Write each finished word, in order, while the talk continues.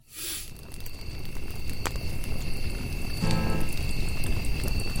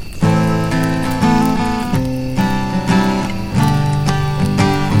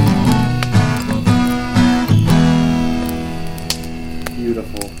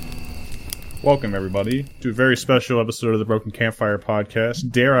Welcome, everybody, to a very special episode of the Broken Campfire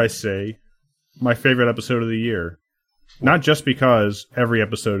Podcast. Dare I say, my favorite episode of the year. Not just because every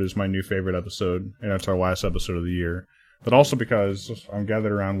episode is my new favorite episode, and it's our last episode of the year, but also because I'm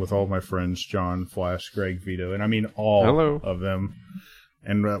gathered around with all of my friends, John, Flash, Greg, Vito, and I mean all of them.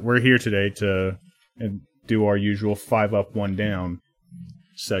 And we're here today to do our usual 5 up, 1 down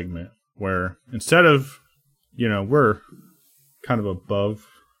segment, where instead of, we're kind of above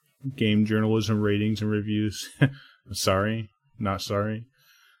game journalism ratings and reviews. Sorry, not sorry.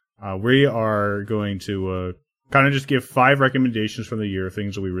 We are going to kind of just give 5 recommendations from the year,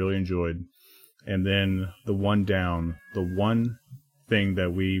 things that we really enjoyed, and then the 1 down, the one thing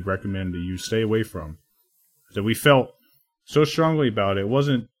that we recommend that you stay away from, that we felt so strongly about. It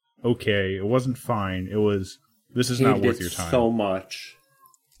wasn't okay, it wasn't fine, it was, this is not worth your time. So much.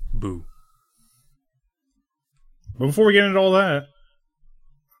 Boo. But before we get into all that,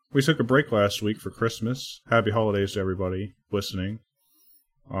 we took a break last week for Christmas. Happy holidays to everybody listening.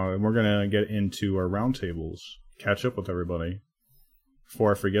 And we're going to get into our roundtables, catch up with everybody.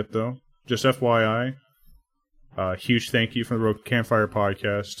 Before I forget, though, just FYI, huge thank you from the Broken Campfire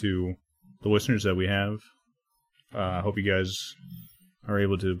Podcast to the listeners that we have. I hope you guys are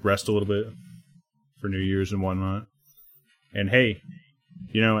able to rest a little bit for New Year's and whatnot. And hey,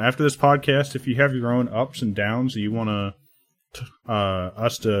 after this podcast, if you have your own ups and downs that you want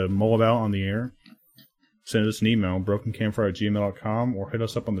us to mull about on the air, send us an email, brokencampfire@gmail.com, or hit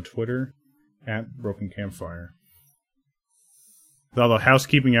us up on the Twitter @brokencampfire. With all the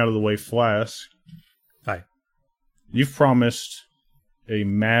housekeeping out of the way, Flask. Hi. You've promised a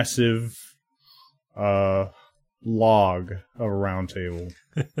massive log of a roundtable.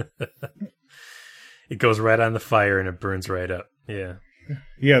 It goes right on the fire and it burns right up. Yeah.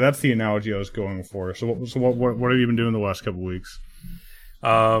 Yeah, that's the analogy I was going for. So what have you been doing the last couple weeks?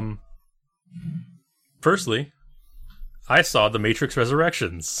 Firstly, I saw The Matrix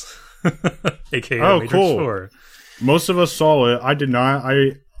Resurrections, aka Matrix cool. 4. Most of us saw it. I did not.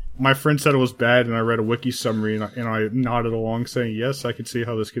 My friend said it was bad, and I read a wiki summary, and I nodded along, saying, "Yes, I could see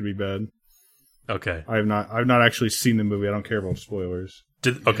how this could be bad." Okay. I've not actually seen the movie. I don't care about spoilers.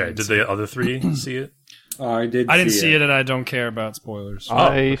 Did the other 3 see it? I didn't see it, and I don't care about spoilers.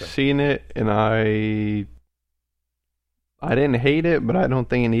 I seen it, and I didn't hate it, but I don't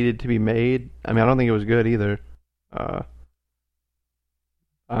think it needed to be made. I mean, I don't think it was good either. I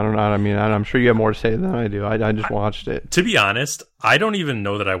don't know. I mean, I'm sure you have more to say than I do. I just watched it. To be honest, I don't even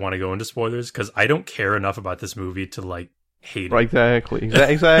know that I want to go into spoilers because I don't care enough about this movie to hate it. Right, exactly.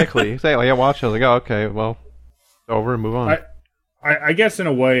 I watched it. I was like, oh, okay, well, it's over and move on. I guess in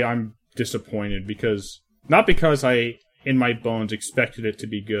a way I'm disappointed not because I in my bones expected it to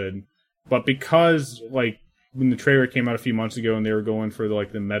be good, but because when the trailer came out a few months ago and they were going for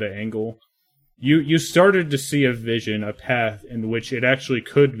the meta angle, you started to see a vision, a path in which it actually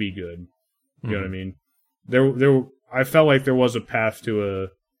could be good. You know what I mean? There I felt like there was a path to a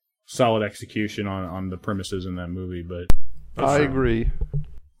solid execution on the premises in that movie, but I agree.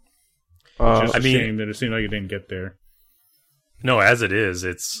 It's just a shame that it seemed like it didn't get there. No, as it is,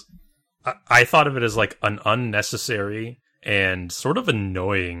 I thought of it as an unnecessary and sort of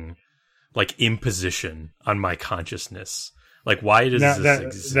annoying imposition on my consciousness. Why does this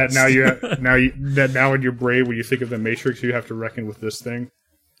exist? That now in your brain, when you think of the Matrix, you have to reckon with this thing.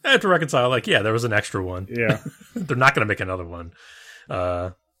 I have to reconcile. There was an extra one. Yeah, they're not going to make another one.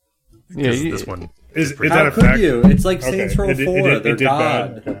 This one is how that a could fact? you? It's like Saints Row 4. They're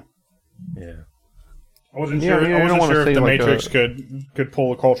God. Okay. Yeah. I wasn't sure if the say Matrix could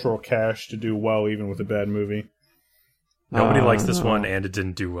pull a cultural cash to do well even with a bad movie. Nobody likes this one, and it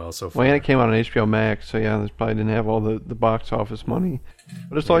didn't do well so far. Well, and it came out on HBO Max, so yeah, this probably didn't have all the box office money.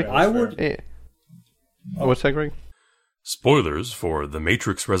 But it's I would. What's that, Greg? Spoilers for The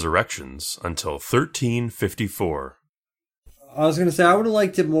Matrix Resurrections until 1354. I was gonna say I would have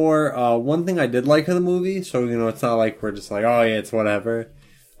liked it more. One thing I did like of the movie, so it's not like we're just oh yeah, it's whatever.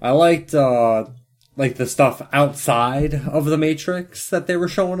 I liked the stuff outside of the Matrix that they were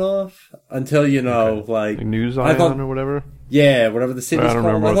showing off until News Ion or whatever. Yeah, whatever the city's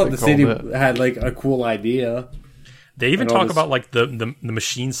called. I thought the city had a cool idea. They even talk about the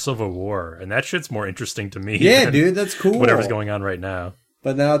machine civil war, and that shit's more interesting to me. Yeah, dude, that's cool. Whatever's going on right now.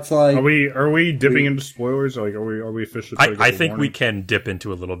 But now it's are we dipping into spoilers? Are we officially? I think we can dip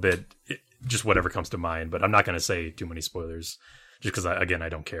into a little bit, just whatever comes to mind. But I'm not going to say too many spoilers. Just because, I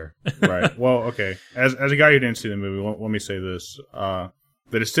don't care. Right. Well, okay. As a guy who didn't see the movie, let me say this. The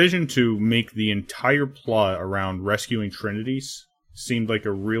decision to make the entire plot around rescuing Trinities seemed like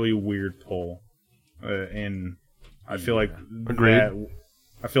a really weird pull. And I feel like Agreed.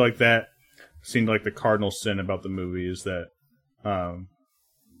 that seemed like the cardinal sin about the movie is that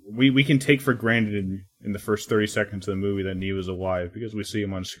we can take for granted in the first 30 seconds of the movie that Neo is alive because we see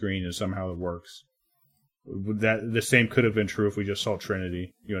him on screen and somehow it works. That the same could have been true if we just saw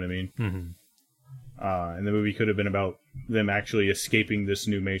Trinity. You know what I mean? Mm-hmm. And the movie could have been about them actually escaping this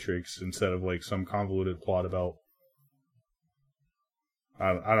new Matrix instead of like some convoluted plot about.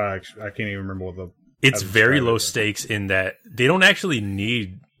 I can't even remember what the. It's very low stakes in that they don't actually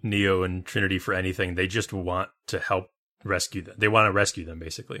need Neo and Trinity for anything. They just want to help rescue them. They want to rescue them,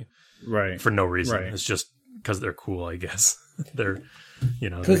 basically, right? For no reason. Right. It's just because they're cool, I guess. They're,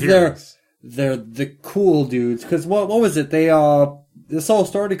 because heroes. they're the cool dudes. Because what was it? They this all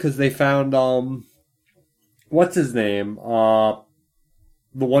started because they found what's his name? The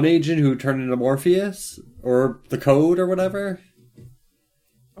one agent who turned into Morpheus or the Code or whatever.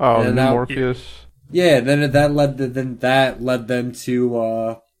 Oh, And now- Morpheus. Yeah, then that led them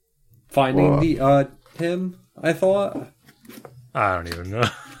to finding him. I thought. I don't even know.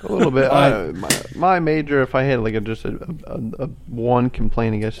 A little bit. My major, if I had like just a one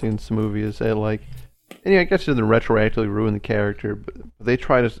complaint against the movie, is that like, and I guess it doesn't retroactively ruin the character, but they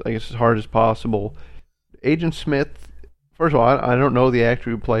tried as hard as possible. Agent Smith. First of all, I don't know the actor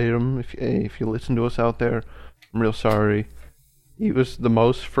who played him. If you listen to us out there, I'm real sorry. He was the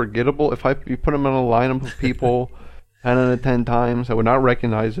most forgettable. If you put him in a lineup of people 10 out of 10 times, I would not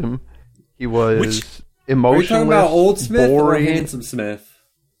recognize him. He was emotionless, Are you talking about Old Smith boring. or Handsome Smith?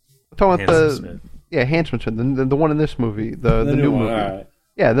 I'm talking about Handsome Smith. Yeah, Handsome Smith, the one in this movie, the new one, movie. alright.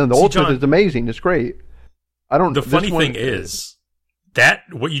 Yeah, the See, Old John, Smith is amazing. It's great. The funny thing is that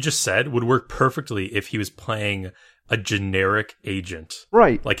what you just said would work perfectly if he was playing a generic agent.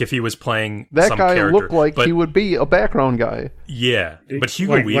 Right. Like if he was playing That some guy character. looked like but, he would be a background guy. Yeah, but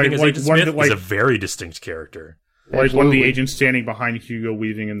Hugo like- Weaving like- as like Agent one Smith that, like- is a very distinct character. Like one of the Absolutely. agents standing behind Hugo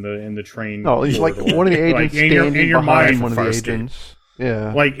Weaving in the train. No, he's like corridor. one of the agents Like, in your standing mind behind for one of the Farscape. agents.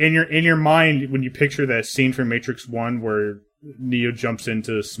 Yeah. Like in your mind, when you picture that scene from Matrix 1 where Neo jumps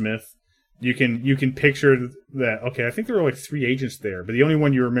into Smith, you can picture that. Okay, I think there were like 3 agents there, but the only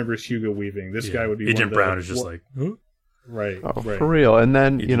one you remember is Hugo Weaving. This guy would be one Agent of the, Brown is just like, huh? right, Oh, right. for real. And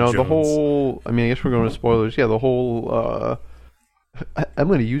then, Agent the Jones. whole... I mean, I guess we're going to spoilers. Yeah, the whole... I'm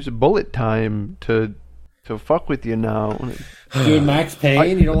going to use bullet time to fuck with you now. Dude, Max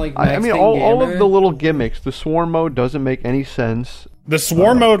Payne? You don't like Max I mean, Payne all of Gamer? the little gimmicks. The swarm mode doesn't make any sense. The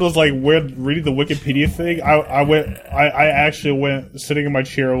swarm mode was like weird. Reading the Wikipedia thing, I actually went sitting in my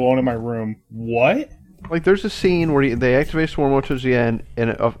chair alone in my room. What? Like, there's a scene where they activate swarm mode towards the end, and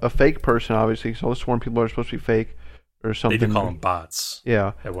a fake person, obviously, because all the swarm people are supposed to be fake or They something. do call them bots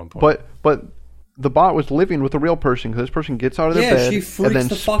Yeah. at one point. But the bot was living with a real person, because this person gets out of their Yeah, she bed freaks and then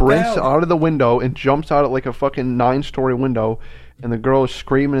the fuck sprints out. of the window and jumps out at like a fucking 9-story window, and the girl is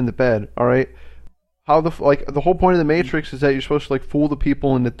screaming in the bed. All right, how the whole point of the Matrix is that you're supposed to like fool the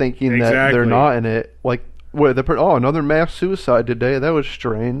people into thinking that they're Exactly. not in it. Like, another mass suicide today. That was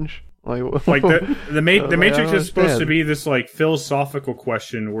strange. Like the Matrix don't is supposed to understand. be this like philosophical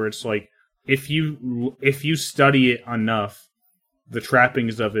question where it's like if you study it enough, the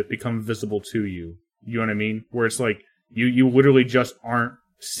trappings of it become visible to you. You know what I mean? Where it's like you literally just aren't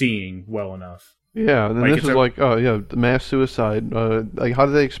seeing well enough. Yeah, and then Like, this it's is a- like, the mass suicide. Like, how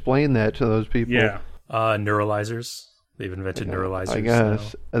do they explain that to those people? Yeah. Neuralizers. They've invented neuralizers. I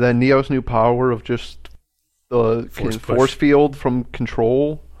guess. And then Neo's new power of just the Force force push. field from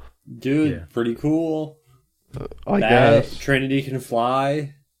control. Dude, Yeah. pretty cool. I That guess. Trinity can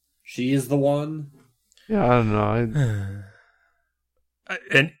fly. She is the one. Yeah, I don't know.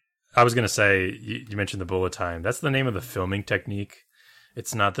 And I was going to say, you mentioned the bullet time. That's the name of the filming technique.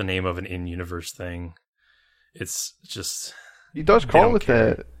 It's not the name of an in-universe thing. It's just... He does They call don't it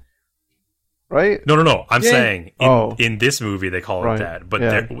care. that. Right? No. I'm Yeah. saying Oh. in this movie they call Right. it that. But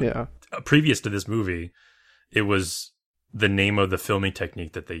Yeah, there- yeah. previous to this movie, it was the name of the filming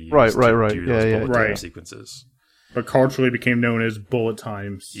technique that they used Right. to do those Yeah, bullet time Right. sequences. But culturally became known as bullet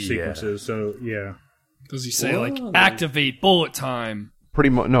time Yeah. sequences. So yeah. Does he say, like, Whoa. activate bullet time? Pretty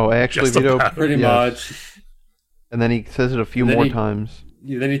much. No, actually, Just Vito. about. Pretty yes. much. And then he says it a few Then more he- times.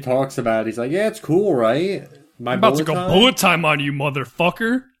 Then he talks about it. He's like, yeah, it's cool, right? My I'm about to bullet go time? bullet time on you,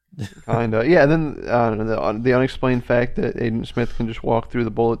 motherfucker. Kinda. Yeah, and then the unexplained fact that Agent Smith can just walk through the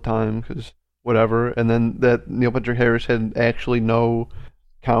bullet time, because whatever. And then that Neil Patrick Harris had actually no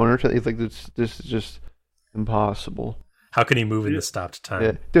counter to it. Like, this is just impossible. How can he move in the stopped time?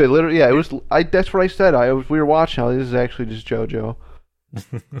 Yeah, dude, literally, yeah, it was. That's what I said. We were watching. This is actually just JoJo.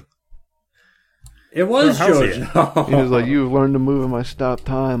 It was How's he? JoJo. He was like, "You've learned to move in my stop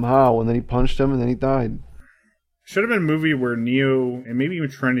time. How?" And then he punched him, and then he died. should have been a movie where Neo and maybe even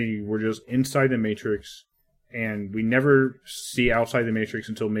Trinity were just inside the Matrix, and we never see outside the Matrix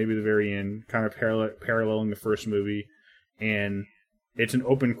until maybe the very end, kind of paralleling the first movie, and it's an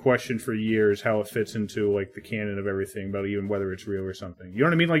open question for years how it fits into like the canon of everything, about even whether it's real or something. You know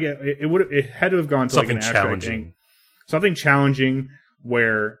what I mean? Like it had to have gone to Something like an abstract challenging. something challenging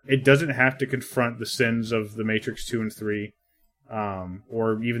where it doesn't have to confront the sins of the Matrix 2 and 3,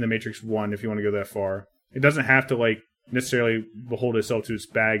 or even the Matrix 1 if you want to go that far. It doesn't have to like necessarily behold itself to its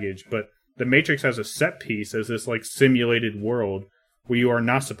baggage, but the Matrix has a set piece as this like simulated world where you are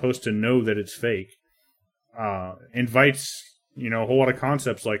not supposed to know that it's fake. Invites, a whole lot of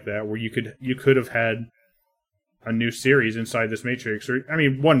concepts like that where you could have had a new series inside this Matrix, or I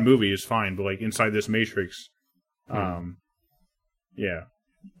mean, one movie is fine, but like inside this Matrix, yeah.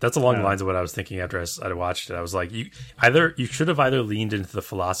 That's along the lines of what I was thinking after I watched it. I was like, you should have either leaned into the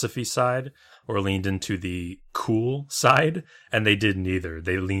philosophy side or leaned into the cool side, and they did neither.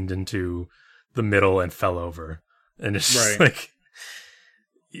 They leaned into the middle and fell over, and it's just like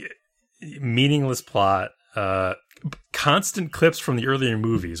meaningless plot. Constant clips from the earlier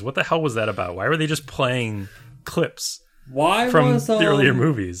movies. What the hell was that about? Why were they just playing clips from the earlier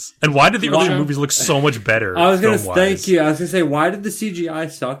movies? And why did the earlier movies look so much better? I was going to film-wise? thank you. I was going to say, why did the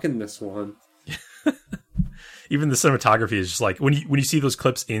CGI suck in this one? Even the cinematography is just like when you see those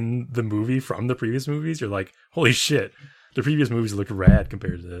clips in the movie from the previous movies, you're like, holy shit, the previous movies looked rad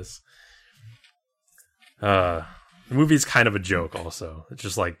compared to this. The movie is kind of a joke also. It's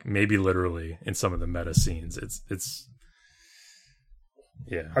just like maybe literally in some of the meta scenes. It's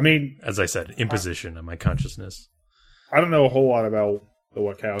yeah. I mean, as I said, imposition on my consciousness. I don't know a whole lot about the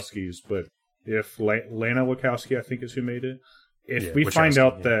Wachowskis, but if Lana Wachowski, I think is who made it, if we find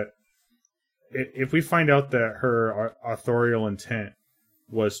out that her authorial intent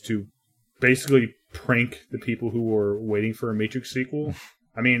was to basically prank the people who were waiting for a Matrix sequel,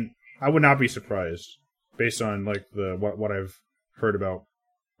 I mean, I would not be surprised based on like what I've heard about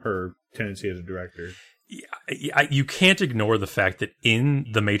her tendency as a director. Yeah, you can't ignore the fact that in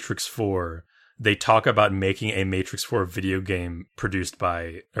The Matrix 4, they talk about making a Matrix 4 video game produced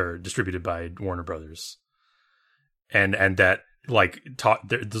by or distributed by Warner Brothers, and that like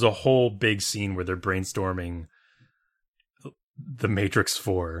there's a whole big scene where they're brainstorming The Matrix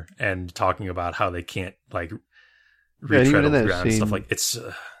 4 and talking about how they can't like retread over ground and stuff like it's.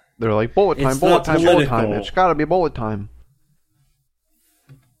 They're like bullet time, bullet time, bullet time. It's got to be bullet time.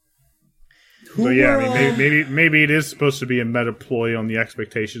 So yeah, I mean, maybe it is supposed to be a meta ploy on the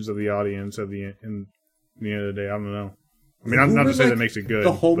expectations of the audience at the end of the day. I don't know. I mean, not to say that makes it good.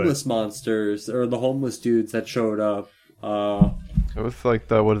 The homeless monsters or the homeless dudes that showed up. It was like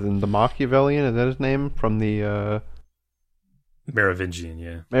the Machiavellian. Is that his name from the Merovingian?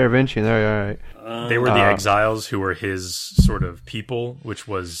 Yeah, Merovingian. There, all right. They were the exiles who were his sort of people, which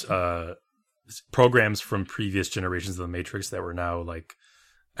was programs from previous generations of the Matrix that were now like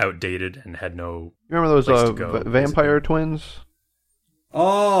outdated and had no. You remember those go, vampire twins?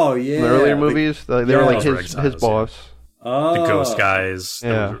 Oh yeah, in the earlier movies. They were like his boss. Yeah. The ghost guys,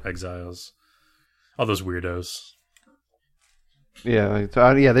 yeah, exiles, all those weirdos. Yeah,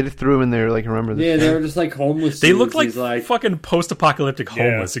 so, they just threw him in there. Like, remember this? Yeah, they were just like homeless. They looked like fucking post-apocalyptic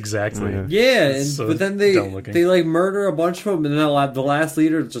homeless, exactly. Yeah, but then they like murder a bunch of them, and then the last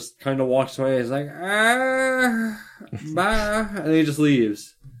leader just kind of walks away. He's like, bye, and then he just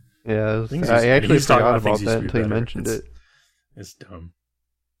leaves. Yeah, I actually forgot about that until you mentioned it. It's dumb.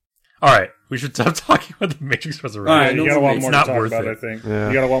 All right, we should stop talking about the Matrix Resurrection. All right, you got a lot more to talk about, I think. Yeah.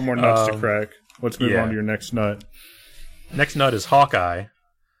 You got a lot more nuts to crack. Let's move on to your next nut. Next nut is Hawkeye.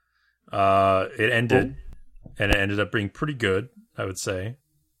 It ended, and it ended up being pretty good, I would say.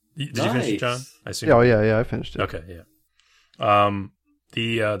 Did you finish it, John? I assume. Yeah, I finished it. Okay, yeah.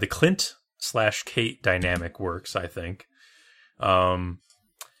 The Clint/Kate dynamic works, I think. I'd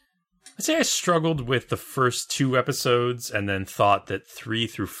say I struggled with the first 2 episodes and then thought that 3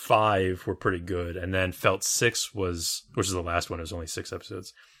 through 5 were pretty good, and then felt 6 was, which is the last one, it was only 6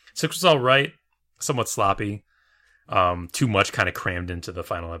 episodes. 6 was all right, somewhat sloppy. Too much kind of crammed into the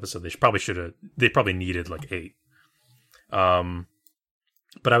final episode. They probably needed like 8.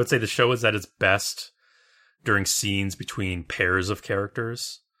 But I would say the show is at its best during scenes between pairs of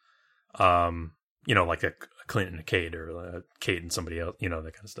characters. Like a Clint and a Kate, or a Kate and somebody else, that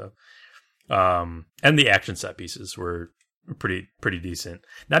kind of stuff. And the action set pieces were pretty decent.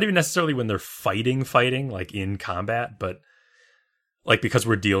 Not even necessarily when they're fighting like in combat, but like because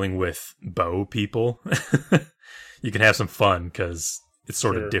we're dealing with bow people, you can have some fun because it's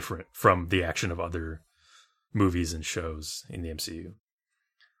sort of different from the action of other movies and shows in the MCU.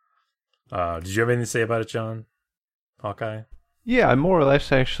 Did you have anything to say about it, John? Hawkeye? Yeah, I more or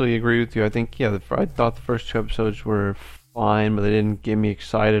less actually agree with you. I think, yeah, I thought the first 2 episodes were fine, but they didn't get me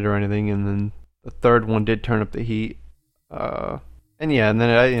excited or anything. And then the third one did turn up the heat. And yeah, and then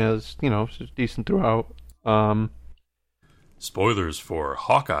it's just decent throughout. Spoilers for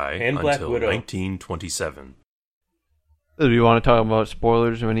Hawkeye And Black until Widow. 1927. Do you want to talk about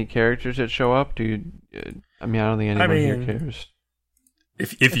spoilers of any characters that show up? I don't think anyone here cares.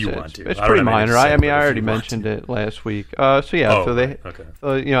 If you want to. It's I don't pretty have anything minor. to say, I but if already you want mentioned to. it last week. Okay.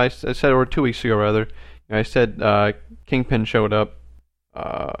 I said, or 2 weeks ago rather. I said Kingpin showed up,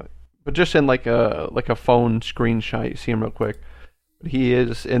 but just in like a phone screenshot. You see him real quick. But he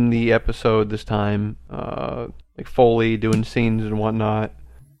is in the episode this time, like Foley doing scenes and whatnot.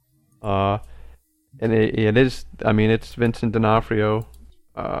 And it is. I mean, it's Vincent D'Onofrio.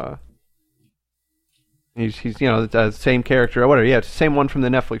 He's the same character or whatever. Yeah, it's the same one from the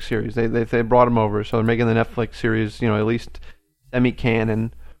Netflix series. They brought him over, so they're making the Netflix series at least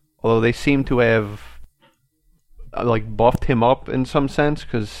semi-canon. Although they seem to have like buffed him up in some sense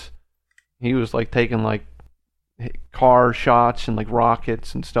because he was like taking like car shots and like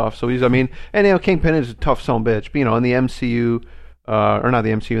rockets and stuff. So and Kingpin is a tough son of a bitch. But in the MCU or not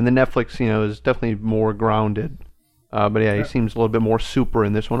the MCU, in the Netflix, is definitely more grounded. But yeah, he seems a little bit more super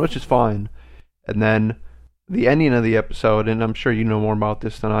in this one, which is fine. And then the ending of the episode, and I'm sure you know more about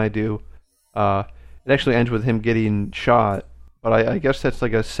this than I do, it actually ends with him getting shot. But I guess that's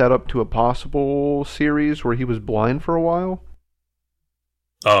like a setup to a possible series where he was blind for a while.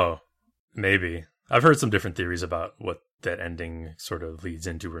 Oh, maybe. I've heard some different theories about what that ending sort of leads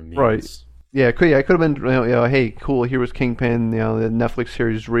into or means. Right. Yeah, it could have been, hey, cool, here was Kingpin, the Netflix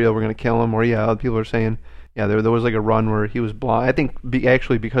series is real, we're going to kill him. Or, other people are saying, there was like a run where he was blind. I think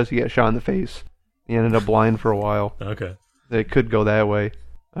actually because he got shot in the face, he ended up blind for a while. Okay. It could go that way.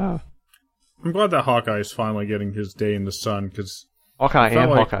 I'm glad that Hawkeye is finally getting his day in the sun, because... Hawkeye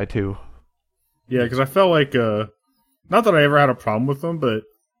and like, Hawkeye, too. Yeah, because I felt like... not that I ever had a problem with them, but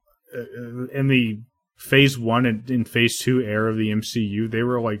in the Phase 1 and in Phase 2 era of the MCU, they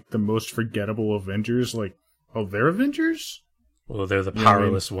were like the most forgettable Avengers. Like, oh, they're Avengers? Well, they're the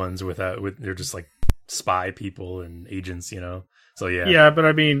powerless ones they're just like spy people and agents, So yeah. Yeah, but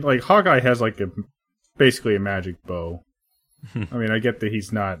I mean, like, Hawkeye has like basically a magic bow. I mean, I get that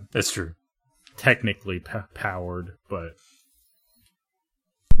he's not That's true. technically powered, but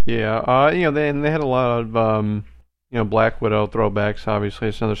yeah, they had a lot of Black Widow throwbacks. Obviously,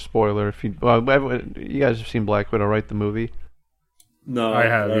 it's another spoiler. If you guys have seen Black Widow, right? The movie. No, I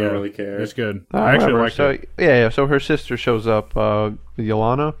have. I don't really care. It's good. I actually like it. Yeah. So her sister shows up.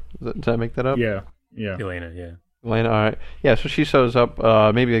 Yelena. Does that make that up? Yeah. Elena, yeah. Elena. All right. Yeah. So she shows up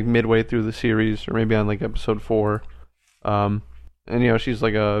maybe like midway through the series, or maybe on like episode 4. And she's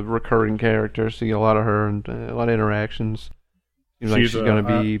like a recurring character, so you get a lot of her and a lot of interactions. Seems like she's going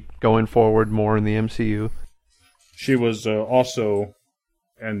to be going forward more in the MCU. She was also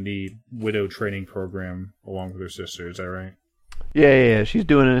in the Widow training program along with her sister. Is that right? Yeah. She's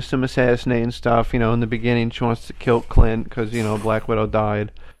doing some assassinating stuff. In the beginning, she wants to kill Clint because Black Widow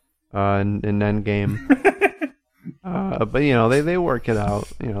died in Endgame. But they work it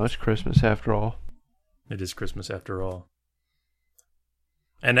out. It's Christmas after all. It is Christmas after all.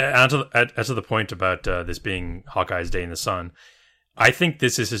 And as to the point about this being Hawkeye's day in the sun, I think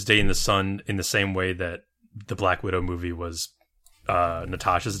this is his day in the sun in the same way that the Black Widow movie was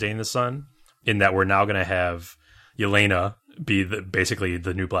Natasha's day in the sun, in that we're now going to have Yelena be basically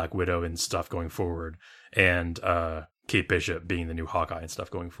the new Black Widow and stuff going forward, and Kate Bishop being the new Hawkeye and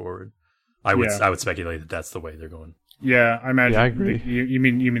stuff going forward. I would speculate that that's the way they're going. Yeah, I imagine. Yeah, I agree. You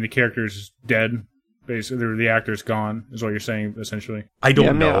mean the character's dead? Basically, the actor's gone. Is what you're saying, essentially. I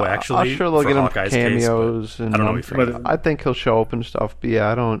don't know. Actually, I'm sure they'll get him Hawkeye's cameos. case, and I don't know. If but I think he'll show up and stuff. But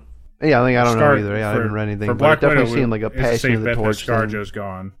I don't. Yeah, I don't know either. Yeah, I haven't read anything. For But Black it definitely Widow, seemed like a it's the passing same of the bet that torch thing. ScarJo's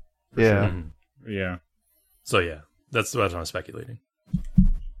gone. Yeah. Mhm. Yeah. So yeah, that's what I'm speculating.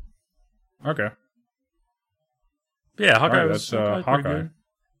 Okay. Yeah, Hawkeye. All right, was that's pretty Hawkeye. good.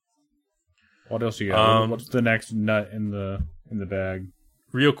 What else you got? What's the next nut in the bag?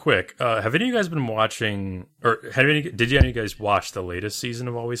 Real quick, have any of you guys been watching, or did any of you guys watch the latest season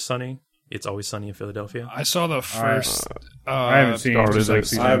of Always Sunny? It's Always Sunny in Philadelphia. I saw the first. I haven't seen started just like it.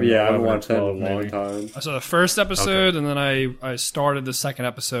 season I haven't 11 or watched that in a 12 long maybe. time. I saw the first episode, and then I started the second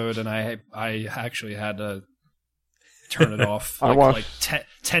episode, and I actually had to turn it off. I Like, watched- like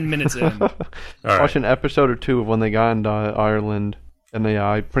 10 minutes in. All right. Watched an episode or two of when they got into Ireland, and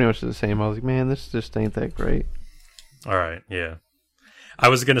I pretty much did the same. I was like, man, this just ain't that great. All right, yeah. I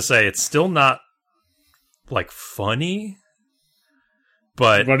was gonna say it's still not like funny,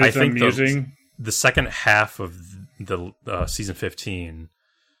 but I it's think amusing. the second half of the season 15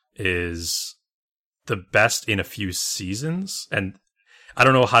 is the best in a few seasons, and I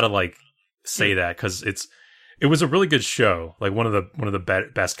don't know how to like say that because it was a really good show, like one of the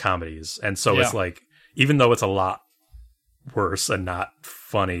best comedies, and so it's like even though it's a lot worse and not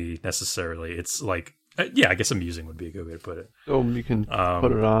funny necessarily, it's like I guess amusing would be a good way to put it. So you can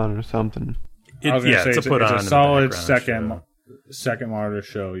put it on or something. I was gonna say, it's a solid show. second monitor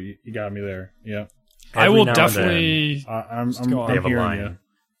show. You got me there. Yeah, I will definitely. I'm they have a hearing line. you.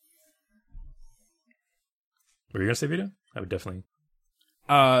 Were you gonna say, Vito? I would definitely.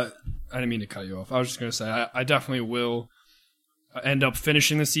 I didn't mean to cut you off. I was just gonna say I definitely will end up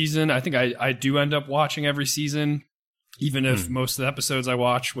finishing the season. I think I do end up watching every season, even if most of the episodes I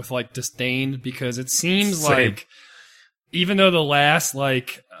watch with like disdain, because it seems like even though the last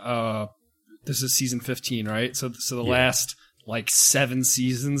this is season 15, right? So the last like 7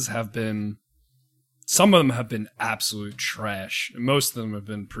 seasons have been, some of them have been absolute trash. Most of them have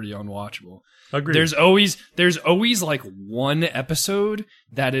been pretty unwatchable. Agreed. There's always like one episode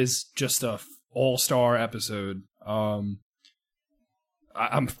that is just a all-star episode. I'm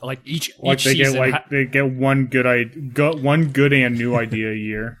like each season they get one good and new idea a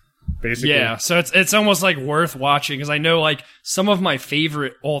year, basically. Yeah, so it's almost like worth watching because I know like some of my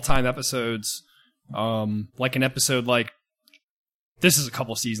favorite all-time episodes, like an episode like this is a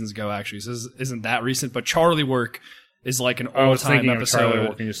couple seasons ago actually, so this isn't that recent, but Charlie Work is like an all-time episode. Charlie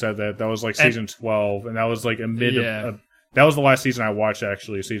Work, and you said that was like season 12, and that was like that was the last season I watched,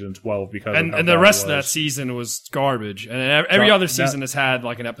 actually, season 12, because and the rest of that season was garbage, and every other season has had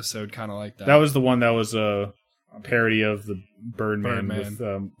like an episode kind of like that. That was the one that was a parody of the Birdman. With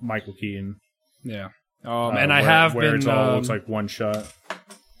Michael Keaton. Yeah, and I have where been. It all looks like one shot.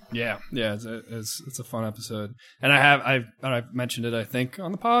 Yeah, it's a fun episode, and I've mentioned it I think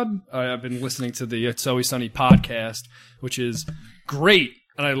on the pod. I've been listening to the It's Always Sunny podcast, which is great,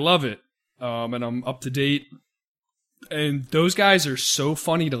 and I love it, and I'm up to date. And those guys are so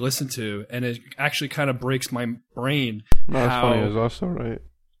funny to listen to, and it actually kind of breaks my brain. Not as funny as us, all right.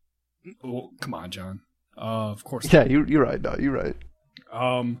 Well, come on, John. Of course. Yeah, you're right. No, you're right.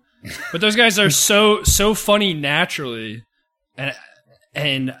 But those guys are so funny naturally,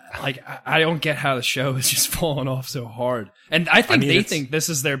 and like I don't get how the show is just falling off so hard. And I think they think this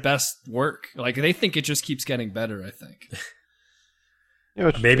is their best work. Like they think it just keeps getting better. I think.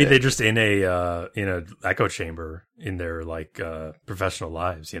 Maybe they're just in a echo chamber in their like professional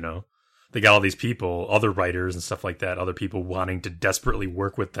lives. You know, they got all these people, other writers and stuff like that, other people wanting to desperately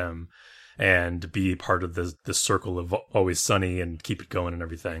work with them and be part of the circle of Always Sunny and keep it going and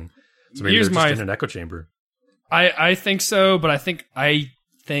everything. So maybe they're just in an echo chamber. I think so, but I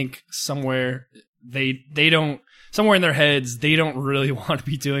think somewhere they don't, somewhere in their heads they don't really want to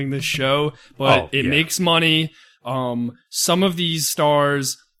be doing this show, but it makes money. Some of these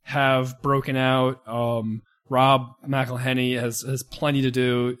stars have broken out. Rob McElhenney has plenty to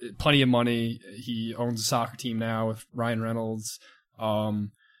do, plenty of money. He owns a soccer team now with Ryan Reynolds.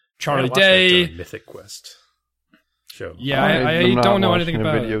 Charlie Day, that, Mythic Quest show. Yeah, I don't know anything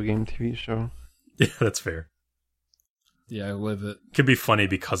about a video game TV show. Yeah, that's fair. Yeah, I live it. Could be funny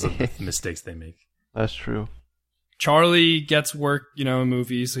because of the mistakes they make. That's true. Charlie gets work, in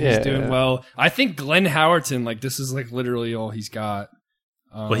movies, so he's doing well. I think Glenn Howerton, like, this is like literally all he's got.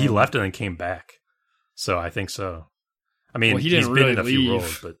 Well, he left and then came back, so I think so. I mean, he didn't he's really been in a few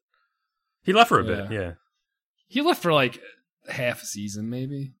roles, but he left for a bit. Yeah, he left for like half a season,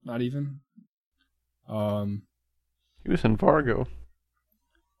 maybe not even. He was in Fargo.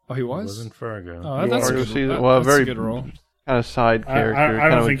 Oh, he was? He was in Fargo. Oh, that's a good, season. Well, very good role. Kind of side character. I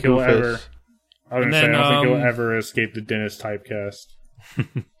don't think he'll ever. I was and gonna then, say, I don't think he'll ever escape the dentist typecast.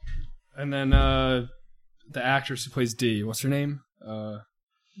 And then the actress who plays Dee, what's her name?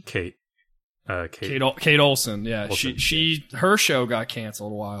 Kate. Kate Olsen. Yeah, Olsen, her show got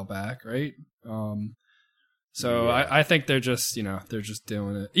canceled a while back, right? So yeah. I think they're just they're just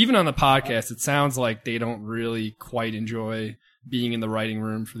doing it. Even on the podcast, it sounds like they don't really quite enjoy being in the writing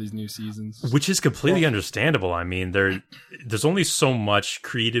room for these new seasons, which is completely understandable. I mean, there's only so much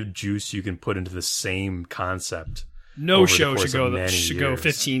creative juice you can put into the same concept. No show should go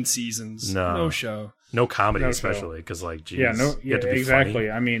 15 seasons. No show, no comedy, especially because like, geez, you have to be exactly.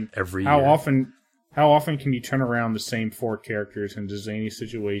 Funny I mean, every how year. often can you turn around the same 4 characters into zany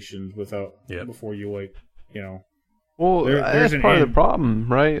situations before you Well, that's part of the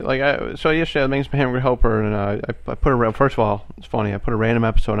problem, right? Like, yesterday I made some hamburger helper, and I put first of all, it's funny. I put a random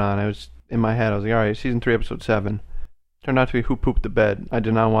episode on. I was in my head. I was like, all right, season 3, episode 7. turned out to be Who Pooped the Bed. I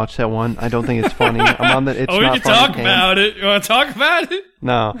did not watch that one. I don't think it's funny. I'm on the. It's we not can funny talk camp. about it. You want to talk about it?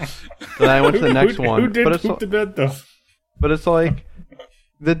 No. Then I went to the next one. Who did but it's, poop the bed though? but it's like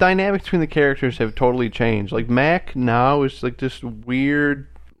the dynamics between the characters have totally changed. Like Mac now is like this weird,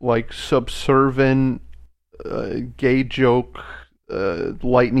 like subservient, gay joke,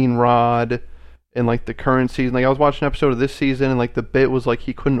 lightning rod. In like the current season, like I was watching an episode of this season, and like the bit was like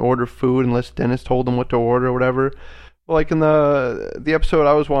he couldn't order food unless Dennis told him what to order or whatever. Well, like in the episode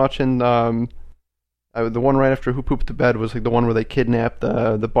I was watching, the one right after Who Pooped the Bed was like the one where they kidnapped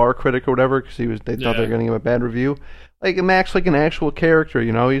the bar critic or whatever because they thought they were going to give him a bad review. Like Mac's like an actual character,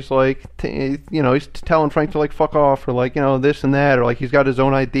 you know. He's like, he's telling Frank to like fuck off or like this and that, or like he's got his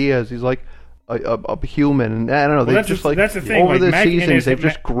own ideas. He's like a human, and I don't know. They've just that's the thing. over like, the Mac seasons they've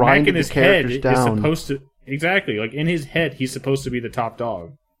just grinded the characters down. Is supposed to exactly like in his head he's supposed to be the top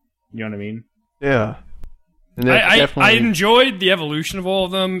dog. You know what I mean? Yeah. And I enjoyed the evolution of all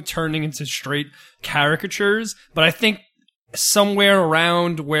of them turning into straight caricatures, but I think somewhere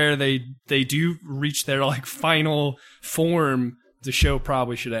around where they do reach their like final form, the show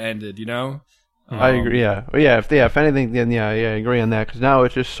probably should have ended. You know. I agree. Yeah, If anything, then I agree on that because now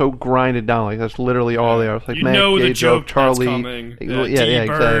it's just so grinded down. Like that's literally all they are. It's like you Mac, know the Gay joke Charlie. that's coming.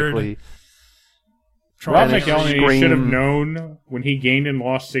 Exactly. Rob And McElhenney should have known when he gained and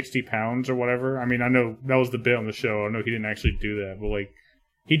lost 60 pounds or whatever. I mean, I know that was the bit on the show. I know he didn't actually do that, but like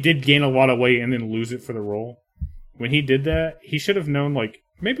he did gain a lot of weight and then lose it for the role. When he did that, he should have known like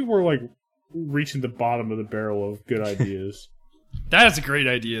maybe we're like reaching the bottom of the barrel of good ideas. That is a great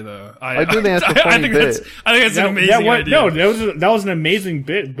idea, though. I do think that's a funny bit. I think that's an amazing idea. No, that was an amazing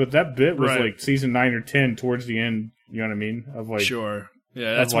bit, but that bit was Right. like season 9 or 10 towards the end. You know what I mean? Of like, Sure.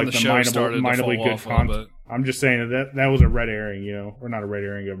 Yeah, that's of when like the show started to mindably fall good off a little bit. I'm just saying that was a red herring, or not a red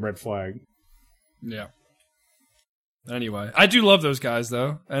herring, a red flag. Yeah. Anyway, I do love those guys,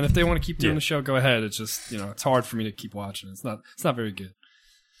 though, and if they want to keep doing the show, go ahead. It's just it's hard for me to keep watching. It's not very good.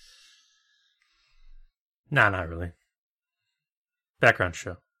 Nah, not really. Background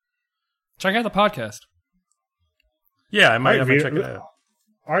show. Check out the podcast. Yeah, I might All right, have to Vito, check it out.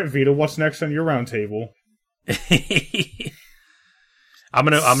 All right, Vito, what's next on your round table? I'm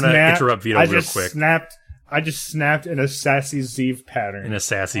gonna interrupt Vito real quick. I just snapped in a sassy Z pattern. In a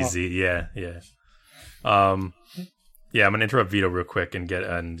sassy Z, yeah. I'm gonna interrupt Vito real quick and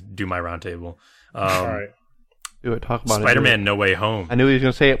do my roundtable. All right. Do it. Talk about Spider-Man: No Way Home. I knew he was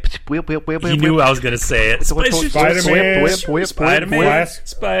going to say it. He knew I was gonna say it.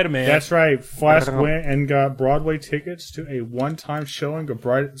 Spider-Man. That's right. Flask went and got Broadway tickets to a one-time showing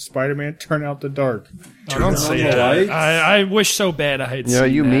of Spider-Man Turn Out the Dark. I don't say the that. lights? I wish so bad I had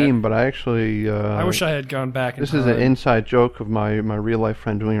seen you that. mean, but I actually... I wish I had gone back in This time. is an inside joke of my real-life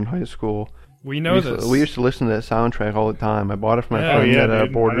friend doing in high school. We know this. We used to listen to that soundtrack all the time. I bought it for my Yeah. friends yeah, at dude,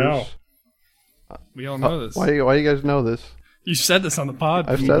 I Borders. know. We all know this. Why do you guys know this? You said this on the pod.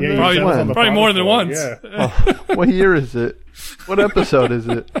 I've said this? you said this on the Probably more than podcast, once. Yeah. What year is it? What episode is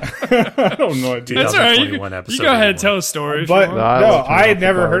it? I don't know. Dude. That's all right. You 2021 episode go ahead and 81. tell a story. But if you want. I had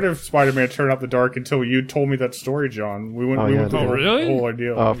never Dark. heard of Spider-Man Turn Out the Dark until you told me that story, John. We went through dude. the really? whole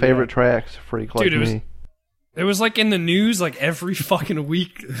idea. Favorite tracks, freak like Dude, it was me. It was like in the news like every fucking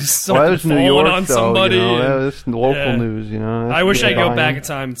week. Well, that Something was New falling York, on though. somebody. That and- was local yeah. news. That's I wish I could go dying. back in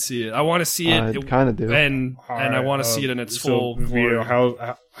time and see it. I want to see it. I kinda do. And All I right, want to see it in its so, full Vito,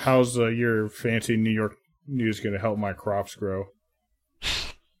 glory. how's your fancy New York news going to help my crops grow?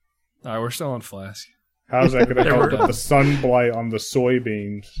 All right, we're still on Flask. How's that going to There help were- with the sun blight on the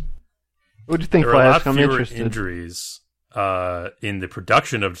soybeans? What do you think, There were a Flask? lot I'm fewer interested. injuries in the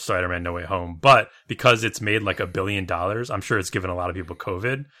production of Spider-Man: No Way Home, but because it's made like $1 billion, I'm sure it's given a lot of people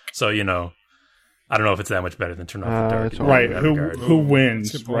COVID. So I don't know if it's that much better than Turn Off the Dark. it's in all Right. that Who regard. who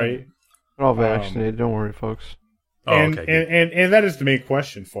wins? That's a good point. Right. We're all vaccinated. Don't worry, folks. Oh, and, okay. good. and that is the main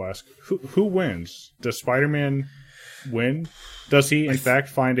question, Flask. Who wins? Does Spider-Man win? Does he in fact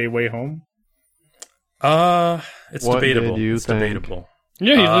find a way home? It's What debatable. did you It's think? debatable.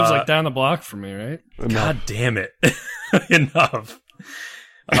 Yeah, he lives like down the block from me, right? God damn it! Enough.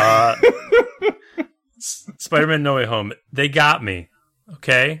 Spider-Man: No Way Home. They got me.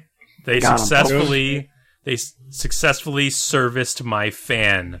 Okay, they Got 'em, successfully serviced my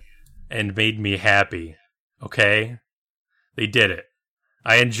fan and made me happy. Okay, they did it.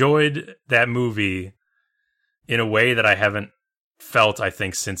 I enjoyed that movie in a way that I haven't felt, I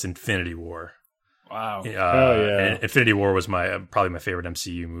think, since Infinity War. Wow. And Infinity War was probably my favorite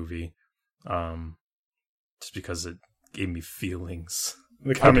MCU movie, just because it gave me feelings,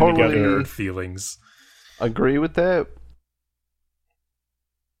 The coming totally- together. nerd feelings. Agree with that.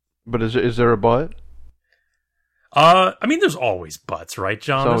 But is there a but? I mean, there's always butts, right,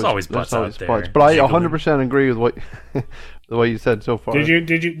 John? There's always butts out there. Butts. But I 100% agree with what the way you said so far. Did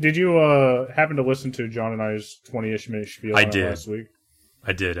you happen to listen to John and I's 20-ish minute spiel last week?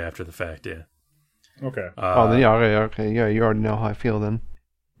 I did after the fact, yeah. Okay. Then yeah, okay, yeah. You already know how I feel then.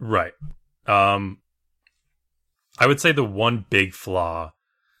 Right. I would say the one big flaw,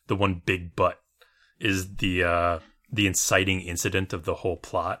 the one big butt, is the inciting incident of the whole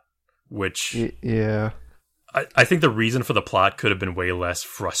plot, which yeah. I think the reason for the plot could have been way less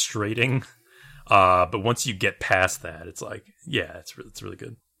frustrating. But once you get past that, it's like, yeah, it's really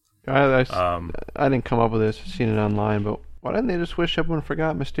good. I didn't come up with this. I've seen it online, but why didn't they just wish everyone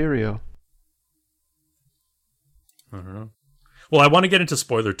forgot Mysterio? I don't know. Well, I want to get into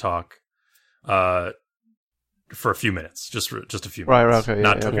spoiler talk for a few minutes, just a few minutes. Right, okay.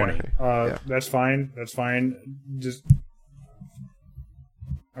 Not yeah, 20. Okay. That's fine. Just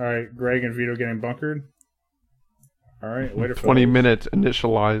all right, Greg and Vito getting bunkered. All right, later. 20 minutes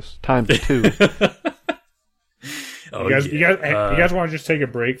initialized times 2. Oh, you guys want to just take a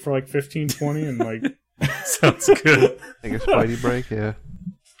break for like 15, 20 and like sounds good. Take a Spidey break, yeah.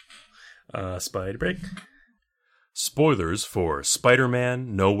 Spidey break. Spoilers for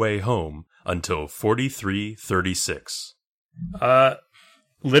Spider-Man: No Way Home until 43:36.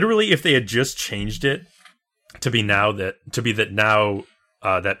 Literally, if they had just changed it to be that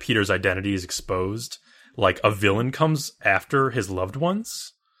Peter's identity is exposed, like a villain comes after his loved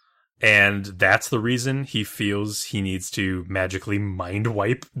ones, and that's the reason he feels he needs to magically mind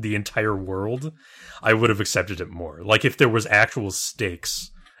wipe the entire world, I would have accepted it more. Like if there was actual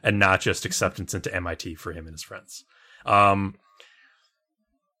stakes and not just acceptance into MIT for him and his friends. I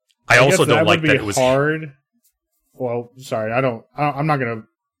also don't like that it was hard. Well, sorry, I'm not going to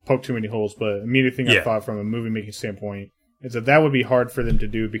poke too many holes, but immediate thing I thought from a movie making standpoint is that would be hard for them to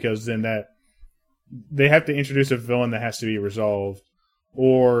do, because then that they have to introduce a villain that has to be resolved,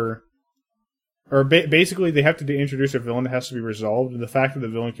 basically they have to introduce a villain that has to be resolved, and the fact that the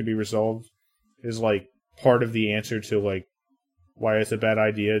villain can be resolved is like part of the answer to like why it's a bad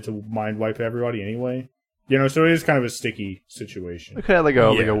idea to mind wipe everybody anyway. You know, so it is kind of a sticky situation. They could have like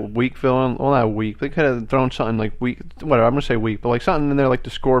a weak villain. Well, not weak. They could have thrown something like weak. Whatever, I'm gonna say weak, but like something in there like the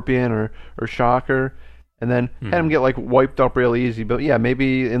Scorpion or Shocker, and then had him get like wiped up real easy. But yeah,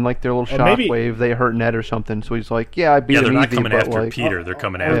 maybe in like their little shockwave they hurt Ned or something. So he's like, yeah, I beat him easy. Yeah, they're not coming after like, Peter. They're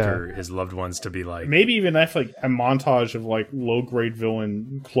coming after his loved ones to be like. Maybe even that's like a montage of like low grade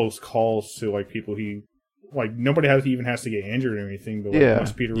villain close calls to like people he like nobody even has to get injured or anything. But like,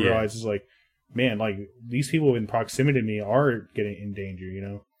 once Peter realizes like, man, like these people in proximity to me are getting in danger, you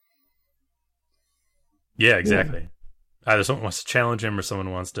know? Yeah, exactly. Either someone wants to challenge him or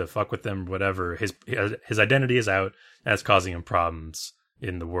someone wants to fuck with him, whatever. His identity is out, and it's causing him problems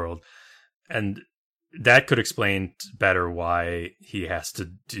in the world. And that could explain better why he has to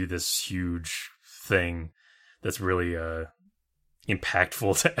do this huge thing that's really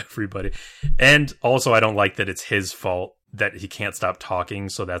impactful to everybody. And also, I don't like that it's his fault that he can't stop talking,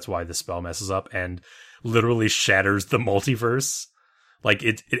 so that's why the spell messes up and literally shatters the multiverse. Like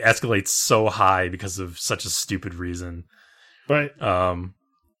it escalates so high because of such a stupid reason. But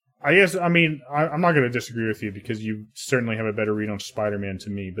I guess I'm not going to disagree with you, because you certainly have a better read on Spider-Man to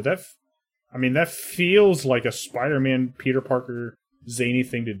me. But that feels like a Spider-Man Peter Parker zany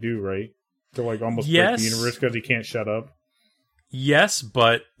thing to do, right? To like almost break the universe because he can't shut up. Yes,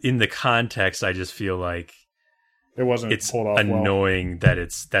 but in the context, I just feel like it wasn't. It's pulled off annoying that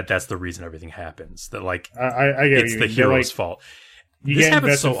that's the reason everything happens. That like I get it's the hero's fault. You get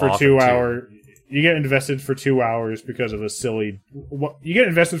invested for 2 hours. You get invested for 2 hours because of a silly. You get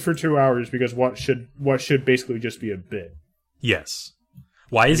invested for 2 hours because what should basically just be a bit. Yes.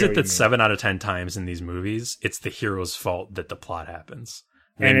 Why is it that 7 out of 10 times in these movies it's the hero's fault that the plot happens?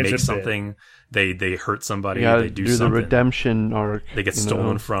 They make something. They hurt somebody. They do something. The redemption arc. They get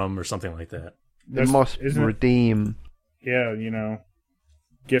stolen from or something like that. They must redeem. Yeah,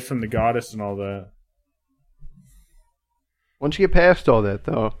 gift from the goddess and all that. Once you get past all that,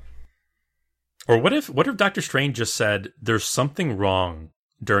 though. Or what if Doctor Strange just said there's something wrong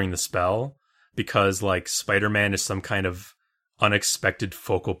during the spell because like Spider-Man is some kind of unexpected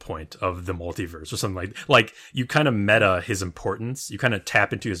focal point of the multiverse or something like you kind of meta his importance. You kind of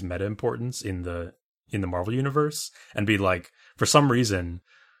tap into his meta importance in the Marvel universe and be like, for some reason,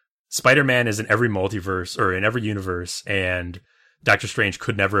 Spider-Man is in every multiverse or in every universe, and Doctor Strange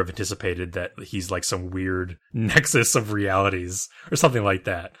could never have anticipated that he's like some weird nexus of realities or something like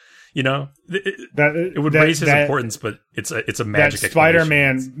that. You know, it would raise his importance, but it's a magic. That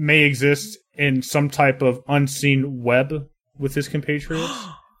Spider-Man may exist in some type of unseen web with his compatriots.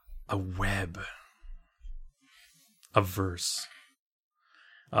 A web. A verse.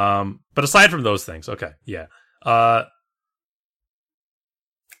 But aside from those things, okay, yeah. All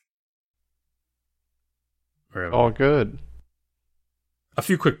good. A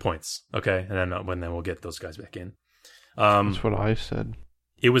few quick points, okay, and then we'll get those guys back in. That's what I said.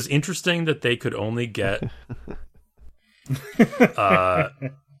 It was interesting that they could only get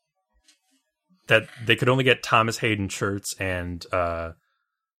Thomas Hayden Church and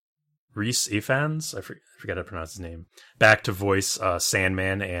Rhys Ifans, I forget how to pronounce his name, back to voice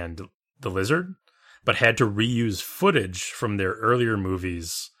Sandman and the Lizard, but had to reuse footage from their earlier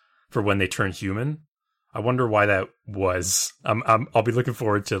movies for when they turn human. I wonder why that was. I'll be looking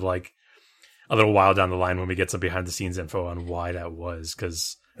forward to like a little while down the line when we get some behind the scenes info on why that was,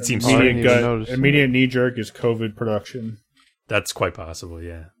 because it seems immediate knee jerk is COVID production. That's quite possible,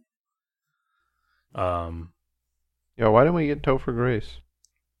 yeah. Why didn't we get Topher Grace?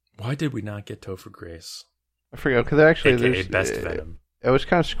 Why did we not get Topher Grace? I forget, because actually AKA Best Venom. I was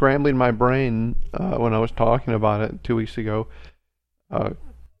kind of scrambling my brain when I was talking about it 2 weeks ago.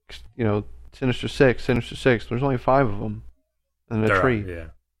 Sinister Six. There's only 5 of them, and a tree.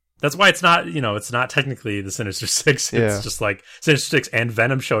 Yeah, that's why it's not. It's not technically the Sinister Six. It's just like Sinister Six and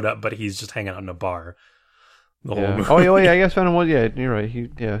Venom showed up, but he's just hanging out in a bar. The whole movie. Oh yeah, I guess Venom was. Yeah, you're right.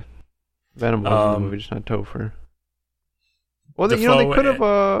 Venom was in the movie, just not Topher. Well, they could have.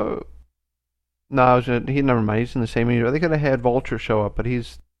 Never mind. He's in the same universe. They could have had Vulture show up, but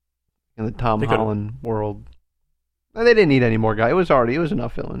he's in the Tom Holland world. They didn't need any more guys. It was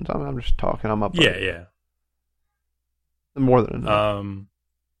enough villains. I'm just talking. I'm up. Yeah. More than enough.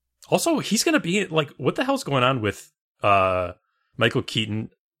 Also, he's gonna be like, what the hell's going on with Michael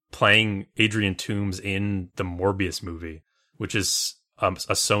Keaton playing Adrian Toomes in the Morbius movie, which is a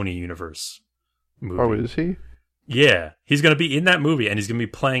Sony universe movie. Oh, is he? Yeah, he's going to be in that movie, and he's going to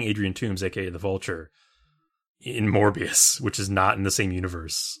be playing Adrian Toomes, a.k.a. the Vulture, in Morbius, which is not in the same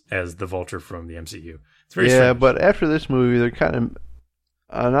universe as the Vulture from the MCU. It's very strange. But after this movie, they're kind of,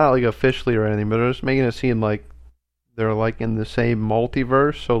 not like officially or anything, but they're just making it seem like they're like in the same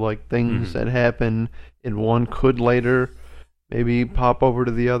multiverse, so like things that happen in one could later maybe pop over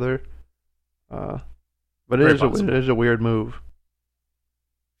to the other. But it is a weird move.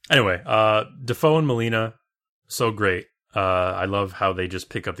 Anyway, Dafoe and Molina, so great. I love how they just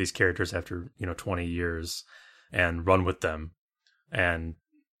pick up these characters after 20 years and run with them, and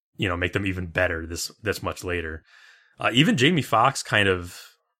make them even better this much later. Even Jamie Foxx kind of,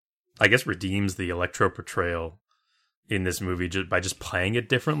 I guess, redeems the Electro portrayal in this movie by just playing it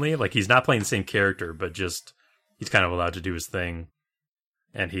differently. Like, he's not playing the same character, but just he's kind of allowed to do his thing,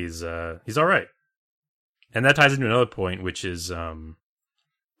 and he's all right. And that ties into another point, which is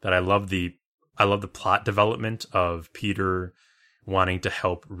that I love the plot development of Peter wanting to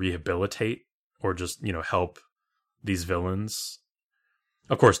help rehabilitate or just, help these villains.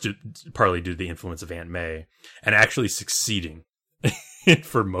 Of course, partly due to the influence of Aunt May, and actually succeeding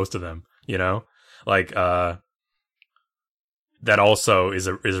for most of them, like, that also is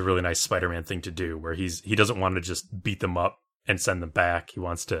a really nice Spider-Man thing to do, where he doesn't want to just beat them up and send them back. He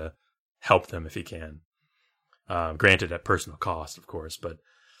wants to help them if he can. Granted, at personal cost, of course, but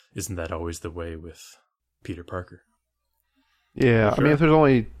isn't that always the way with Peter Parker? Yeah, sure. I mean, if there's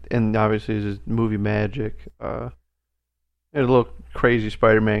only, and obviously this is movie magic, a little crazy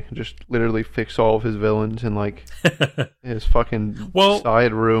Spider-Man can just literally fix all of his villains in like his fucking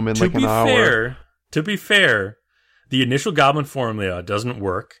side room in like an hour. To be fair, the initial Goblin formula doesn't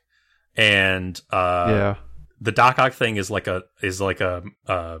work, and the Doc Ock thing is like a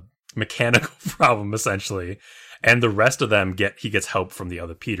mechanical problem essentially, and the rest of them he gets help from the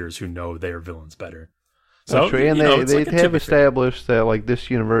other Peters who know their villains better. So and they have established that like this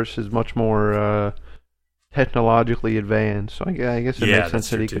universe is much more technologically advanced, so I guess it makes sense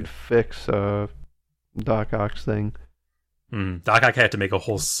that he could fix Doc Ock's thing. Doc Ock had to make a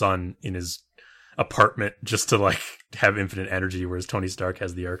whole sun in his apartment just to like have infinite energy, whereas Tony Stark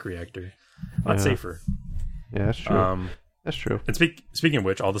has the arc reactor. Not safer. Yeah, that's true. That's true. And speaking of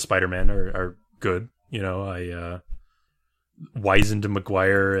which, all the Spider-Men are good. I wizened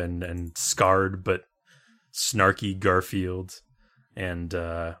Maguire and scarred but snarky Garfield, and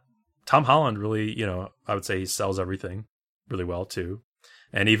Tom Holland really, I would say he sells everything really well too.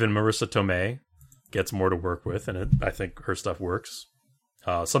 And even Marissa Tomei gets more to work with, and I think her stuff works.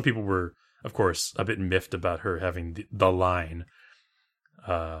 Some people were, of course, a bit miffed about her having the line,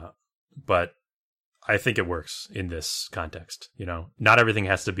 but I think it works in this context. Not everything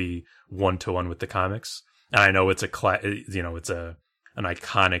has to be 1-to-1 with the comics, and I know it's it's an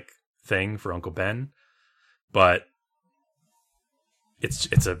iconic thing for Uncle Ben, but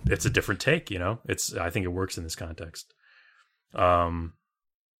it's a different take, you know. I think it works in this context. And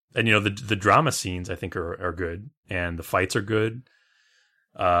you know, the drama scenes I think are good, and the fights are good.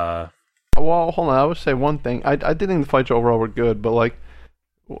 Well, hold on. I would say one thing. I did think the fights overall were good, but like,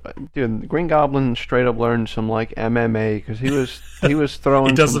 dude, Green Goblin straight up learned some like MMA because he was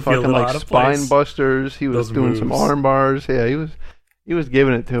throwing some fucking like spine busters. He was doing some arm bars. Yeah, he was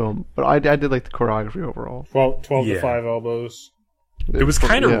giving it to him. But I did like the choreography overall. 12 to 5 elbows. It was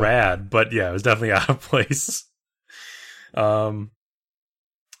kind of rad, but yeah, it was definitely out of place. And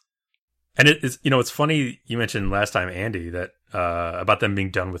it's, you know, it's funny you mentioned last time, Andy, that about them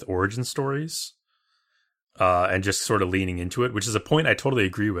being done with origin stories. And just sort of leaning into it, which is a point I totally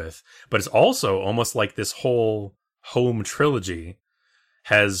agree with. But it's also almost like this whole home trilogy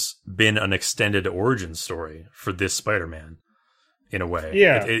has been an extended origin story for this Spider-Man, in a way.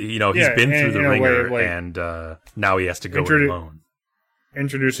 Yeah. You know, he's been through the ringer, like, and now he has to go alone.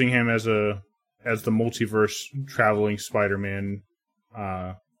 Introducing him as the multiverse traveling Spider-Man,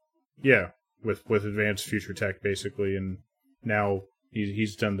 with advanced future tech, basically, and now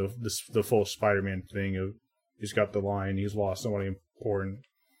he's done the full Spider-Man thing of he's got the line, he's lost somebody important,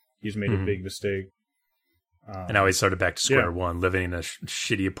 he's made a big mistake, and now he's sort of back to square one, living in a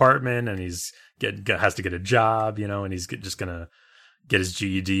shitty apartment, and has to get a job, you know, and he's just gonna get his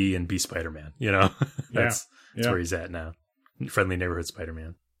GED and be Spider-Man, you know. That's where he's at now. Friendly neighborhood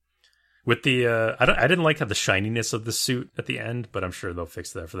Spider-Man. With the I didn't like how the shininess of the suit at the end, but I'm sure they'll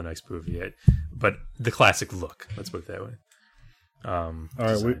fix that for the next movie. But the classic look, let's put it that way. All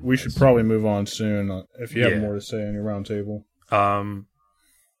right, we should probably move on soon if you have more to say on your round table.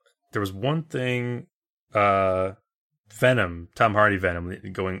 There was one thing, Venom, Tom Hardy Venom,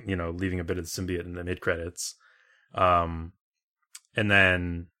 going, you know, leaving a bit of the symbiote in the mid credits, and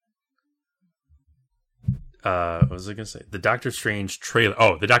then what was I gonna say? The Doctor Strange trailer.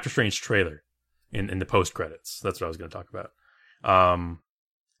 Oh, the Doctor Strange trailer in the post credits. That's what I was gonna talk about.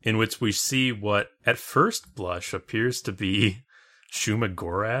 In which we see what at first blush appears to be Shuma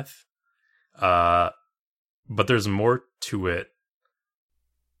Gorath, but there's more to it.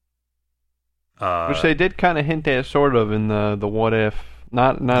 Which they did kind of hint at, sort of, in the what if.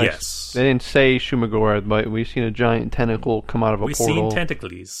 Not yes. They didn't say Shuma Gorath, but we've seen a giant tentacle come out of a portal. We've seen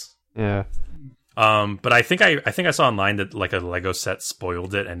tentacles. Yeah. But I think I saw online that like a Lego set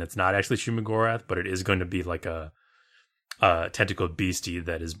spoiled it, and it's not actually Shuma Gorath, but it is going to be like a tentacled beastie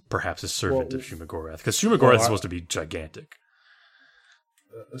that is perhaps a servant of Shuma Gorath, because Shuma Gorath is supposed to be gigantic.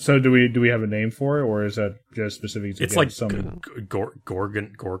 So do we have a name for it, or is that just specific to it's like some Gorgoth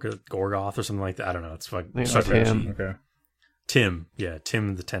or something like that? I don't know. It's like Tim. Okay.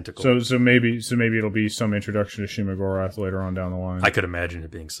 Tim the Tentacle. So maybe it'll be some introduction to Shuma Gorath later on down the line. I could imagine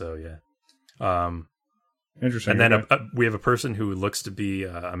it being so. Yeah. Interesting. And then we have a person who looks to be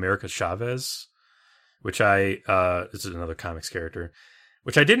America Chavez, which this is another comics character,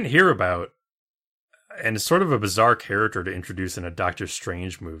 which I didn't hear about, and it's sort of a bizarre character to introduce in a Doctor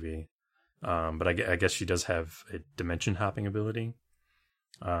Strange movie. But I guess she does have a dimension hopping ability.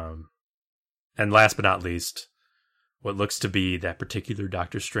 And last but not least, what looks to be that particular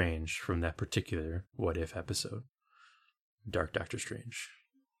Doctor Strange from that particular What If episode. Dark Doctor Strange.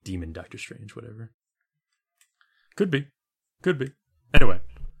 Demon Doctor Strange, whatever. Could be. Anyway,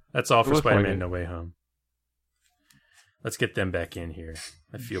 that's all for Spider-Man No Way Home. Let's get them back in here.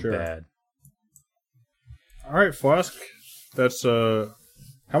 I feel bad. All right, Flask. That's how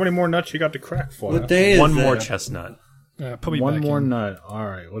many more nuts you got to crack, Flask? What day is One more chestnut. Put me One back more in. nut. All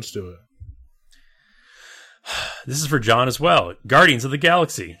right, let's do it. This is for John as well. Guardians of the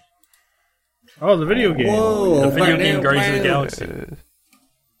Galaxy. Oh, the video game. Whoa, The video game Guardians of the Galaxy.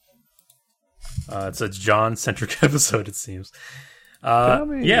 It's a John-centric episode, it seems.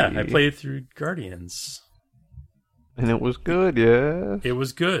 Yeah, I played through Guardians. And it was good, yeah. It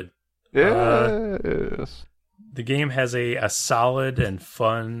was good. Yes. The game has a solid and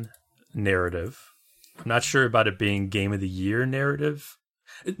fun narrative. I'm not sure about it being Game of the Year narrative.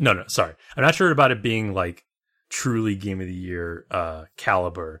 No, sorry. I'm not sure about it being like truly Game of the Year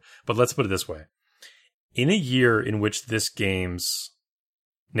caliber. But let's put it this way. In a year in which this game's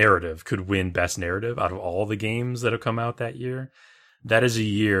narrative could win Best Narrative out of all the games that have come out that year, that is a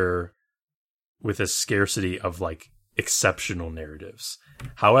year with a scarcity of like exceptional narratives.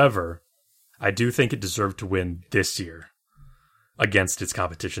 However, I do think it deserved to win this year against its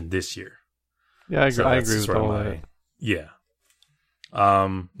competition this year. Yeah, I agree, So I that's agree with sort of all my- that. Yeah.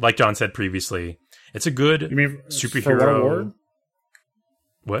 Like John said previously, it's a good You mean superhero. for what award?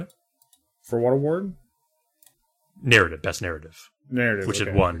 What? For what award? Narrative, Best Narrative, Narrative, which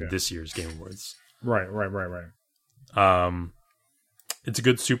okay, had won okay. this year's Game Awards. Right. It's a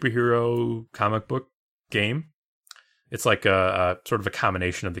good superhero comic book game. It's like a sort of a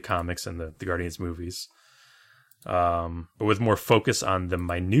combination of the comics and the Guardians movies, but with more focus on the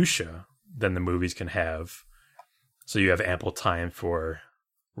minutia than the movies can have. So you have ample time for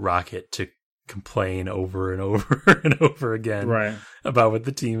Rocket to complain over and over and over again about what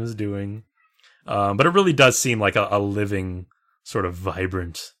the team is doing. But it really does seem like a living, sort of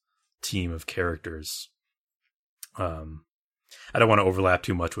vibrant team of characters. I don't want to overlap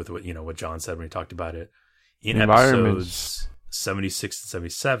too much with what John said when he talked about it. In episodes 76 and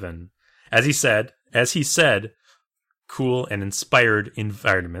 77, as he said, cool and inspired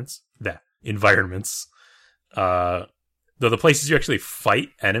environments. Though the places you actually fight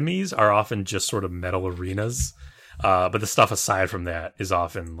enemies are often just sort of metal arenas, but the stuff aside from that is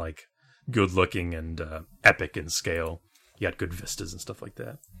often like good looking and epic in scale. You got good vistas and stuff like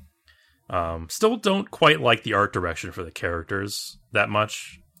that. Still don't quite like the art direction for the characters that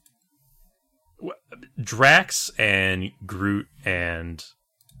much. Drax and Groot and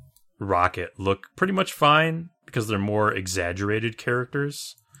Rocket look pretty much fine because they're more exaggerated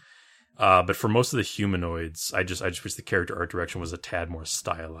characters. But for most of the humanoids, I just wish the character art direction was a tad more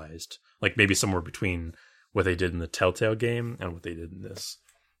stylized. Like maybe somewhere between what they did in the Telltale game and what they did in this.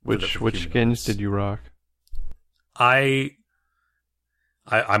 Which skins did you rock? I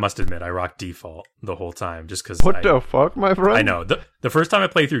must admit, I rocked default the whole time just because. What the fuck, my friend? I know. The first time I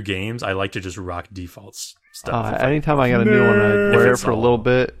play through games, I like to just rock default stuff. Anytime I got a new one, I wear it for a little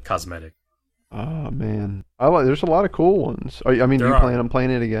bit. Cosmetic. Oh, man. There's a lot of cool ones. Do you plan on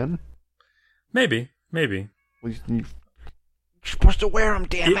playing it again? Maybe. You're supposed to wear them,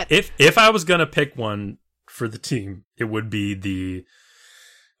 damn it. If I was going to pick one for the team, it would be the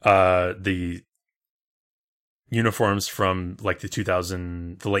uniforms from like the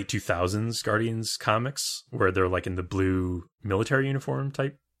late 2000s Guardians comics, where they're like in the blue military uniform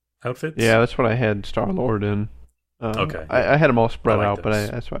type outfits. Yeah, that's what I had Star-Lord in. Okay, I had them all spread like out, those.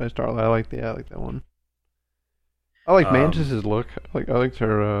 but that's why I Star-Lord. I like that one. I like Mantis's look. I liked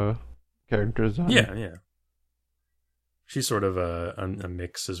her character design. Yeah. She's sort of a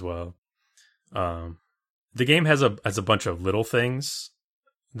mix as well. The game has a bunch of little things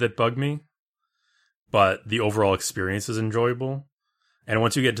that bug me, but the overall experience is enjoyable. And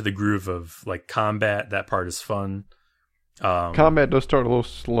once you get into the groove of like combat, that part is fun. Combat does start a little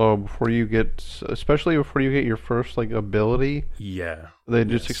slow before you get, especially before you get your first like ability. Yeah, they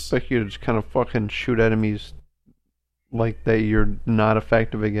just expect you to just kind of fucking shoot enemies like that you're not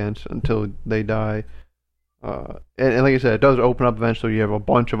effective against until they die. And like I said, it does open up eventually. You have a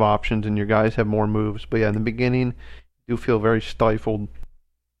bunch of options, and your guys have more moves. But yeah, in the beginning, you feel very stifled.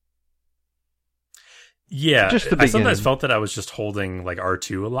 Yeah, just the I beginning. sometimes felt that I was just holding like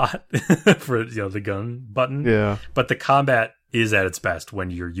R2 a lot for the gun button. Yeah, but the combat is at its best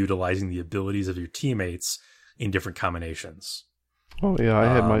when you're utilizing the abilities of your teammates in different combinations. Oh yeah,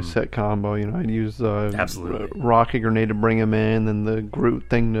 I had my set combo. I'd use the absolutely rocket grenade to bring him in, and the Groot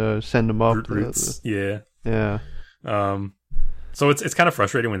thing to send him up. Yeah. So it's kind of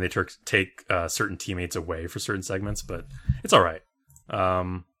frustrating when they take certain teammates away for certain segments, but it's all right.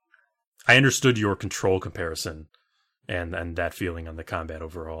 I understood your control comparison and that feeling on the combat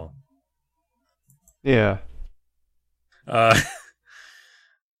overall. Yeah.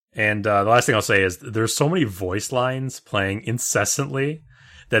 And the last thing I'll say is there's so many voice lines playing incessantly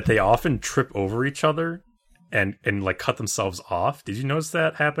that they often trip over each other and like cut themselves off. Did you notice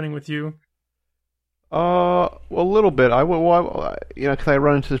that happening with you? A little bit. Because I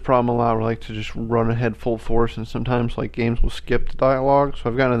run into this problem a lot where I like to just run ahead full force, and sometimes like games will skip the dialogue. So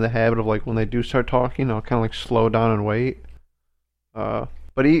I've gotten in the habit of like when they do start talking, I'll kind of like slow down and wait. But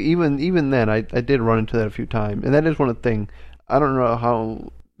even then, I did run into that a few times, and that is one of the things. I don't know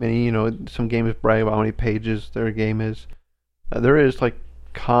how many some games brag about how many pages their game is. There is like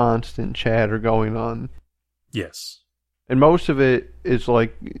constant chatter going on. Yes. And most of it is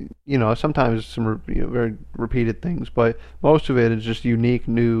like, sometimes some very repeated things, but most of it is just unique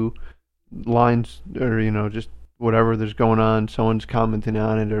new lines or, just whatever there's going on. Someone's commenting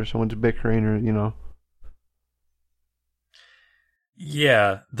on it or someone's bickering or.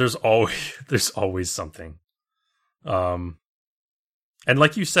 Yeah, there's always something. And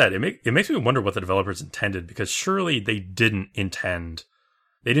like you said, it makes me wonder what the developers intended, because surely they didn't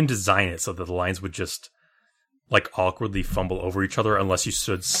design it so that the lines would just like awkwardly fumble over each other unless you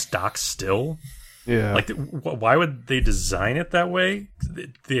stood stock still. Yeah. Like, why would they design it that way?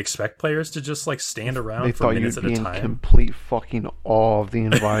 They expect players to just like stand around for minutes at a time. They thought you'd be in complete fucking awe of the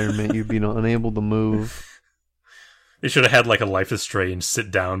environment. You'd be unable to move. They should have had like a Life is Strange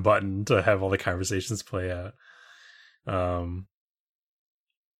sit down button to have all the conversations play out.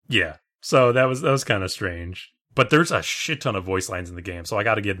 Yeah. So that was kind of strange. But there's a shit ton of voice lines in the game, so I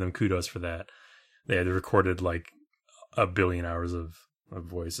got to give them kudos for that. They had recorded like 1 billion hours of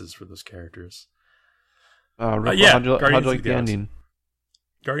voices for those characters. Rick, yeah, how'd you Guardians like of the the ending?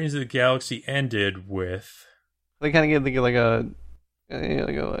 Guardians of the Galaxy ended with... They kind of give like a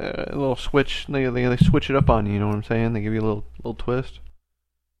little switch. They switch it up on you. You know what I'm saying? They give you a little twist.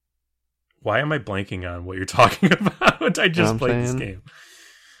 Why am I blanking on what you're talking about? I just played this game.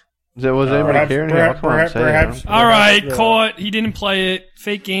 Was anybody caring? Perhaps. All right, caught. He didn't play it.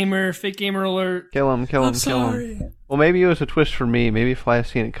 Fake gamer alert. Kill him, kill him. Well, maybe it was a twist for me. Maybe if I had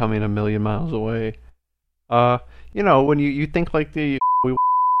seen it coming a million miles away. You know, when you think like the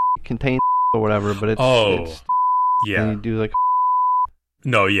contain or whatever, but it's yeah. And you do like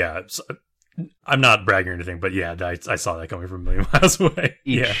no, yeah. I'm not bragging or anything, but yeah, I saw that coming from a million miles away.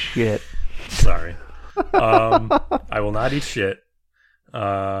 eat shit. Sorry. I will not eat shit.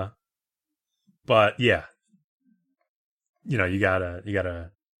 But yeah, you know, you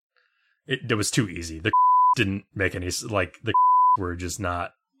gotta. It was too easy. The didn't make any the were just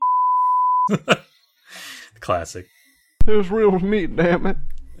not classic. It was real with me, damn it.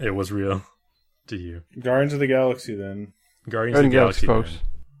 It was real to you. Guardians of the Galaxy, then. Guardians of the Galaxy, folks.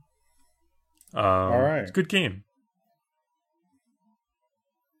 All right, it's a good game.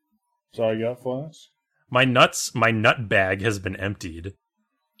 So I got Flash. My nut bag has been emptied.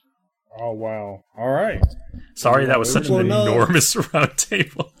 Oh wow! All right. Sorry, that was such an enormous round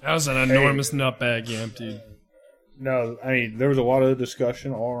table. That was an enormous nutbag you emptied. No, I mean there was a lot of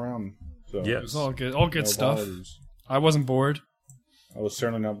discussion all around. So Yeah. It was all good stuff. apologies. I wasn't bored. I was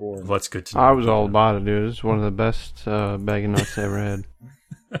certainly not bored. Well, that's good to know. I was all about it, dude. It's one of the best bag of nuts I ever had.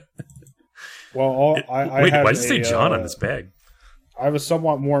 Well, Wait, I why have does it say John on this bag? I have a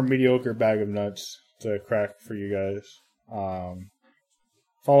somewhat more mediocre bag of nuts to crack for you guys.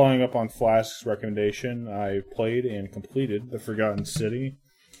 Following up on Flask's recommendation, I played and completed The Forgotten City.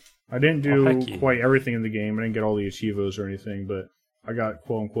 I didn't do quite everything in the game. I didn't get all the achievos or anything, but I got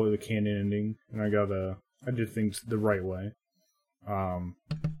quote unquote the canon ending, and I did things the right way. Yeah,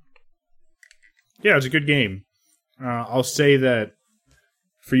 it's a good game. I'll say that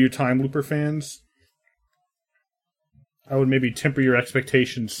for you Time Looper fans, I would maybe temper your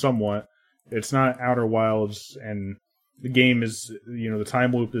expectations somewhat. It's not Outer Wilds, and the game is, the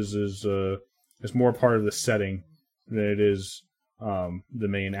time loop is more part of the setting than it is the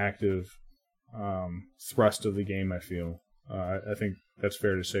main active thrust of the game. I feel. I think that's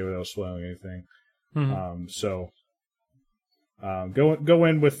fair to say without spoiling anything. Mm-hmm. Go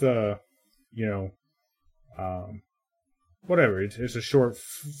in with whatever. It's a short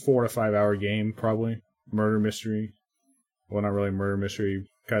 4 to 5 hour game, probably murder mystery. Well, not really murder mystery,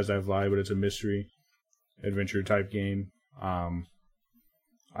 because I've lied, but it's a mystery adventure type game.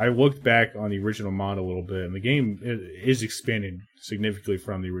 I looked back on the original mod a little bit, and the game is expanded significantly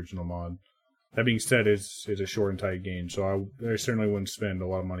from the original mod. That being said, it's a short and tight game, so I certainly wouldn't spend a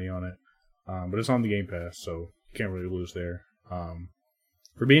lot of money on it. But it's on the Game Pass, so you can't really lose there.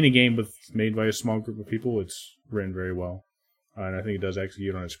 For being a game made by a small group of people, it's written very well, and I think it does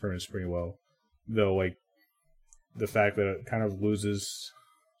execute on its premise pretty well. Though, the fact that it kind of loses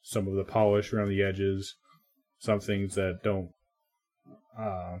some of the polish around the edges, some things that don't.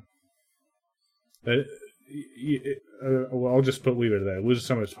 I'll just leave it at that. It loses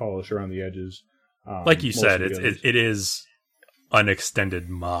some of its polish around the edges. Like you said, it is an extended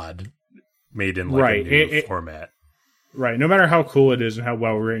mod made in right. a new format. Right. No matter how cool it is and how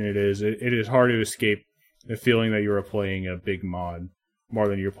well written it is hard to escape the feeling that you're playing a big mod more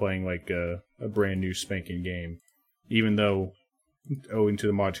than you're playing a brand new spanking game. Even though, owing to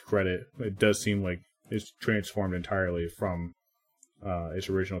the mod's credit, it does seem like it's transformed entirely from its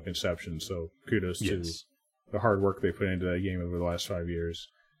original conception. So kudos to the hard work they put into that game over the last 5 years.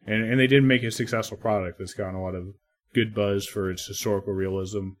 And they did make a successful product that's gotten a lot of good buzz for its historical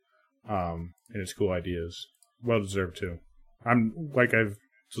realism and its cool ideas. Well deserved too. I'm like I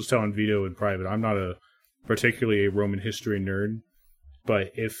was telling Vito in private, I'm not particularly a Roman history nerd,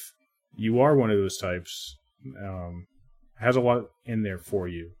 but if you are one of those types, it has a lot in there for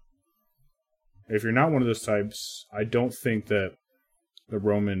you. If you're not one of those types, I don't think that the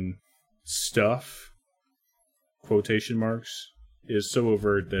Roman stuff, quotation marks, is so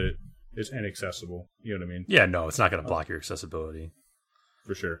overt that it's inaccessible. You know what I mean? Yeah, no, it's not going to block your accessibility.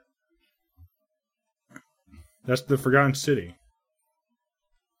 For sure. That's The Forgotten City.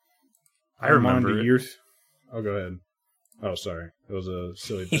 I remember I'm on to year go ahead. Oh, sorry. It was a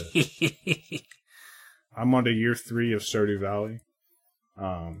silly bit. I'm on to year 3 of Stardew Valley.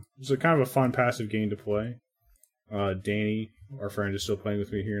 It's a kind of a fun passive game to play. Danny, our friend, is still playing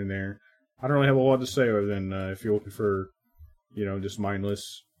with me here and there. I don't really have a lot to say other than if you're looking for, just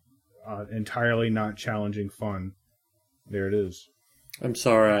mindless, entirely not challenging fun, there it is. I'm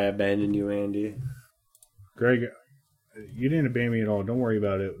sorry I abandoned you, Andy. Greg, you didn't abandon me at all. Don't worry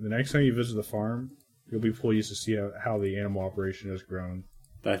about it. The next time you visit the farm, you'll be pleased to see how the animal operation has grown.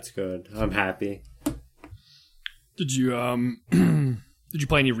 That's good. I'm happy. Did you did you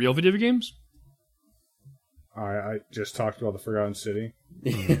play any real video games? I just talked about the Forgotten City,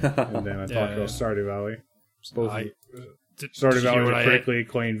 Yeah. and then I talked about Stardew Valley. Both Did Stardew you hear Valley is what a I- critically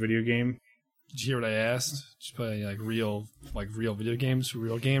acclaimed video game. Did you hear what I asked? Did you play real video games for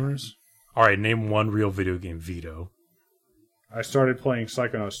real gamers? All right, name one real video game, Vito. I started playing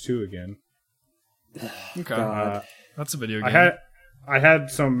Psychonauts 2 again. Okay, God. that's a video game. I had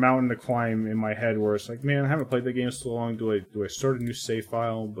some mountain to climb in my head where it's like, man, I haven't played the game so long. Do I start a new save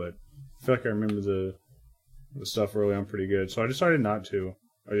file? But I feel like I remember the stuff early on pretty good. So I decided not to.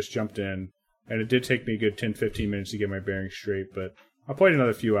 I just jumped in. And it did take me a good 10-15 minutes to get my bearings straight. But I played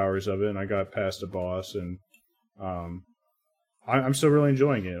another few hours of it, and I got past the boss. And I'm still really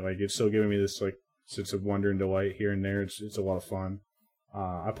enjoying it. Like, it's still giving me this sense of wonder and delight here and there. It's a lot of fun.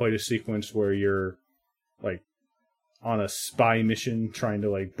 I played a sequence where you're like on a spy mission trying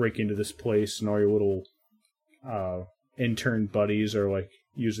to break into this place, and all your little intern buddies are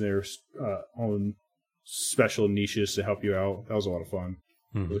using their own special niches to help you out. That was a lot of fun.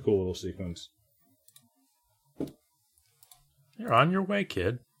 It was a cool little sequence. You're on your way,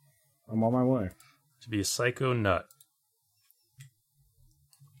 kid, I'm on my way. to be a psycho nut.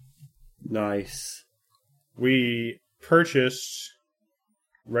 Nice. We purchased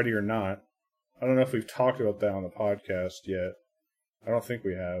Ready or Not. I don't know if we've talked about that on the podcast yet. I don't think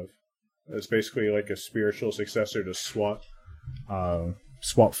we have. It's basically like a spiritual successor to SWAT.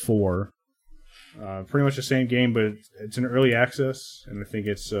 SWAT 4. Pretty much the same game, but it's an early access, and I think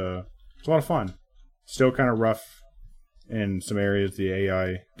it's a lot of fun. Still kind of rough in some areas. The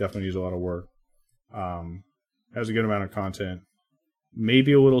AI definitely needs a lot of work. Has a good amount of content.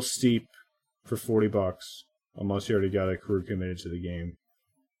 Maybe a little steep for $40, unless you already got a crew committed to the game.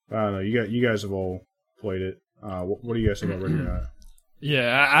 I don't know. You guys have all played it. What do you guys think about Ready or Not?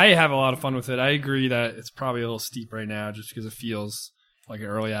 Yeah, I have a lot of fun with it. I agree that it's probably a little steep right now just because it feels like an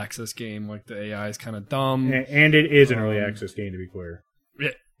early access game. Like the AI is kind of dumb. And it is an early access game, to be clear.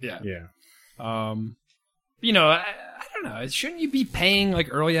 Yeah. Yeah. I don't know. Shouldn't you be paying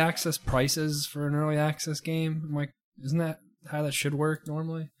early access prices for an early access game? Isn't that how that should work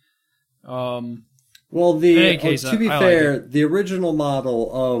normally? Well, In any case, to be I fair, like the original model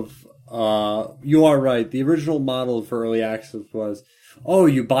of you are right. The original model for early access was,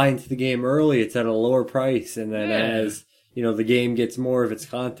 you buy into the game early, it's at a lower price, and then as the game gets more of its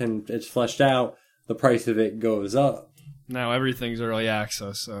content, it's fleshed out, the price of it goes up. Now everything's early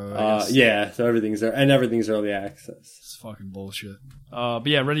access, so I guess so everything's early access. it's fucking bullshit. But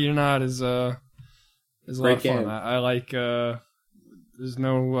yeah, Ready or Not is a lot Great of fun. game. I like. There's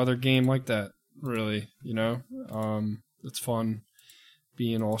no other game like that, really. It's fun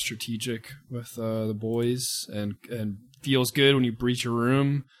being all strategic with the boys, and feels good when you breach a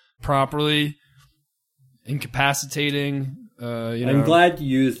room properly. Incapacitating. I'm glad you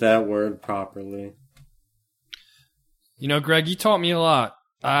used that word properly. Greg, you taught me a lot.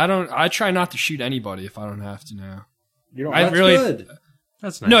 I try not to shoot anybody if I don't have to now. You don't. That's good.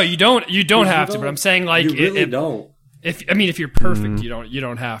 That's nice. No, you don't. You don't have to. don't. But I'm saying You really don't. If you're perfect, you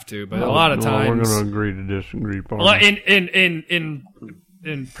don't have to. But a lot of times, we're going to agree to disagree. a lot-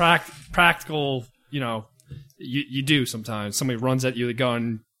 in practical, you do sometimes. Somebody runs at you with a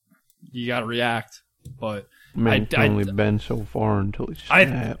gun, you got to react. But Man can only bend so far until he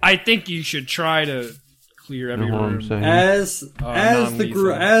snaps. I think you should try to clear every You know what I'm room. saying? As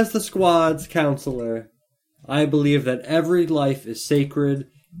non-lethal. as the squad's counselor, I believe that every life is sacred,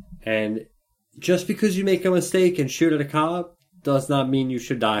 and just because you make a mistake and shoot at a cop does not mean you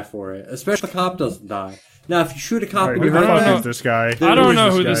should die for it. Especially if a cop doesn't die. Now, if you shoot a cop Right, and who you the hurt fuck them, is this guy? I don't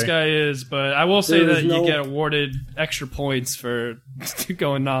know who guy? this guy is, but I will say There that is you no- get awarded extra points for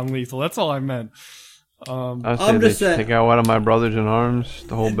going non-lethal. That's all I meant. I say I'm they just saying- take out one of my brothers in arms,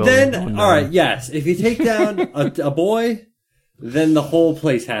 the whole building. then, alright, yes. If you take down a boy, then the whole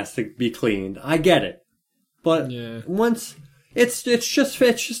place has to be cleaned. I get it. But Yeah. once... It's just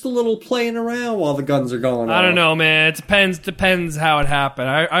a little playing around while the guns are going off. I don't know, man. It depends how it happened.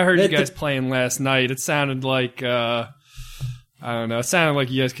 I heard you It guys de- playing last night. It sounded like I don't know. It sounded like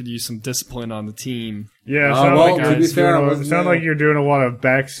you guys could use some discipline on the team. Yeah, it Oh, sounded well, like to you're be fair, I doing wasn't it sounded there. like you're doing a lot of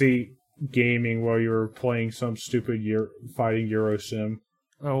backseat gaming while you were playing some stupid fighting Euro sim.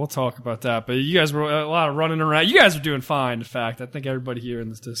 Oh, we'll talk about that. But you guys were a lot of running around. You guys are doing fine. In fact, I think everybody here in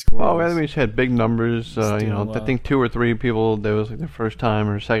this Discord. Well, we just had big numbers. well. I think 2 or 3 people that was like their first time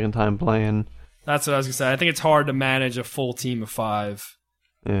or second time playing. That's what I was gonna say. I think it's hard to manage a full team of 5.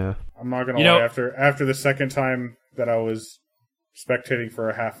 Yeah. I'm not gonna lie. After the second time that I was spectating for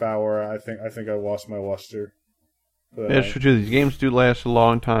a half hour, I think I lost my luster. But, Yeah, it's true. These games do last a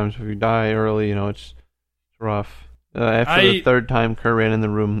long time, so if you die early, it's rough. After the third time Kurt ran in the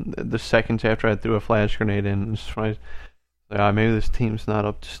room, the seconds after I threw a flash grenade in, maybe this team's not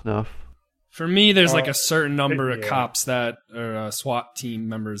up to snuff. For me, there's like a certain number of cops that or SWAT team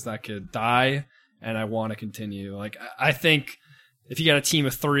members that could die, and I want to continue. Like I think if you got a team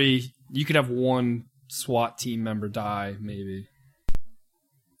of 3, you could have 1 SWAT team member die, maybe.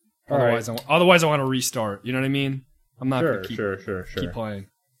 Otherwise, I want to restart. You know what I mean? I'm not going to keep playing.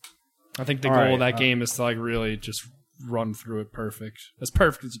 I think the goal of that game is to like really just run through it as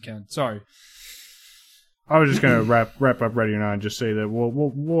perfect as you can. Sorry. I was just gonna wrap up Ready or Not and just say that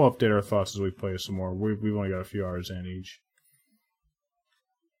we'll update our thoughts as we play some more. We've only got a few hours in each.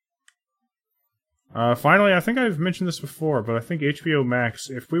 Finally, I think I've mentioned this before, but I think HBO Max,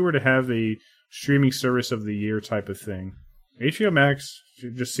 if we were to have a streaming service of the year type of thing, HBO Max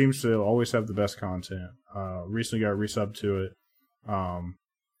just seems to always have the best content. Recently got resubbed to it.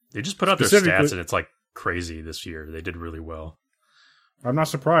 They just put out their stats, and it's like crazy this year. They did really well. I'm not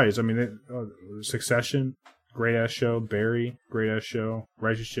surprised. I mean, Succession, great ass show. Barry, great ass show.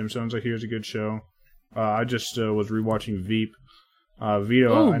 Righteous Gemstones, I hear, is a good show. I just was rewatching Veep.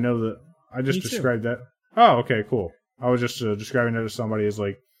 Vito, I know that I just described that. Oh, okay, cool. I was just describing that to somebody as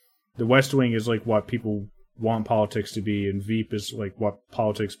like the West Wing is like what people want politics to be, and Veep is like what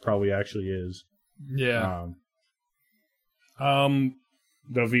politics probably actually is. Yeah.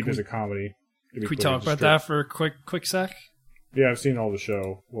 Though Veep is a comedy. Can we talk about that for a quick sec? Yeah, I've seen all the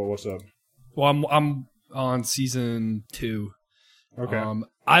show. Well, what's up? Well, I'm on season 2. Okay.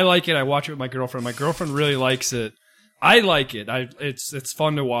 I like it. I watch it with my girlfriend. My girlfriend really likes it. I like it. It's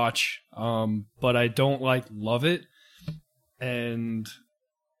fun to watch. But I don't love it. And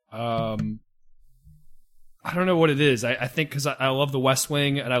I don't know what it is. I think because I love the West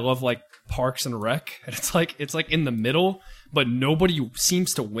Wing and I love like Parks and Rec, and it's like in the middle, but nobody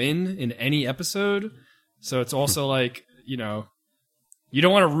seems to win in any episode. So it's also like, you don't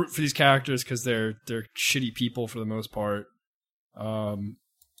want to root for these characters because they're shitty people for the most part, or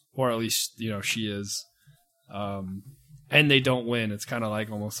at least she is, and they don't win. It's kind of like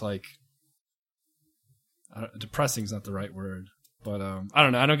almost like depressing is not the right word. But I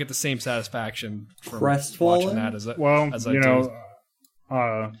don't know. I don't get the same satisfaction from watching that as I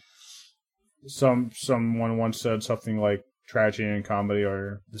do. Someone once said something like tragedy and comedy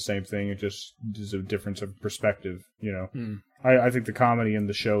are the same thing. It just is a difference of perspective. I think the comedy in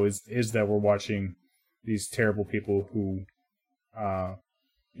the show is that we're watching these terrible people who,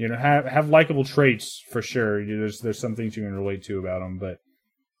 have likable traits for sure. There's some things you can relate to about them, but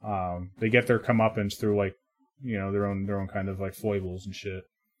they get their comeuppance through like. Their own kind of like foibles and shit.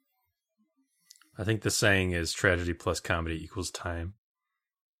 I think the saying is tragedy plus comedy equals time.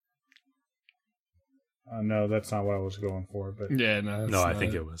 No, that's not what I was going for. But yeah, no, I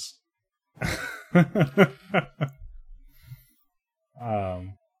think it was. I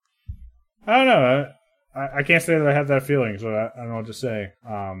don't know. I can't say that I have that feeling, so I don't know what to say.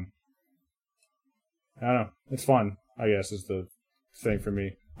 I don't know. It's fun, I guess, is the thing for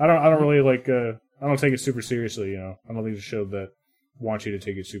me. I don't really like. I don't take it super seriously, I don't think it's a show that wants you to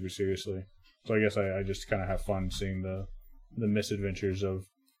take it super seriously. So I guess I just kind of have fun seeing the misadventures of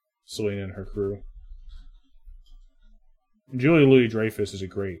Selena and her crew. And Julia Louis-Dreyfus is a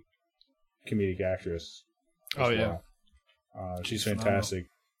great comedic actress. Oh, yeah. She's fantastic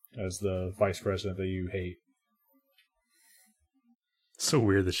as the vice president that you hate. It's so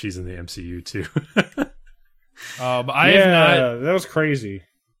weird that she's in the MCU, too. But I have not... that was crazy.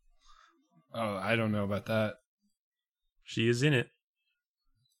 Oh, I don't know about that. She is in it.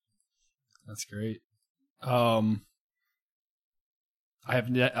 That's great.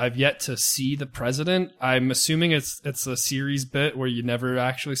 I've yet to see the president. I'm assuming it's a series bit where you never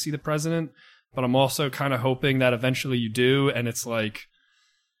actually see the president, but I'm also kind of hoping that eventually you do, and it's like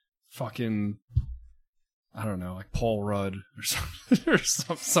fucking, I don't know, like Paul Rudd or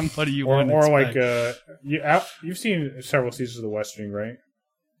somebody you wouldn't expect. Or like you've seen several seasons of The West Wing, right?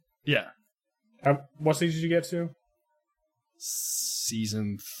 Yeah. What season did you get to?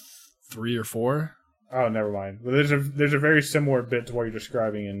 Season 3 or 4. Oh, never mind. Well, there's a very similar bit to what you're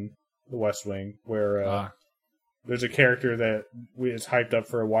describing in The West Wing, where there's a character that is hyped up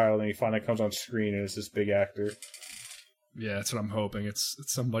for a while, and he finally comes on screen, and it's this big actor. Yeah, that's what I'm hoping. It's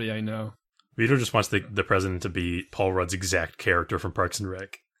somebody I know. Vito just wants the president to be Paul Rudd's exact character from Parks and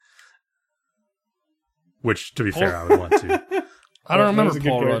Rec. Which, to be fair, I would want to. I don't That was remember a good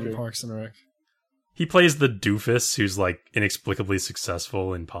Paul Rudd in character. Parks and Rec. He plays the doofus who's like inexplicably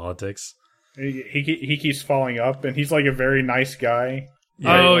successful in politics. He keeps following up, and he's like a very nice guy.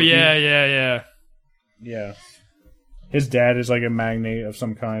 Oh, like yeah. Yeah. His dad is like a magnate of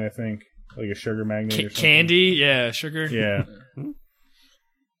some kind, I think. Like a sugar magnate or something. Candy, yeah, sugar. Yeah.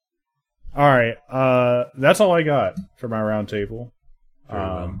 All right. That's all I got for my round table. Very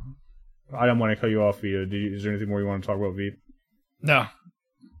well. I don't want to cut you off, Vito. Is there anything more you want to talk about, Veep? No.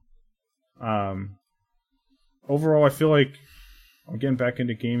 Overall, I feel like I'm getting back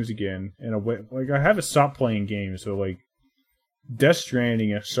into games again in a way. Like, I haven't stopped playing games, so like Death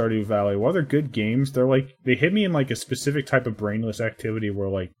Stranding and Stardew Valley, while they're good games, they're like, they hit me in like a specific type of brainless activity where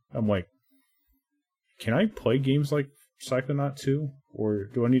like I'm like, can I play games like Psychonaut 2? Or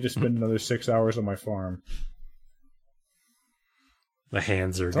do I need to spend another 6 hours on my farm? The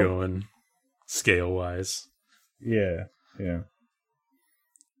hands are going scale-wise. Yeah.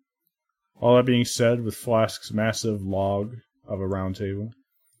 All that being said, with Flask's massive log of a round table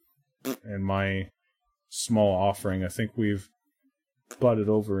and my small offering, I think we've butted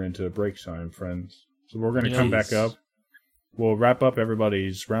over into break time, friends. So we're going to come back up. We'll wrap up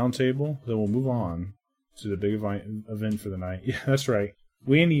everybody's round table, then we'll move on to the big event for the night. Yeah, that's right.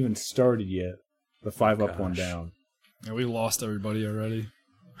 We ain't even started yet. The 5 up, 1 down. Yeah, we lost everybody already.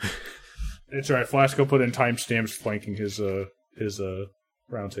 It's right. Flasco put in timestamps flanking his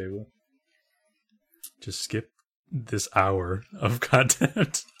round table. Just skip this hour of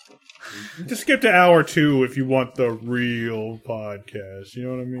content. Just skip to hour 2 if you want the real podcast. You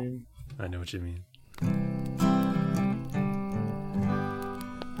know what I mean? I know what you mean.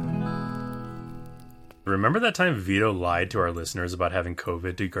 Remember that time Vito lied to our listeners about having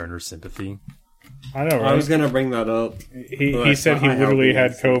COVID to garner sympathy? I know, right? I was gonna bring that up. He said he literally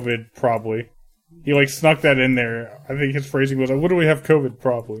had COVID, probably. He like snuck that in there. I think his phrasing was, "I literally have COVID,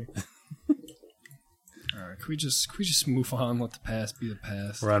 probably." All right, can we just move on? Let the past be the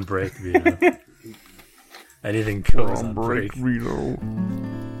past. We're on break, Vito. Anything goes on break. Vito.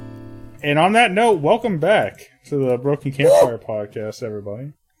 And on that note, welcome back to the Broken Campfire podcast,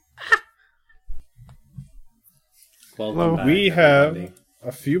 everybody. Welcome back, We have everybody.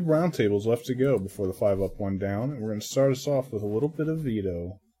 a few roundtables left to go before the 5 up, 1 down, and we're going to start us off with a little bit of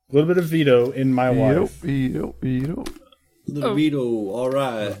Vito. A little bit of Vito in my life. Vito. Little Vito, all A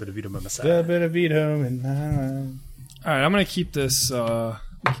right. little bit of Vito by my A side. little bit of Vito in my life. All right, I'm gonna keep this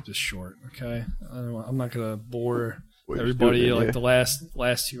short. Okay, I'm not gonna bore everybody stupid, like yeah. the last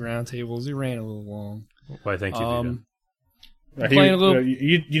 2 roundtables. It ran a little long. Why, thank you, Vito. Playing a little-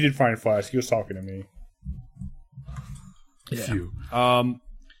 You did fine, Flash. He was talking to me. Yeah. Phew.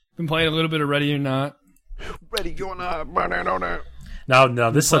 Been playing a little bit of Ready or Not. Ready, you're not. Banana. Now,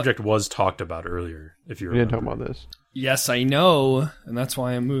 this subject was talked about earlier, if you We didn't remember. talk about this. Yes, I know, and that's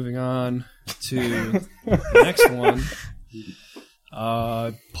why I'm moving on to the next one.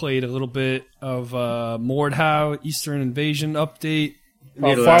 Played a little bit of Mordhau Eastern Invasion update.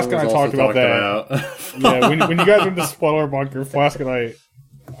 Neither Flask that and I was talked also about that. Yeah, when you guys went to Spoiler Bunker, Flask and I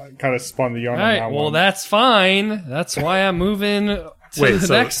kind of spun the yarn All on right, that well, one. that's fine. That's why I'm moving to Wait, the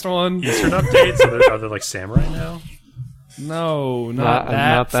so- next one. Eastern updates? Are there like samurai now? No, Not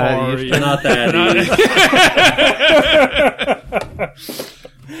that far. Eastern. Not that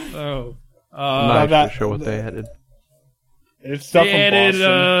Oh. I'm not that- actually sure what they added. It's stuff They from added,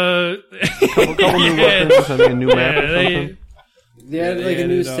 Boston. Couple new weapons, I mean, a new map or they- something. They had Yeah, like they a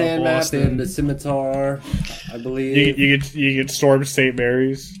new added, sand map Boston. and the scimitar, I believe. You get Storm St.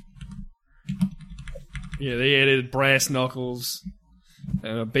 Mary's. Yeah, they added brass knuckles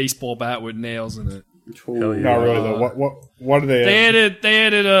and a baseball bat with nails in it. Hell yeah. Not really though. What do they? They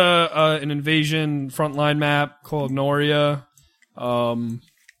added an invasion frontline map called Noria.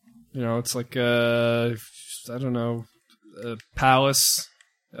 It's like I don't know, a palace,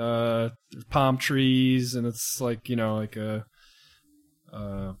 palm trees, and it's like like a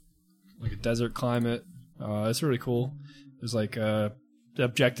desert climate. It's really cool. There's like the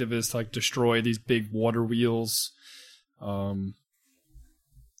objective is to like destroy these big water wheels. Yeah,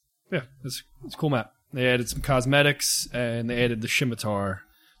 it's a cool map. They added some cosmetics and they added the scimitar.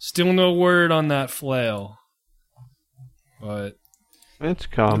 Still no word on that flail, but It's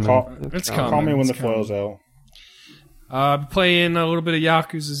common. It's Call common. me when the It's common. flail's out. I'm playing a little bit of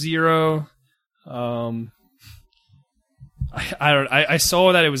Yakuza 0. I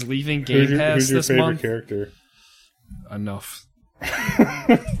saw that it was leaving Game Pass Who's your this favorite month. character? Enough.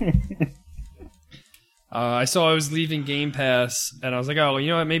 I saw I was leaving Game Pass, and I was like, oh, you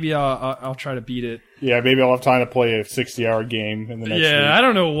know what? Maybe I'll try to beat it. Yeah, maybe I'll have time to play a 60-hour game in the next week. I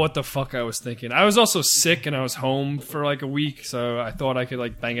don't know what the fuck I was thinking. I was also sick, and I was home for like a week, so I thought I could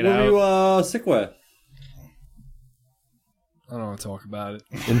like bang it What out. were you sick with? I don't want to talk about it.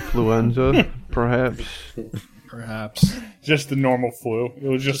 Influenza, perhaps. Perhaps Just the normal flu. It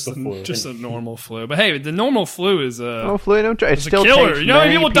was just the flu. just a normal flu. But hey, the normal flu is Oh, flu, don't try. It It's a still killer. takes You know how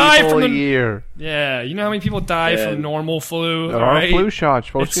many many people die from a the- year. yeah. You know how many people die Yeah. from normal flu? There all are right? flu shots.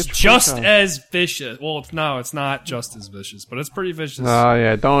 It's Folks get flu just shots. as vicious. Well, it's not just as vicious, but it's pretty vicious. Oh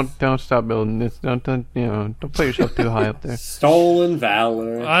yeah, don't stop building. Don't don't put yourself too high up there. Stolen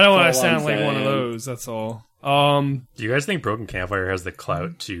valor. I don't want to That's all sound I'm like one of saying. those. That's all. Do you guys think Broken Campfire has the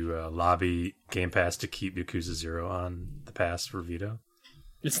clout to lobby Game Pass to keep Yakuza 0 on the pass for Vito?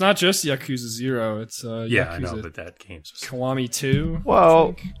 It's not just Yakuza 0. It's Yeah, Yakuza I know, but that game's just... Kiwami 2. I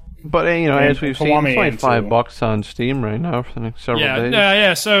Well, think. but you know, And as we've seen, Kiwami it's only and $5 on Steam right now for the next several days.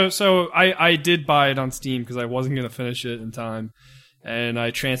 Yeah. So I did buy it on Steam because I wasn't going to finish it in time, and I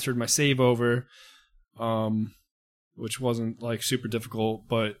transferred my save over, which wasn't like super difficult,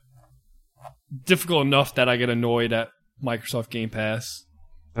 but difficult enough that I get annoyed at Microsoft Game Pass.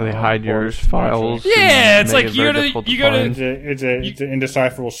 And they hide your course, files. naturally. Yeah, and it's make like it you very gotta- difficult to you gotta- find. It's an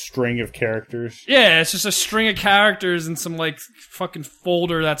indecipherable string of characters. Yeah, it's just a string of characters in some like fucking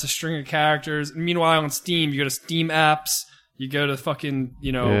folder that's a string of characters. And meanwhile, on Steam, you go to Steam apps, you go to fucking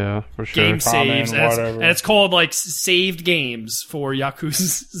Yeah, for sure. game saves, Common, whatever. and it's called like saved games for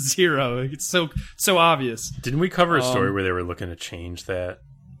Yakuza 0. It's so obvious. Didn't we cover a story where they were looking to change that?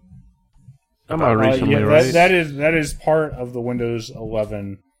 Come out recently, yeah, right? that is part of the Windows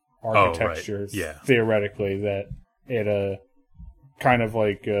 11 architecture. right. Yeah. Theoretically, that it kind of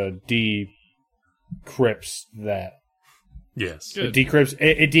like decrypts that. Yes. Good.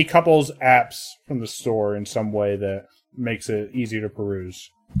 It decouples apps from the store in some way that makes it easier to peruse.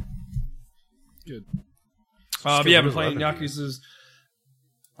 Good. Just But get yeah, I've been rid of playing Lemon. Yakuza's.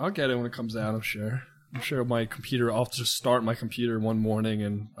 I'll get it when it comes out. I'm sure. My computer. I'll just start my computer one morning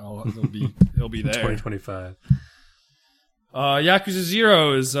and it'll be there. 2025. Yakuza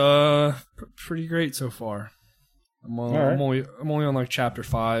 0 is pretty great so far. I'm only on like chapter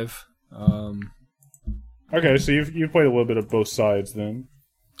 5. Okay, so you've played a little bit of both sides then.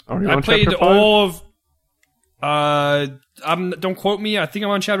 Are you I on played chapter 5? all of. Don't quote me. I think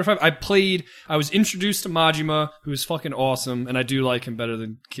I'm on chapter 5. I was introduced to Majima, who's fucking awesome, and I do like him better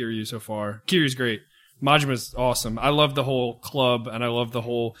than Kiryu so far. Kiryu's great. Majima's awesome. I love the whole club, and I love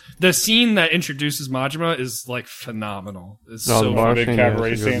the scene that introduces Majima is like phenomenal. It's No, so the bar Big scene, cabaret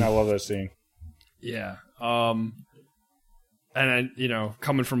yeah, it's a good scene. I one. love that scene. yeah. And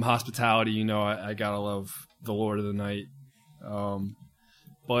coming from hospitality, I gotta love the Lord of the Night.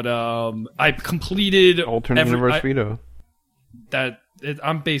 But I completed Alternate universe Vito.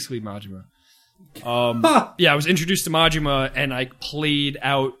 I'm basically Majima. Yeah, I was introduced to Majima, and I played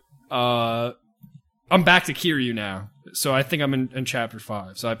out. I'm back to Kiryu now, so I think I'm in chapter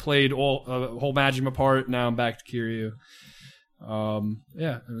 5. So I played all whole Majima part. Now I'm back to Kiryu.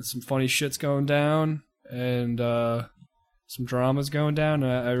 Yeah, and some funny shit's going down, and some drama's going down.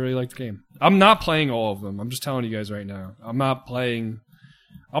 And I really like the game. I'm not playing all of them. I'm just telling you guys right now. I'm not playing.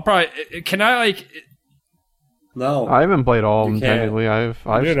 I'll probably. Can I like? No. I haven't played all of You them can't. technically. I've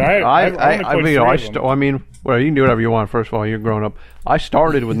Dude, I've only played you know, three of them. I mean, well, you can do whatever you want. First of all, you're grown up. I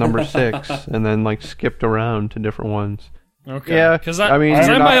started with number 6 and then like skipped around to different ones. Okay. Yeah, because I mean, I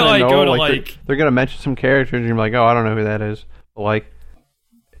you're not might gonna like know, go to they're- like. they're gonna mention some characters, and you're like, oh, I don't know who that is. But like,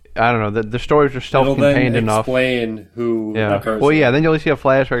 I don't know. The stories are It'll self-contained then enough. explain who Yeah. that person Well, yeah. is. Then you'll see a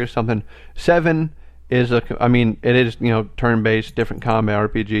flashback or something. 7 is I mean, it is turn-based, different combat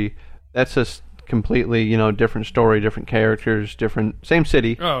RPG. That's just completely different story, different characters, different same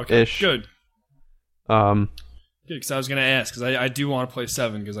city. Oh, okay. Ish. Good. Um. Good, because I was gonna ask because I do want to play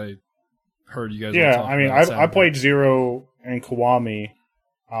 7 because I heard you guys. were Yeah, talking I mean, about I played 0 and Kiwami,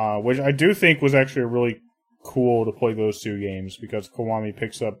 which I do think was actually really cool to play those two games because Kiwami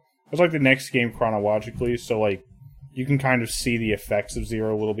picks up. It's like the next game chronologically, so like you can kind of see the effects of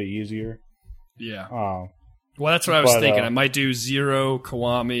 0 a little bit easier. Yeah. Well, that's what I was but, thinking. I might do 0,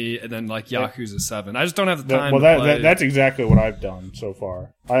 Kiwami, and then like Yakuza 7. I just don't have the time. well, to play. that's exactly what I've done so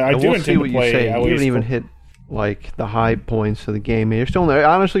far. I do we'll see intend what to you play. say. At You least haven't even hit like the high points of the game. You're still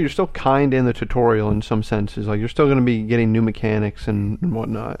honestly, you're still kind of in the tutorial in some senses. Like you're still going to be getting new mechanics and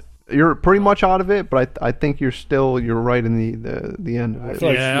whatnot. You're pretty much out of it, but I think you're right in the end of I it. feel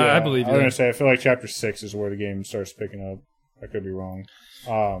like, Yeah, I believe I was you. gonna say I feel like chapter 6 is where the game starts picking up. I could be wrong.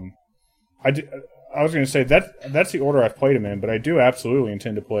 I was gonna say that's the order I've played them in, but I do absolutely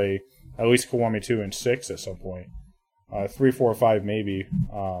intend to play at least Kiwami 2 and 6 at some point. 3, 4, 5 maybe,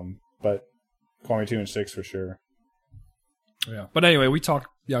 but Kiwami 2 and 6 for sure. Yeah, but anyway, we talked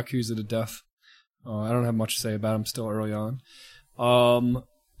Yakuza to death. I don't have much to say about him. Still early on.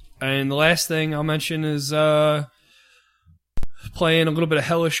 And the last thing I'll mention is playing a little bit of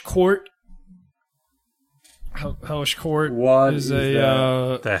Hellish Court. Hellish Court What is is a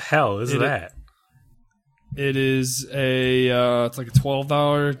that? The hell is that? it is a it's like a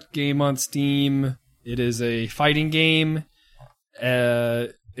 $12 game on Steam. It is a fighting game.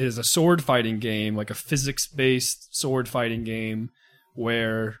 It is a sword fighting game, like a physics-based sword fighting game,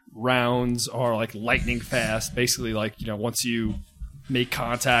 where rounds are like lightning fast. Basically, like, you know, once you make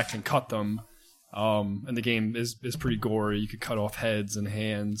contact and cut them, and the game is pretty gory. You could cut off heads and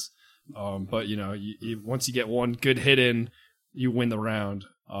hands, but you know, once you get one good hit in, you win the round.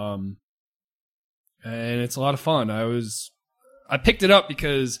 And it's a lot of fun. I picked it up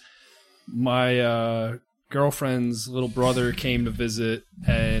because my girlfriend's little brother came to visit,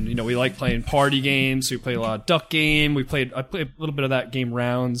 and you know, we like playing party games, so we played a lot of Duck Game. I played a little bit of that game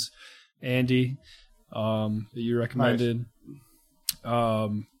Rounds, Andy, that you recommended.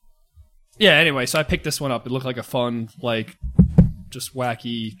 Nice. Yeah, anyway, so I picked this one up. It looked like a fun, like, just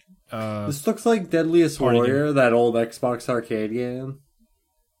wacky This looks like Deadliest party Warrior, game. that old Xbox arcade game.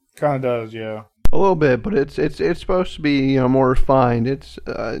 Kind of does, yeah. A little bit, but it's supposed to be, you know, more refined. I It's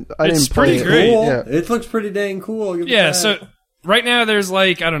didn't play pretty it. great. Cool. Yeah. It looks pretty dang cool. I'll give it Yeah, that. so right now there's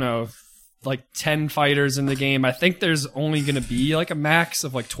like, I don't know, like 10 fighters in the game. I think there's only going to be like a max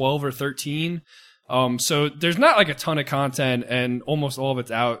of like 12 or 13. So there's not like a ton of content, and almost all of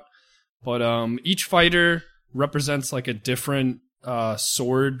it's out. But each fighter represents like a different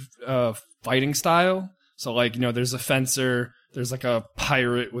sword fighting style. So like, you know, there's a fencer, there's like a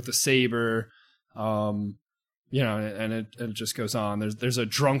pirate with a saber, you know, and it just goes on. There's a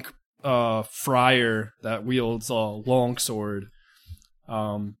drunk friar that wields a long sword.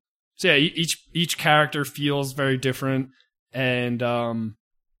 So yeah, each character feels very different, and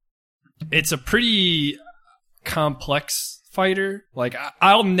it's a pretty complex fighter. Like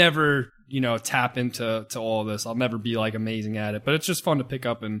I'll never, you know, tap into all this. I'll never be like amazing at it, but it's just fun to pick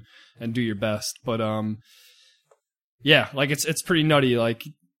up and do your best. But yeah, like it's pretty nutty. Like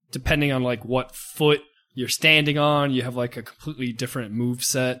depending on like what foot you're standing on, you have like a completely different move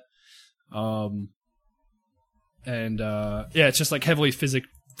set. And yeah, it's just like heavily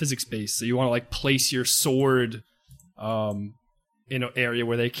physics based. So you want to like place your sword in an area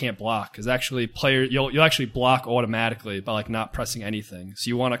where they can't block, because actually you'll actually block automatically by like not pressing anything. So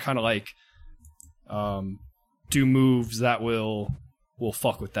you want to kind of like do moves that will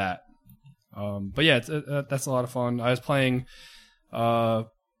fuck with that. But yeah, that's a lot of fun. I was playing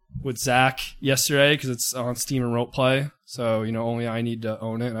with Zach yesterday because it's on Steam Remote Play, so you know, only I need to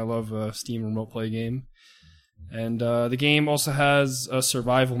own it, and I love a Steam Remote Play game. And the game also has a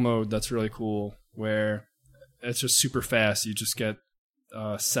survival mode that's really cool, where it's just super fast. You just get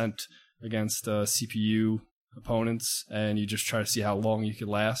sent against CPU opponents, and you just try to see how long you could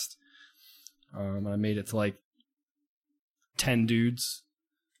last. And I made it to like 10 dudes,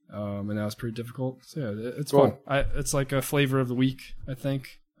 and that was pretty difficult. So yeah, it's Cool. fun. It's like a flavor of the week, I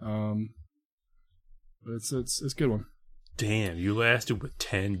think. But it's a good one. Damn, you lasted with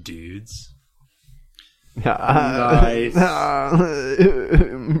 10 dudes? Nice. No.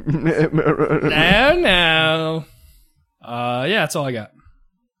 Yeah, that's all I got.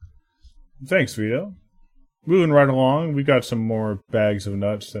 Thanks, Vito. Moving right along, we got some more bags of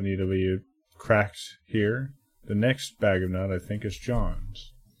nuts that need to be cracked here. The next bag of nut, I think, is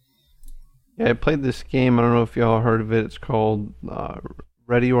John's. Yeah, I played this game. I don't know if y'all heard of it. It's called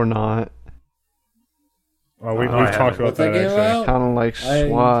Ready or Not. We've I talked haven't. about What's that, that game actually. about? Kind of like I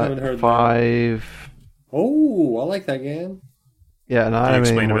SWAT haven't heard that. 5. Oh, I like that game. Yeah, no, I Can you don't have any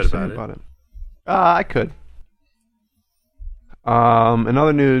explain a more bit to say about about it. I could. In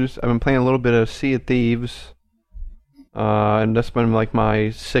other news, I've been playing a little bit of Sea of Thieves. And that's been like my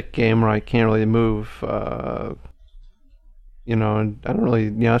sick game where I can't really move. You know, and I don't really,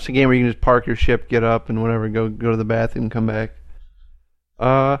 you know, it's a game where you can just park your ship, get up, and whatever, go to the bathroom, come back.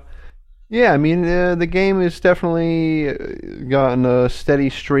 Yeah, I mean, the game has definitely gotten a steady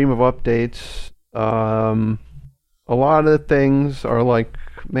stream of updates. A lot of the things are like,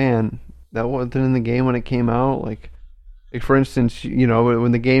 man, that wasn't in the game when it came out. Like for instance, you know,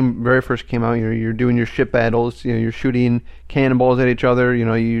 when the game very first came out, you're doing your ship battles. You know, you're shooting cannonballs at each other. You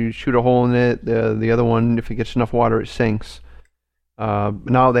know, you shoot a hole in it. The other one, if it gets enough water, it sinks.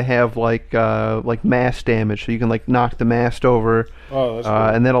 Now they have like mast damage, so you can like knock the mast over. Oh, that's cool.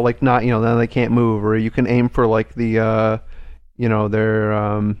 And that'll like not, you know, then they can't move, or you can aim for like the, you know,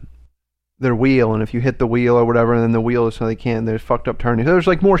 their their wheel, and if you hit the wheel or whatever, and then the wheel is so they can't, there's fucked up turning. So there's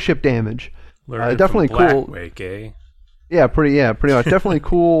like more ship damage. Definitely cool. Blackwake, Yeah, pretty much. Definitely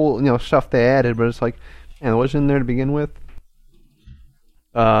cool, stuff they added, but it's like, man, it wasn't in there to begin with.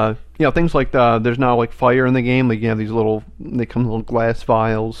 Things like there's now like fire in the game. Like you have these they come in little glass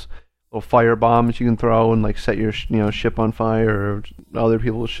vials, little fire bombs you can throw and like set your ship on fire or other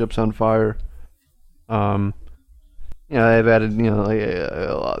people's ships on fire. They've added like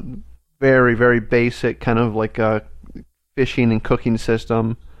a very very basic kind of like a fishing and cooking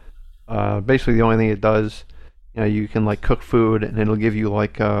system. Basically, the only thing it does, you can like cook food and it'll give you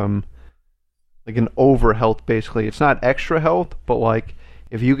like an over health. Basically, it's not extra health, but like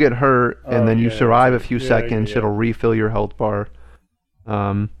if you get hurt and then you survive a few seconds, it'll refill your health bar.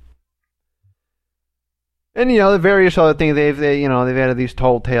 And the various other things they've added these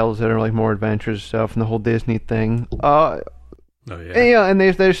tall tales that are like more adventurous stuff and the whole Disney thing. And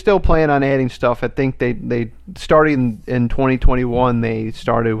they're still planning on adding stuff. I think they starting in 2021. They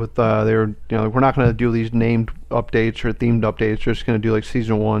started with we're not going to do these named updates or themed updates. We're just going to do like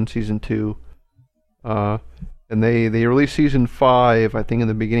season 1, season 2. And they released season 5, I think, in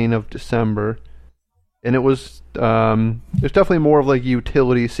the beginning of December. And it was there's definitely more of like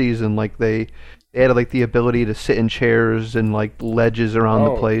utility season. Like they added like the ability to sit in chairs and like ledges around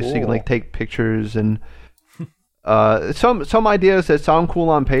the place, so you can like take pictures and some ideas that sound cool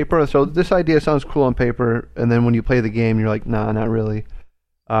on paper. So this idea sounds cool on paper, and then when you play the game, you're like, nah, not really.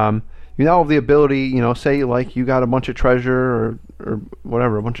 You now have the ability, say like you got a bunch of treasure or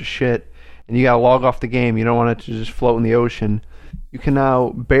whatever, a bunch of shit, and you got to log off the game. You don't want it to just float in the ocean. You can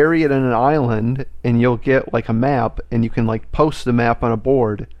now bury it in an island, and you'll get like a map, and you can like post the map on a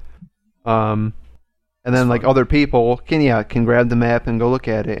board. And then like other people can grab the map and go look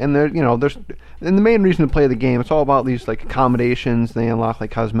at it. And there's and the main reason to play the game, it's all about these like accommodations. They unlock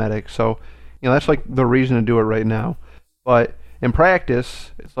like cosmetics. So that's like the reason to do it right now. But in practice,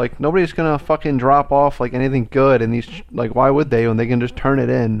 it's like nobody's gonna fucking drop off like anything good. And these like why would they when they can just turn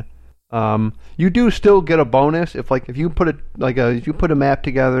it in? You do still get a bonus if you put a map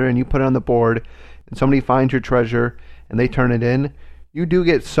together and you put it on the board, and somebody finds your treasure and they turn it in. You do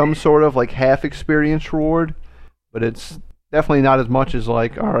get some sort of like half experience reward, but it's definitely not as much as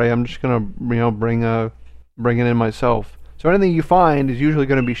like, all right, I'm just gonna bring it in myself. So anything you find is usually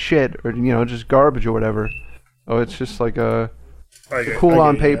gonna be shit or just garbage or whatever. So it's just like cool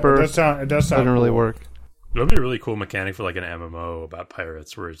on paper. It does sound doesn't really cool. work. It would be a really cool mechanic for like an MMO about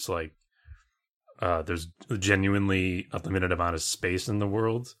pirates, where it's like there's genuinely a limited amount of space in the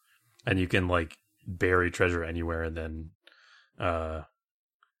world, and you can like bury treasure anywhere, and then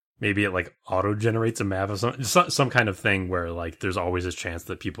maybe it like auto generates a map of some kind of thing where like there's always a chance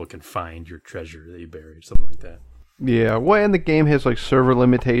that people can find your treasure that you buried, something like that. Yeah, well, and the game has like server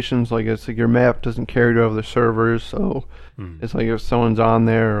limitations. Like it's like your map doesn't carry to other servers, so it's like if someone's on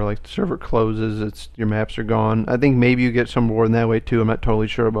there or like the server closes, your maps are gone. I think maybe you get some reward in that way too. I'm not totally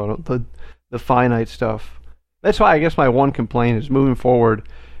sure about it. The finite stuff. That's why I guess my one complaint is moving forward,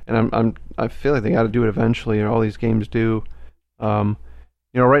 and I feel like they got to do it eventually. And all these games do.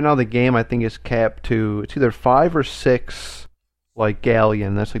 Right now the game I think is capped to it's either 5 or 6 like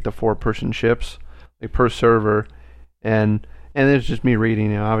galleon. That's like the 4-person ships like per server. And it's just me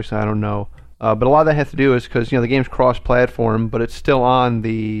reading. Obviously I don't know, but a lot of that has to do is because the game's cross-platform, but it's still on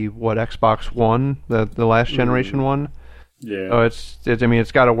the Xbox One, the last generation one. Yeah. So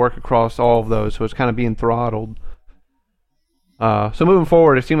it's got to work across all of those, so it's kind of being throttled. So moving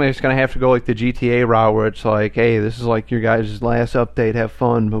forward, it seems like it's gonna have to go like the GTA route, where it's like, hey, this is like your guys' last update, have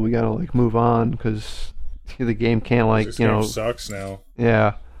fun, but we gotta like move on because the game can't like this game sucks now.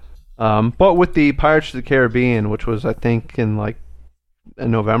 Yeah. But with the Pirates of the Caribbean, which was I think in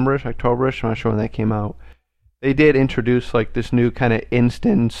November-ish, October-ish, I'm not sure when that came out, they did introduce like this new kind of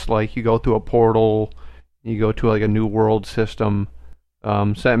instance, like you go through a portal, you go to like a new world system.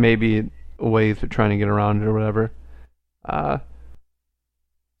 So that may be a way they're trying to get around it or whatever.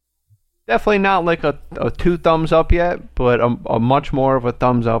 Definitely not like a 2 thumbs up yet, but a much more of a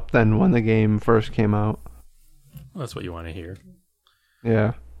thumbs up than when the game first came out. Well, that's what you want to hear.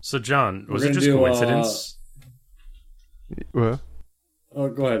 Yeah. So, John, was it just coincidence? What? Oh,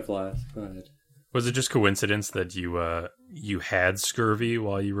 go ahead, Flash. Go ahead. Was it just coincidence that you had scurvy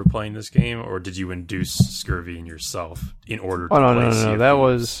while you were playing this game, or did you induce scurvy in yourself in order to play No. That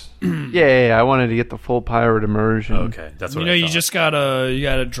was yeah. I wanted to get the full pirate immersion. Okay, that's what I thought. You just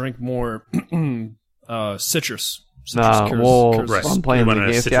gotta drink more citrus. Right. I'm playing the game.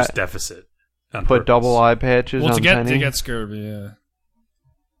 A citrus deficit. Put double eye patches on to Penny. get scurvy. Yeah.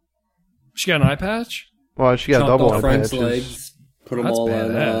 She got an eye patch. Well, she got double eye Frank's patches. legs. Put them That's all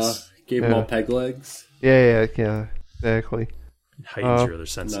badass. on Gave him all peg legs. Yeah, exactly. Heightens your other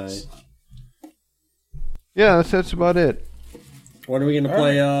senses. Nice. Yeah, that's about it. When are we gonna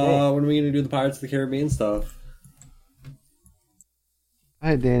play? When are we gonna do the Pirates of the Caribbean stuff?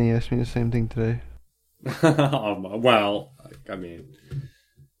 I had Danny ask me the same thing today. Well, I mean,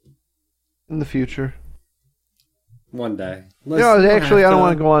 In the future. one day. I don't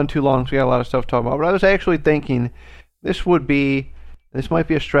want to go on too long because we got a lot of stuff to talk about, but I was actually thinking this might be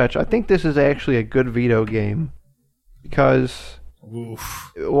a stretch. I think this is actually a good Vito game because,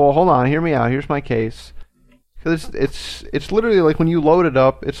 well, hold on, hear me out. Here's my case. Because it's literally like when you load it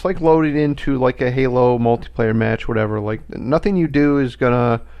up, it's like loading into like a Halo multiplayer match, whatever. Like nothing you do is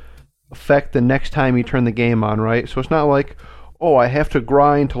gonna affect the next time you turn the game on, right? So it's not like, oh, I have to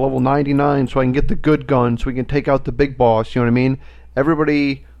grind to level 99 so I can get the good gun so we can take out the big boss. You know what I mean?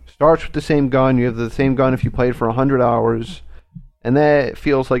 Everybody starts with the same gun. You have the same gun if you played for 100 hours, and that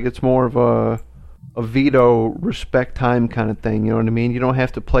feels like it's more of a Vito respect time kind of thing, you know what I mean? You don't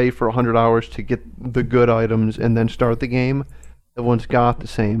have to play for 100 hours to get the good items and then start the game. Everyone's got the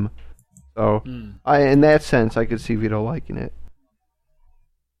same. So, in that sense, I could see Vito liking it.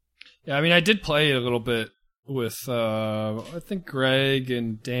 Yeah, I mean, I did play it a little bit with, I think Greg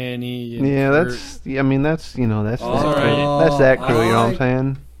and Danny. And Yeah, Kurt. that's that crew, you know what I'm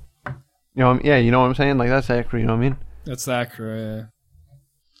saying? You know what I'm saying? Like, that's that crew, you know what I mean? That's that crew, yeah.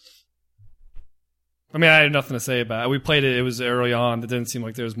 I mean, I had nothing to say about it. We played it. It was early on. It didn't seem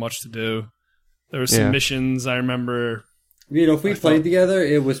like there was much to do. There were some missions, I remember. If we played together,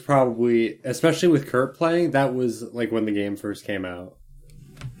 it was probably, especially with Kurt playing, that was like when the game first came out.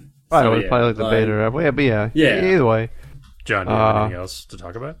 I know, it's probably like the beta. But yeah. Either way. John, do you have anything else to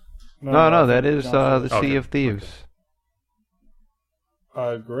talk about? No, that is the Sea of Thieves.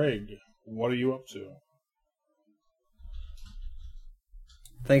 Greg, what are you up to?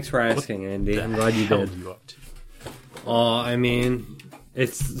 Thanks for asking, Andy. I'm glad you did. What are you up to? I mean,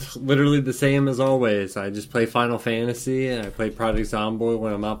 it's literally the same as always. I just play Final Fantasy, and I play Project Zomboid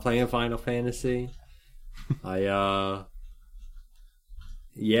when I'm not playing Final Fantasy.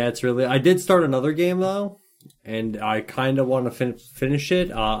 It's really... I did start another game, though, and I kind of want to finish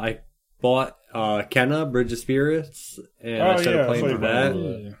it. I bought Kenna, Bridge of Spirits, and I started playing through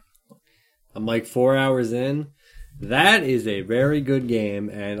that. I'm like 4 hours in. That is a very good game,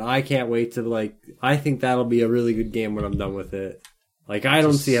 and I can't wait to, I think that'll be a really good game when I'm done with it. Like, I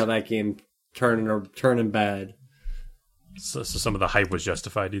don't see how that game turning bad. So some of the hype was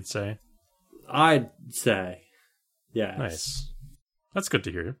justified, you'd say? I'd say. Yes. Nice. That's good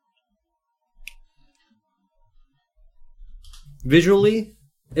to hear. Visually,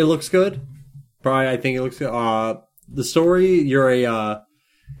 it looks good. Probably, I think it looks good. The story,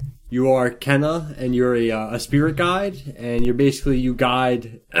 you are Kenna, and you're a spirit guide, and you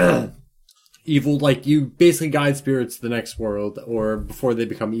guide evil, you basically guide spirits to the next world, or before they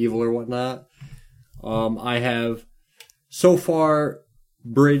become evil or whatnot. I have so far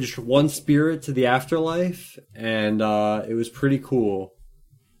bridged one spirit to the afterlife, and it was pretty cool.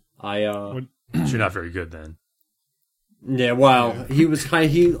 You're not very good then. Yeah, well, he was I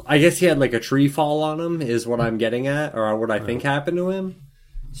guess he had a tree fall on him, is what I'm getting at, or what I think happened to him.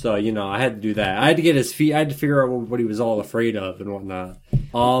 So, I had to do that. I had to get his feet. I had to figure out what he was all afraid of and whatnot.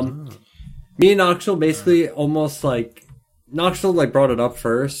 Me and Noxel basically almost Noxel brought it up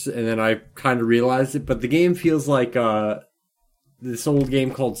first, and then I kind of realized it. But the game feels like this old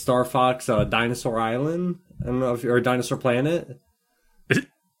game called Star Fox Dinosaur Island. I don't know or Dinosaur Planet.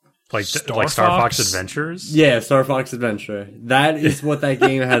 Star Fox Adventures? Yeah, Star Fox Adventure. That is what that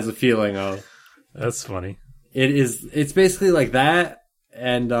game has a feeling of. That's funny. It is. It's basically like that.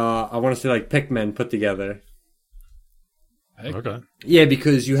 And I want to say Pikmin put together. Okay. Yeah,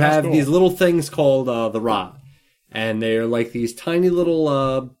 because you have cool. these little things called the Rot. And they're these tiny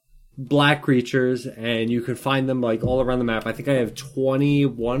little black creatures, and you can find them all around the map. I think I have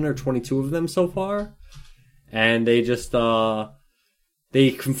 21 or 22 of them so far. And they just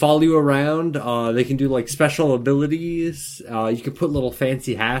they can follow you around. They can do special abilities. You can put little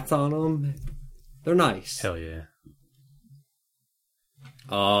fancy hats on them. They're nice. Hell yeah.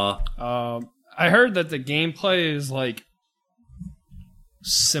 I heard that the gameplay is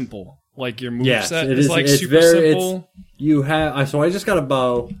simple. Your moveset is super simple. You have so I just got a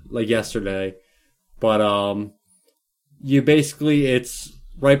bow yesterday, but you basically it's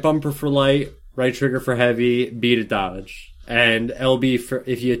right bumper for light, right trigger for heavy, B to dodge, and LB for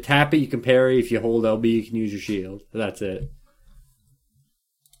if you tap it you can parry. If you hold LB you can use your shield. That's it.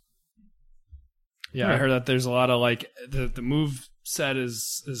 Yeah, I heard that there's a lot of the move set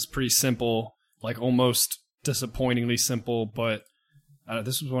is pretty simple, almost disappointingly simple, but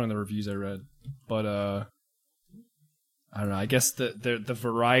this was one of the reviews I read, but I don't know. I guess the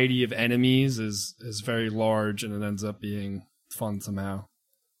variety of enemies is very large, and it ends up being fun somehow.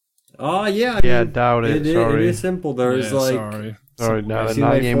 Oh yeah, Yeah, doubt it. Sorry. It is simple. There's Sorry. Sorry, doubt it. See,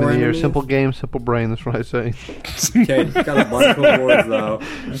 Not like, game of the 4 year. enemies? Simple game, simple brain. That's what I say. Okay, it's got a bunch of awards though.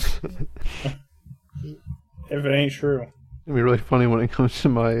 If it ain't true. It'd be really funny when it comes to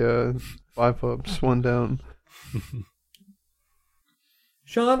my 5 ups, 1 down.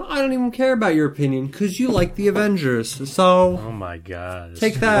 Sean, I don't even care about your opinion because you like the Avengers. So Oh my god.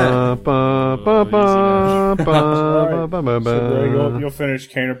 take that. So, Greg, you'll finish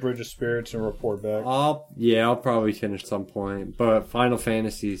Kane Bridge of Spirits and report back. I'll probably finish some point, but Final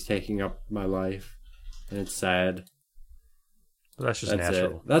Fantasy is taking up my life, and it's sad. That's just That's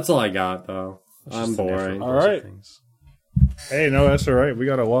natural. it. That's all I got though. That's I'm just the natural boring. course All of right. things. Hey, no, that's all right. We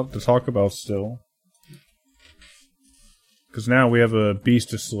got a lot to talk about still. Because now we have a beast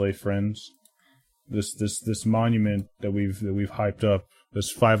to slay, friends. This monument that we've hyped up.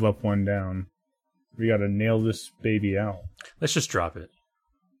 This 5 up, 1 down. We got to nail this baby out. Let's just drop it.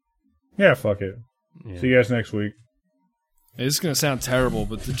 Yeah, fuck it. Yeah. See you guys next week. Hey, this is gonna sound terrible,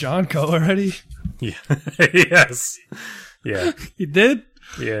 but did John go already? Yeah. Yes. Yeah. He did.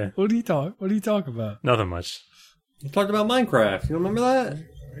 Yeah. What do you talk about? Nothing much. You talked about Minecraft. You don't remember that?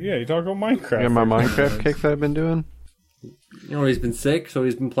 Yeah, you talk about Minecraft. Yeah, my Minecraft kicks that I've been doing. You know, he's been sick, so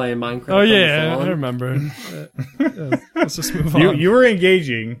he's been playing Minecraft. Oh on the yeah, phone. I remember. Let's just move on. You were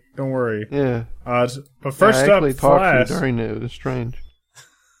engaging. Don't worry. Yeah. But first I up, actually talked to Flask. you during it. It was strange.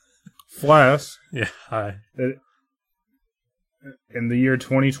 Flask. Yeah. Hi. In the year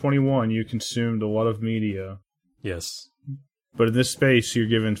 2021, you consumed a lot of media. Yes. But in this space, you're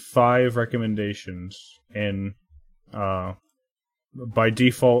given 5 recommendations, and by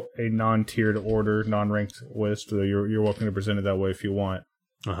default, a non-tiered order, non-ranked list. So you're welcome to present it that way if you want.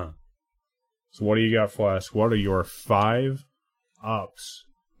 Uh-huh. So what do you got, Flask? What are your 5 ups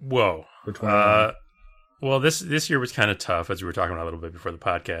Whoa. for 2021? Well, this year was kind of tough, as we were talking about a little bit before the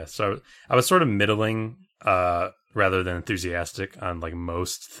podcast. So I was sort of middling, rather than enthusiastic on like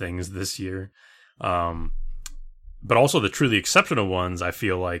most things this year. But also the truly exceptional ones, I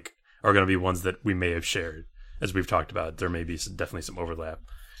feel like, are going to be ones that we may have shared, as we've talked about. There may be definitely some overlap.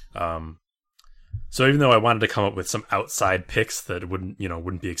 So even though I wanted to come up with some outside picks that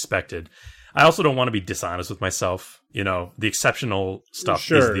wouldn't be expected, I also don't want to be dishonest with myself. You know, the exceptional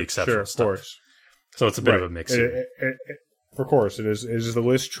stuff is the exceptional stuff. Of course. So it's a bit of a mix here. Of course, it is. Is the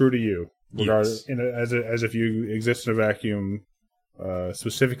list true to you? Yes. As if you exist in a vacuum,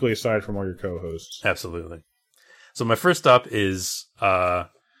 specifically aside from all your co-hosts. Absolutely. So my first up is the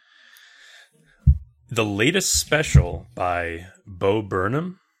latest special by Bo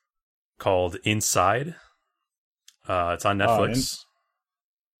Burnham called Inside. It's on Netflix.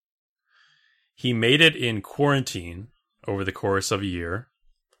 He made it in quarantine over the course of a year,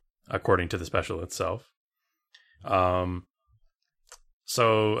 according to the special itself.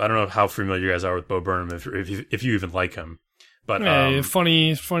 So I don't know how familiar you guys are with Bo Burnham, if you even like him. But Hey,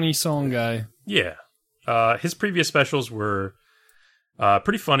 funny song guy. yeah. His previous specials were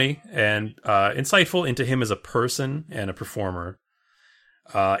pretty funny and insightful into him as a person and a performer.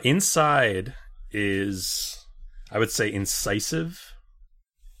 Inside is, I would say, incisive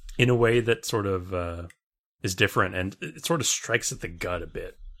in a way that sort of is different, and it sort of strikes at the gut a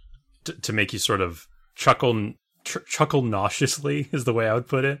bit to make you sort of chuckle nauseously is the way I would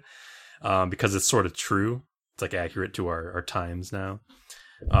put it, because it's sort of true. It's like accurate to our times now.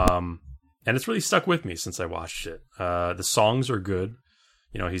 And it's really stuck with me since I watched it. The songs are good.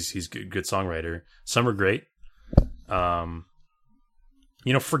 You know, he's good songwriter. Some are great.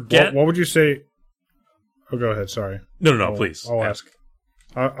 Forget. What would you say? Oh, go ahead. Sorry. No, please. I'll ask.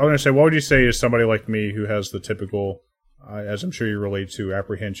 I'm going to say, what would you say is somebody like me who has the typical, as I'm sure you relate to,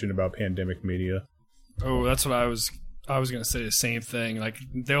 apprehension about pandemic media? Oh, that's what I was going to say the same thing. Like,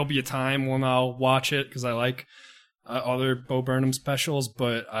 there'll be a time when I'll watch it because I like other Bo Burnham specials,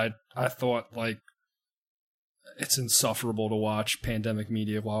 but I thought, like, it's insufferable to watch pandemic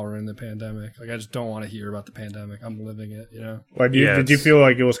media while we're in the pandemic. Like, I just don't want to hear about the pandemic. I'm living it, you know? Like, did you feel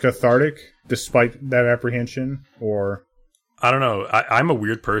like it was cathartic despite that apprehension, or? I don't know. I'm a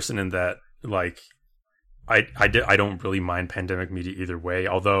weird person in that, like, I don't really mind pandemic media either way,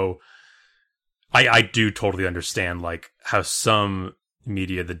 although I do totally understand, like, how some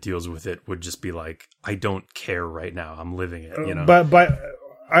media that deals with it would just be like, I don't care right now. I'm living it, you know? But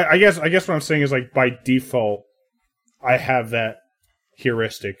I guess what I'm saying is, like, by default, I have that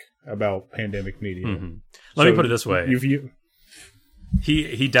heuristic about pandemic media. Mm-hmm. Let me put it this way.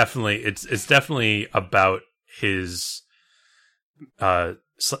 He definitely, it's definitely about his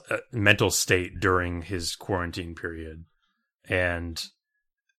mental state during his quarantine period, and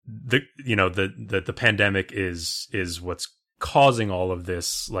the pandemic is what's causing all of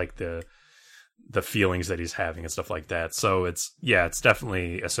this, like the feelings that he's having and stuff like that. So it's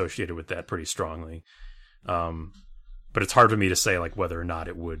definitely associated with that pretty strongly. But it's hard for me to say like whether or not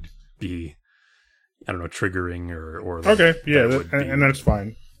it would be, I don't know, triggering or like, okay, yeah, and that's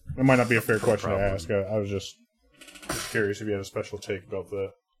fine. It might not be a fair question to ask. I was just curious if you had a special take about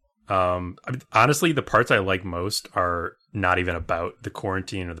that. I mean, honestly, the parts I like most are not even about the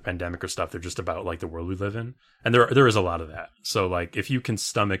quarantine or the pandemic or stuff. They're just about like the world we live in, and there is a lot of that. So like, if you can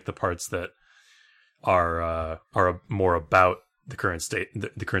stomach the parts that are more about the current state,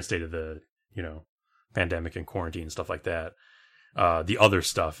 the current state of the pandemic and quarantine and stuff like that, the other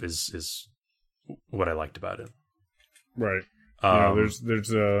stuff is what I liked about it. Right. There's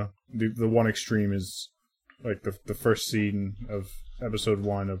the one extreme is like the first scene of episode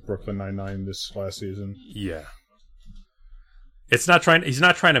 1 of Brooklyn Nine-Nine this last season. Yeah. He's not trying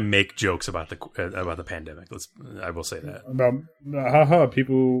to make jokes about the pandemic. I will say that. About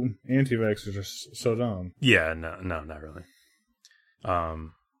people anti-vaxxers are so dumb. Yeah, no, not really.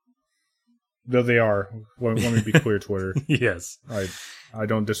 Though they are. Let me be clear, Twitter. Yes. I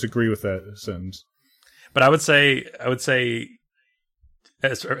don't disagree with that sentence. But I would say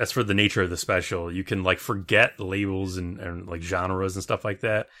as for the nature of the special, you can like forget labels and like genres and stuff like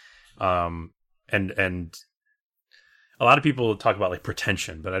that. And a lot of people talk about like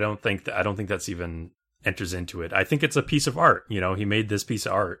pretension, but I don't think that's even enters into it. I think it's a piece of art. He made this piece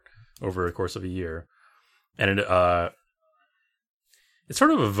of art over the course of a year, and it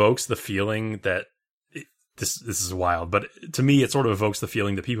sort of evokes the feeling that this is wild, but to me, it sort of evokes the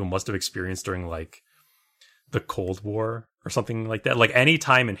feeling that people must have experienced during like the Cold War or something like that. Like any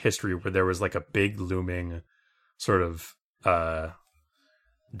time in history where there was like a big looming sort of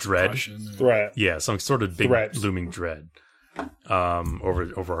dread, threat. Yeah, some sort of big threat. Looming dread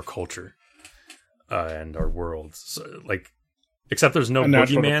over our culture and our world. So, like, except there's no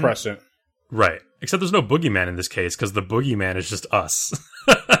boogeyman. Depressant. Right. Except there's no boogeyman in this case because the boogeyman is just us,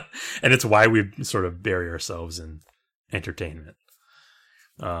 and it's why we sort of bury ourselves in entertainment.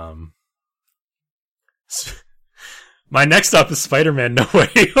 My next up is Spider-Man: No Way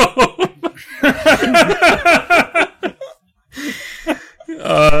Home.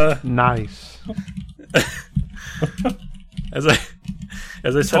 Nice. As I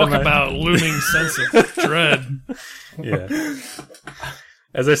said, talk about looming sense of dread. Yeah.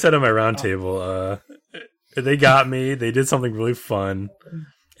 As I said on my roundtable, they got me. They did something really fun,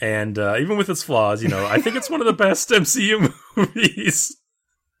 and even with its flaws, I think it's one of the best MCU movies.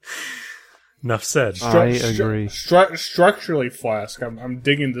 Enough said. I agree. Structurally, Flask. I'm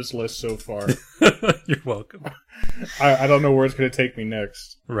digging this list so far. You're welcome. I don't know where it's going to take me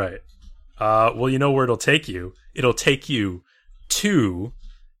next. Right. Well, you know where it'll take you. It'll take you to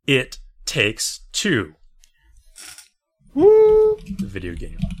It Takes Two. Woo! The video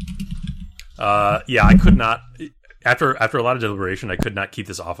game. Yeah, I could not. After a lot of deliberation, I could not keep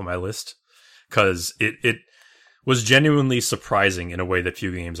this off of my list because it was genuinely surprising in a way that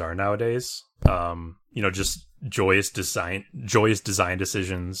few games are nowadays. Just joyous design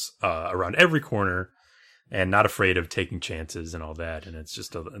decisions around every corner, and not afraid of taking chances and all that. And it's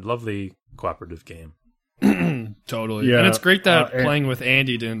just a lovely cooperative game. Totally. Yeah, and it's great that playing with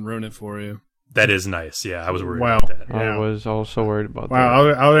Andy didn't ruin it for you. That is nice. Yeah, I was worried Wow. about that. Yeah. I was also worried about that. Wow, I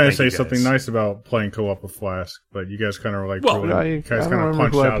was going to Thank say you, something guys. nice about playing co-op with Flask, but you guys kind of were like, Well, I don't remember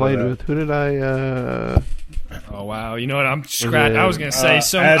who I played with. Who did I? Oh wow! You know what? I'm scratch. I was gonna say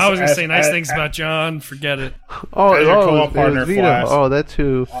as- I was gonna as- say nice as- things about John. Forget it. As your co-op it was partner, Vito. Flask. Oh, that's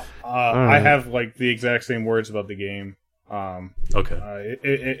who. I have like the exact same words about the game. Okay.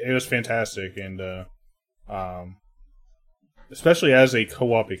 It was fantastic, and especially as a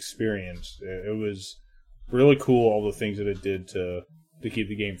co-op experience, it was really cool. All the things that it did to keep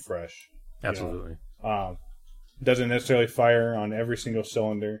the game fresh. Absolutely. Doesn't necessarily fire on every single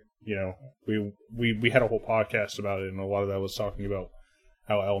cylinder. We had a whole podcast about it, and a lot of that was talking about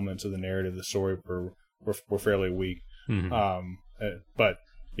how elements of the narrative, the story, were fairly weak. Mhm. But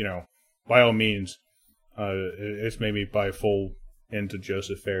by all means, it's made me buy full into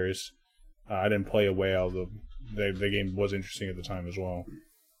Joseph Ferris. I didn't play a way out. The game was interesting at the time as well.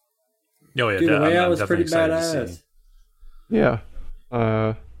 Oh yeah, Dude, the way I'm out was definitely pretty excited to see. badass.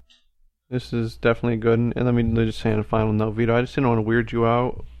 Yeah. This is definitely good. And let me just say on a final note, Vito, I just didn't want to weird you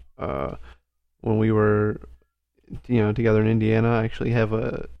out. When we were, together in Indiana, I actually have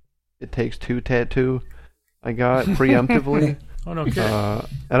a It Takes Two tattoo I got preemptively. Oh no, okay.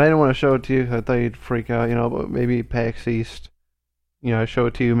 And I didn't want to show it to you. I thought you'd freak out, but maybe PAX East I show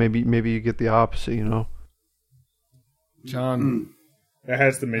it to you, maybe you get the opposite. John. It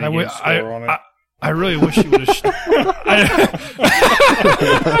has the mini game score on it. I really wish you would have.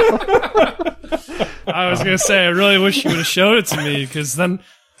 I was gonna say I really wish you would have showed it to me because then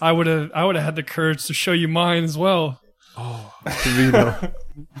I would have had the courage to show you mine as well. Oh, Vito.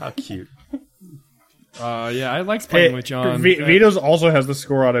 how cute! Yeah, I liked playing with John. Vito's also has the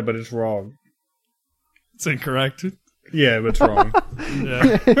score on it, but it's wrong. It's incorrect. Yeah, but it's wrong.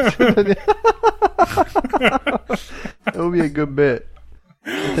 Yeah. It would be a good bit.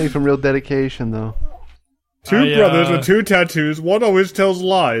 It takes some real dedication, though. Two brothers with 2 tattoos. One always tells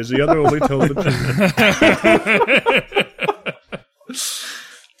lies. The other only tells the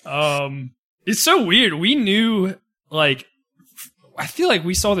truth. It's so weird. We knew, like, I feel like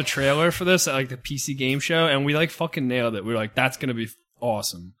we saw the trailer for this at, like, the PC game show, and we, like, fucking nailed it. We were like, that's gonna be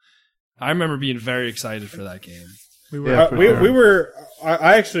awesome. I remember being very excited for that game. We were.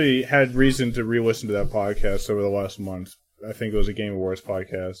 I actually had reason to re-listen to that podcast over the last month. I think it was a Game Awards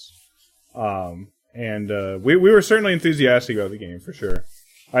podcast. And we were certainly enthusiastic about the game for sure.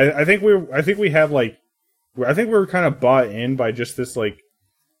 I think we were kind of bought in by just this like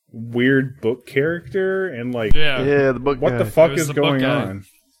weird book character and like the book. What the fuck is going on?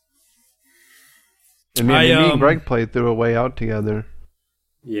 And me and Greg played through A Way Out together.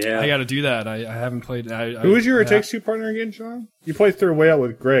 Yeah, I got to do that. I haven't played. Who was your It Takes Two partner again, Sean? You played through A Way Out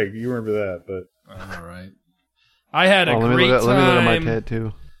with Greg. You remember that, but all right. I had a great time. Let me look at my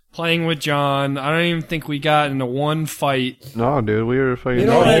tattoo. Playing with John. I don't even think we got into one fight. No, dude, we were fucking. You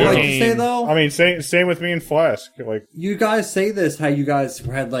know what I'd like to say though? I mean, same with me and Flask. Like, you guys say this, how you guys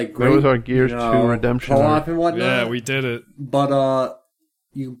had like great. That was our Gears 2 redemption co-op and whatnot. Yeah, we did it. But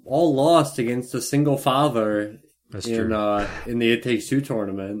you all lost against a single father. That's true. In the It Takes Two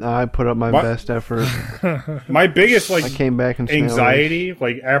tournament. I put up my best effort. My biggest I came back and anxiety,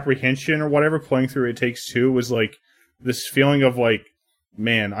 like apprehension or whatever, playing through It Takes Two was like this feeling of like,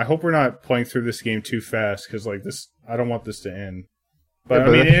 man, I hope we're not playing through this game too fast because like this, I don't want this to end. But I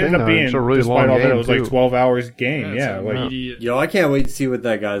mean, it ended up being, really despite all that, it was too. like 12 hours game. Yeah, Yo, I can't wait to see what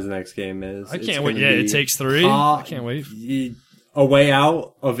that guy's next game is. I can't wait. Yeah, It Takes Three. I can't wait. A Way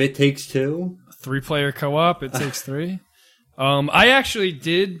Out of It Takes Two. 3-player co-op. It Takes Three. I actually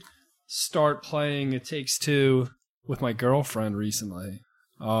did start playing It Takes Two with my girlfriend recently.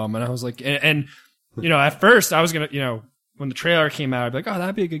 And I was like, and at first I was gonna, when the trailer came out, I'd be like, oh,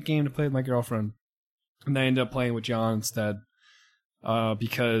 that'd be a good game to play with my girlfriend. And I ended up playing with John instead,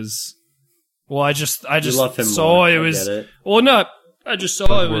 because, well, I just saw more. it was, well, no, I just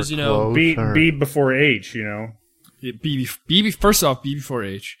saw it was, B before H, B first off, B before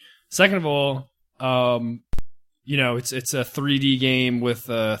H. Second of all, it's a 3D game with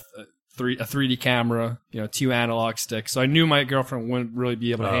a 3D camera, 2 analog sticks. So I knew my girlfriend wouldn't really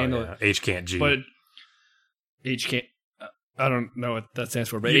be able to handle it. H can't G. But H can't. I don't know what that stands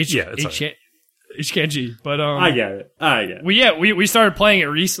for, but H can't G. But I get it. We started playing it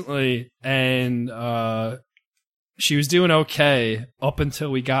recently, and she was doing okay up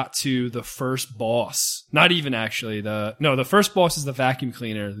until we got to the first boss. Not even actually the first boss is the vacuum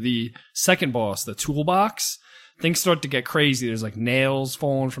cleaner. The second boss, the toolbox, things start to get crazy. There's like nails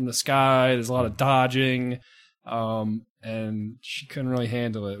falling from the sky. There's a lot of dodging, and she couldn't really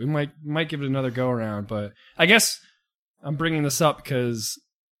handle it. We might give it another go around, but I guess I'm bringing this up because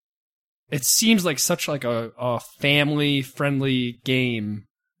it seems like such like a family friendly game.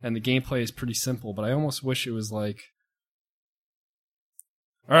 And the gameplay is pretty simple, but I almost wish it was like...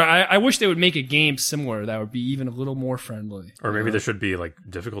 Or I wish they would make a game similar that would be even a little more friendly. Or maybe there should be, like,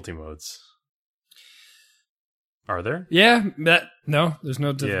 difficulty modes. Are there? Yeah, no, there's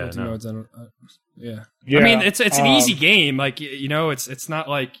no difficulty modes. Yeah. Yeah, I mean, it's an easy game. Like, it's not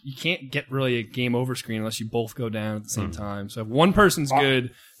like... You can't get really a game over screen unless you both go down at the same time. So if one person's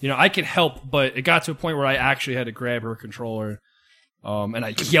good, I could help, but it got to a point where I actually had to grab her controller. And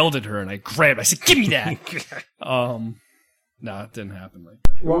I yelled at her and I grabbed. I said, "Give me that!" No, it didn't happen like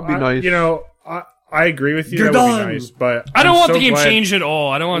that. It would be nice. I agree with you. You're that done. would be nice, but I don't I'm want so the game glad... changed at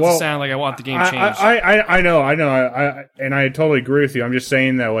all. I don't want it to sound like I want the game changed. I know, and I totally agree with you. I'm just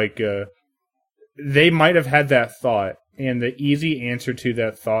saying that like they might have had that thought, and the easy answer to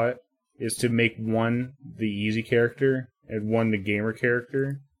that thought is to make one the easy character and one the gamer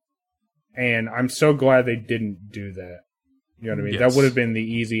character. And I'm so glad they didn't do that. You know what I mean? Yes. That would have been the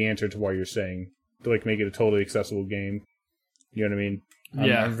easy answer to what you're saying. To like make it a totally accessible game. You know what I mean?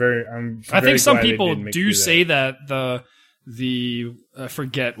 I think some people do say that the I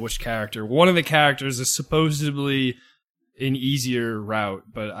forget which character. One of the characters is supposedly an easier route,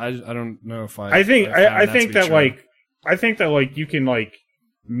 but I don't know if I think that like I think that like you can like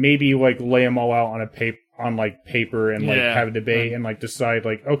maybe like lay them all out on paper and like have a debate and like decide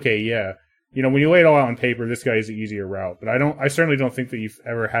like, okay, yeah, you know, when you lay it all out on paper, this guy is the easier route. But I certainly don't think that you've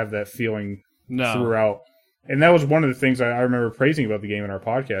ever had that feeling throughout. And that was one of the things I remember praising about the game in our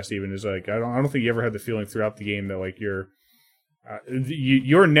podcast. Even is like I don't think you ever had the feeling throughout the game that like you're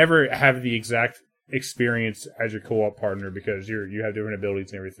never have the exact experience as your co-op partner because you have different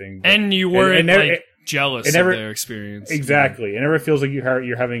abilities and everything. And you weren't jealous of their experience. Exactly. It never feels like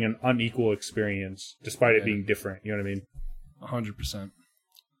you're having an unequal experience despite it being different. You know what I mean? 100%.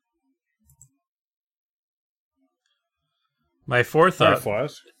 My fourth up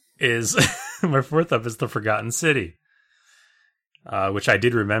is my fourth up is The Forgotten City, which I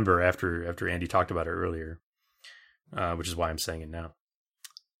did remember after Andy talked about it earlier, which is why I'm saying it now.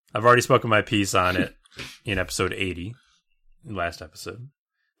 I've already spoken my piece on it in episode 80, last episode,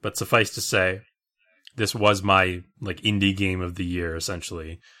 but suffice to say, this was my like indie game of the year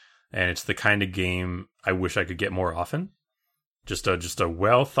essentially, and it's the kind of game I wish I could get more often. Just a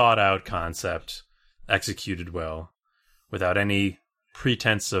well thought out concept, executed well, without any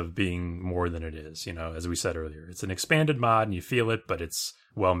pretense of being more than it is. You know, as we said earlier, it's an expanded mod and you feel it, but it's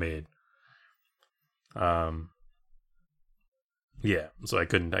well made. Yeah, so I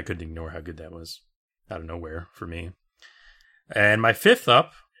couldn't ignore how good that was out of nowhere for me. And my fifth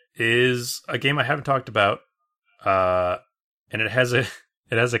up is a game I haven't talked about, and it has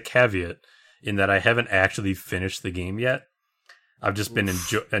a caveat in that I haven't actually finished the game yet. I've just been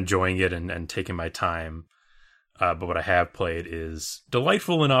enjoying it and taking my time. But what I have played is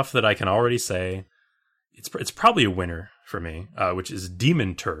delightful enough that I can already say it's probably a winner for me, which is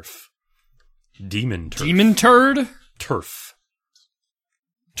Demon Turf. Demon Turf. Demon Turd? Turf.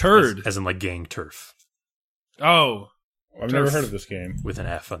 Turd. As in like gang turf. Oh. I've never heard of this game. With an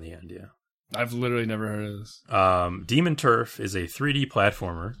F on the end, yeah. I've literally never heard of this. Demon Turf is a 3D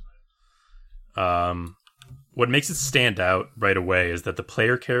platformer. What makes it stand out right away is that the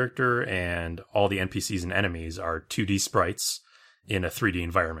player character and all the NPCs and enemies are 2D sprites in a 3D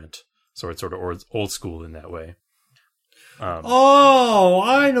environment. So it's sort of old school in that way.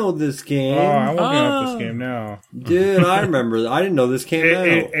 I know this game. Oh, I'm looking up this game now. Dude, I remember. I didn't know this came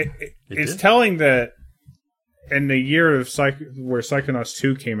out. It's telling that in the year of where Psychonauts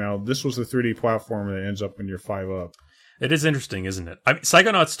 2 came out, this was the 3D platform that ends up when you're 5 up. It is interesting, isn't it? I mean,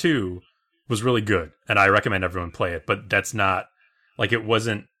 Psychonauts 2 was really good, and I recommend everyone play it, but that's not, like, it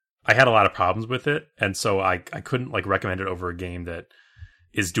wasn't, I had a lot of problems with it, and so I couldn't, like, recommend it over a game that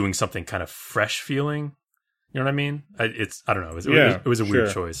is doing something kind of fresh feeling. You know what I mean? I don't know. It was a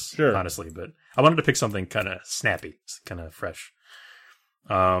weird choice, honestly, but I wanted to pick something kind of snappy, kind of fresh.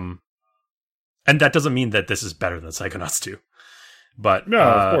 And that doesn't mean that this is better than Psychonauts 2. But no,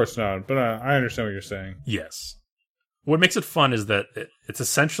 of course not. But I understand what you're saying. Yes. What makes it fun is that it's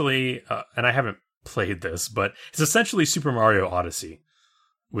essentially, and I haven't played this, but it's essentially Super Mario Odyssey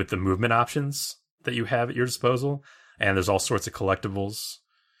with the movement options that you have at your disposal. And there's all sorts of collectibles.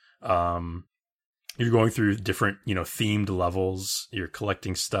 You're going through different, themed levels. You're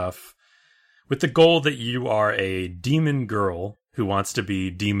collecting stuff with the goal that you are a demon girl who wants to be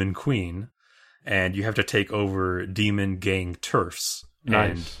demon queen, and you have to take over demon gang turfs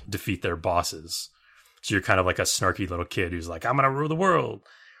and defeat their bosses. So you're kind of like a snarky little kid who's like, I'm going to rule the world,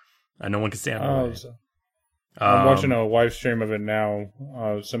 and no one can stand in the way. I'm watching a live stream of it now.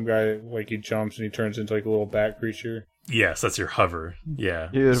 Some guy, like, he jumps and he turns into like a little bat creature. Yes, that's your hover. Yeah,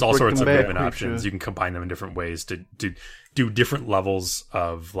 there's all sorts of movement options. You can combine them in different ways to do different levels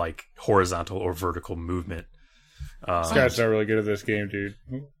of like horizontal or vertical movement. This guy's not really good at this game, dude.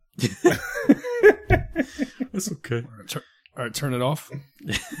 That's okay. All right, turn it off.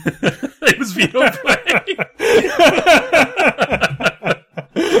 It was veto play.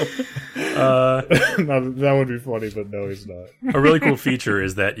 That would be funny, but no, he's not. A really cool feature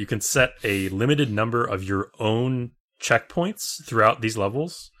is that you can set a limited number of your own checkpoints throughout these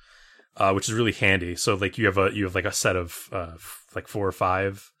levels, which is really handy. So, like, you have like a set of like 4 or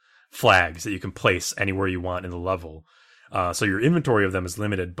 5 flags that you can place anywhere you want in the level. So your inventory of them is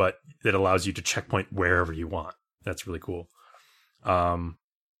limited, but it allows you to checkpoint wherever you want. That's really cool. And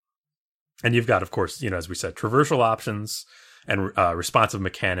you've got, of course, as we said, traversal options and responsive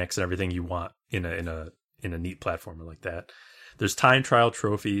mechanics and everything you want in a neat platformer like that. There's time trial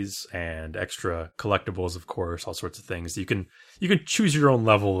trophies and extra collectibles, of course, all sorts of things. You can choose your own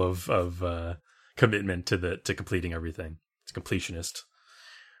level of commitment to completing everything. It's a completionist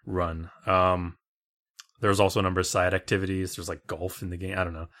run. There's also a number of side activities. There's like golf in the game. I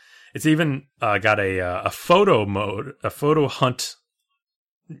don't know. It's even got a photo mode, a photo hunt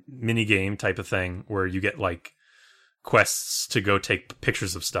mini game type of thing where you get like quests to go take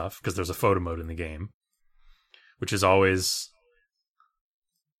pictures of stuff because there's a photo mode in the game, which is always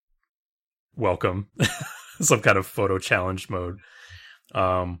welcome. Some kind of photo challenge mode.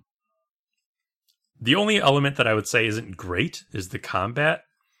 The only element that I would say isn't great is the combat,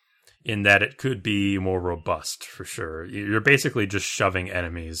 in that it could be more robust for sure. You're basically just shoving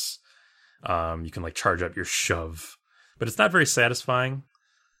enemies. You can like charge up your shove, but it's not very satisfying.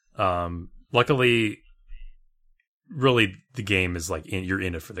 Luckily, really the game is like you're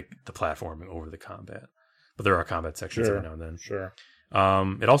in it for the platforming over the combat, but there are combat sections every now and then. Sure.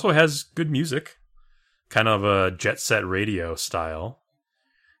 It also has good music, kind of a Jet Set Radio style.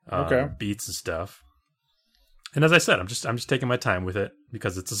 Beats and stuff. And as I said, I'm just taking my time with it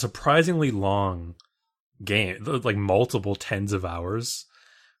because it's a surprisingly long game, like multiple tens of hours,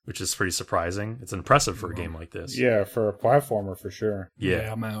 which is pretty surprising. It's impressive for a game like this. Yeah, for a platformer for sure. Yeah,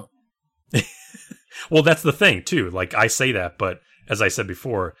 I'm out. Well, that's the thing too. Like I say that, but as I said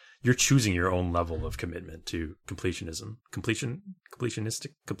before, you're choosing your own level of commitment to completionism. Completion.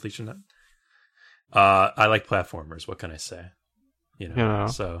 I like platformers. What can I say?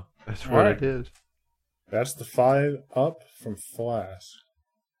 So that's what it is. That's the 5 up from Flask.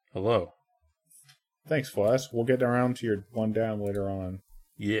 Hello. Thanks, Flask. We'll get around to your 1 down later on.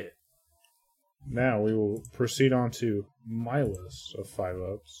 Yeah. Now we will proceed on to my list of 5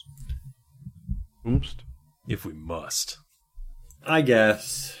 ups. Oops. If we must. I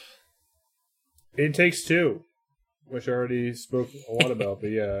guess. It Takes Two, which I already spoke a lot about,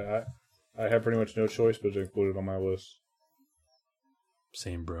 but yeah, I have pretty much no choice but to include it on my list.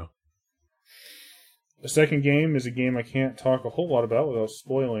 Same, bro. The second game is a game I can't talk a whole lot about without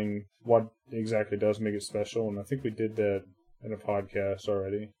spoiling what exactly does make it special, and I think we did that in a podcast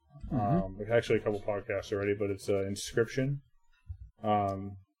already. Actually, a couple podcasts already, but it's Inscription.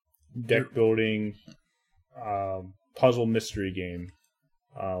 Deck building, puzzle mystery game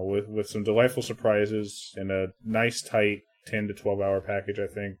with some delightful surprises and a nice, tight 10 to 12 hour package, I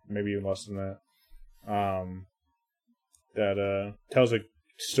think, maybe even less than that. That tells a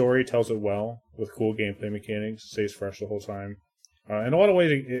story, tells it well with cool gameplay mechanics, stays fresh the whole time. In a lot of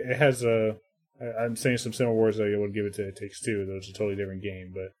ways, it has I'm saying some similar words that I would give it to It Takes Two, though it's a totally different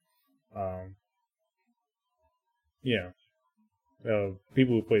game. But yeah,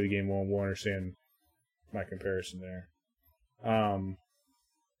 people who play the game will understand my comparison there.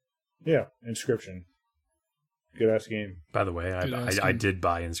 Yeah, Inscription, good ass game. By the way, I did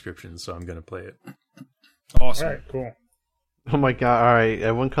buy Inscription, so I'm gonna play it. Awesome. All right, cool. Oh my god, alright,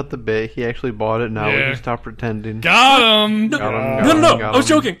 everyone cut the bait. He actually bought it, now we Yeah. can stop pretending. Got him! No, Got no, him. I was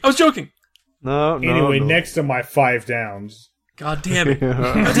joking. No, Anyway, no. next to my 5 downs. God damn it.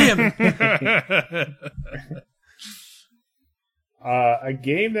 God damn it. A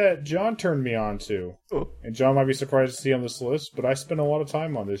game that John turned me on to. And John might be surprised to see on this list, but I spent a lot of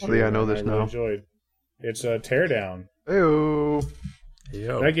time on this Oh, year. yeah, I know and this really now. enjoyed. It's Teardown. Ew.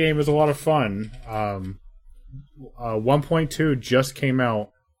 Yo. That game is a lot of fun. 1.2 just came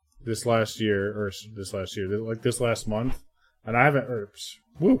out this last month. And I haven't...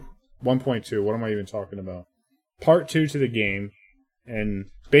 1.2, what am I even talking about? Part 2 to the game, and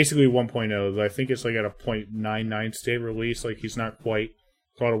basically 1.0. I think it's like at a 0.99 state release. Like he's not quite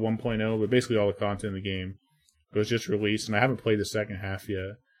called a 1.0, but basically all the content in the game was just released, and I haven't played the second half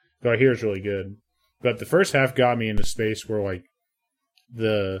yet. Though I hear it's really good. But the first half got me into space where like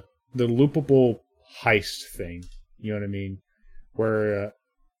the loopable heist thing, you know what I mean? Where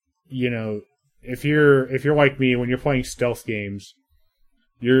if you're like me, when you're playing stealth games,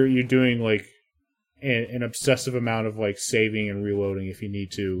 you're doing like an obsessive amount of like saving and reloading if you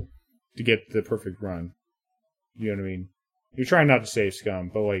need to get the perfect run. You know what I mean? You're trying not to save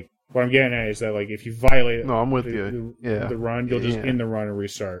scum, but like what I'm getting at is that like if you violate No, I'm with you. Yeah. the run, you'll just end the run and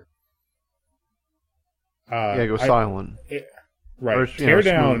restart. Go silent. Right. Or,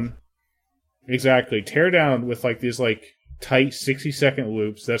 Teardown. smooth. Exactly. Teardown with like these like tight 60-second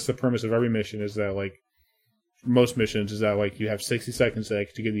loops. That's the premise of every mission, is that like most missions is that like you have 60 seconds to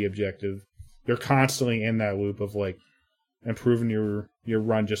get the objective. You're constantly in that loop of like improving your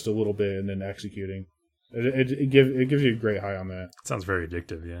run just a little bit and then executing. It gives you a great high on that. Sounds very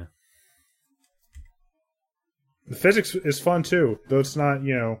addictive, yeah. The physics is fun too, though it's not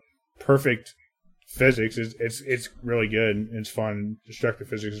perfect physics. It's really good. It's fun. Destructive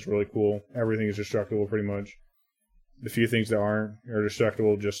physics is really cool. Everything is destructible pretty much. The few things that aren't are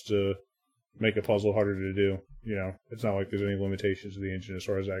destructible just to make a puzzle harder to do. It's not like there's any limitations to the engine as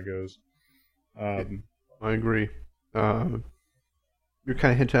far as that goes. I agree. You're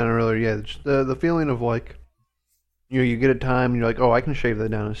kind of hinting on it earlier. Yeah, the feeling of like, you get a time and you're like, oh, I can shave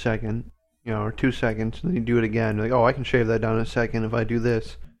that down in a second. or 2 seconds, and then you do it again. Like, oh, I can shave that down in a second if I do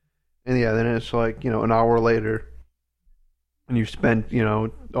this. And yeah, then it's like, an hour later, and you spent,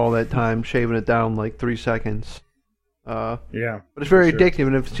 all that time shaving it down like 3 seconds. Yeah. But it's very sure. addictive,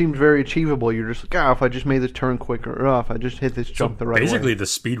 and it seems very achievable. You're just like, if I just made this turn quicker, or if I just hit this jump the right way. Basically the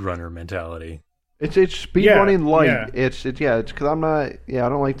speedrunner mentality. It's speedrunning light. Yeah. It's because I'm not. Yeah, I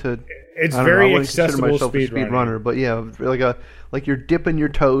don't like to. It's I don't very know, I wouldn't consider accessible myself a speedrunning. speedrunner, but yeah, like you're dipping your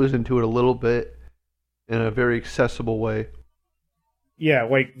toes into it a little bit in a very accessible way. Yeah,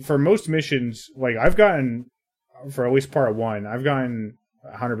 like for most missions, like I've gotten for at least part 1, I've gotten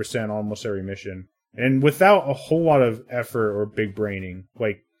 100% almost every mission, and without a whole lot of effort or big braining.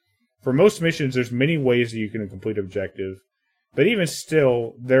 Like for most missions, there's many ways that you can complete objective, but even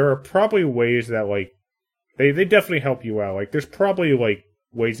still, there are probably ways that like they definitely help you out. Like there's probably like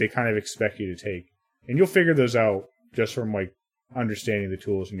ways they kind of expect you to take, and you'll figure those out just from like understanding the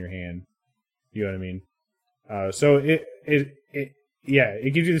tools in your hand. You know what I mean? So it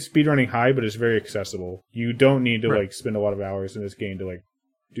gives you the speedrunning high, but it's very accessible. You don't need to like spend a lot of hours in this game to like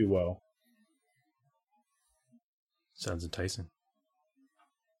do well. Sounds enticing.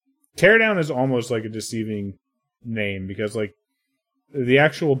 Teardown is almost like a deceiving name because like the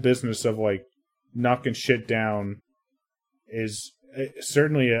actual business of like knocking shit down is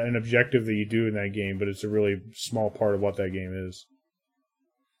certainly an objective that you do in that game, but it's a really small part of what that game is.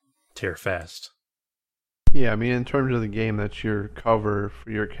 Tear fast. Yeah, I mean, in terms of the game, that's your cover for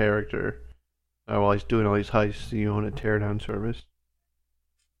your character. While he's doing all these heists, you own a teardown service.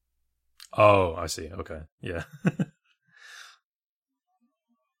 Oh, I see. Okay. Yeah.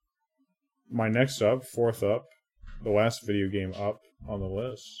 My next up, fourth up, the last video game up on the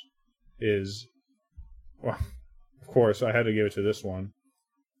list is, well, of course, I had to give it to this one.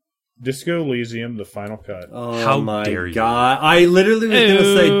 Disco Elysium, the final cut. Oh How my dare you. god. I literally was going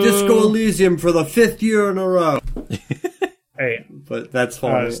to say Disco Elysium for the 5th year in a row. Hey, But that's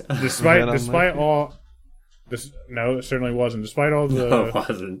funny. despite all this, no, it certainly wasn't. Despite all No, it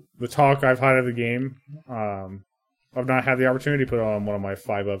wasn't. the talk I've had of the game, I've not had the opportunity to put it on one of my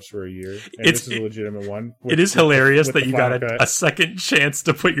 5-ups for a year, and this is a legitimate one. It is hilarious with that the you got final cut. a second chance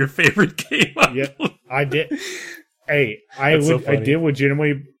to put your favorite game up. Yeah, I did. Hey, I That's so funny. did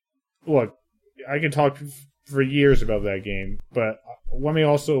legitimately look. I could talk for years about that game, but let me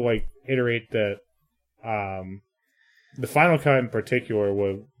also like iterate that the final cut in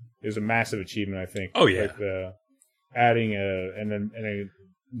particular is a massive achievement. I think. Oh, yeah. like adding an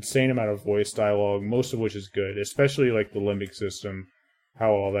insane amount of voice dialogue, most of which is good, especially like the limbic system,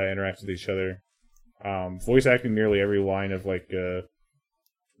 how all that interacts with each other. Voice acting nearly every line of like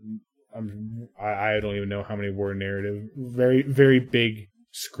I don't even know how many word narrative. Very, very big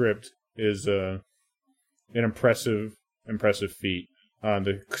script is an impressive feat.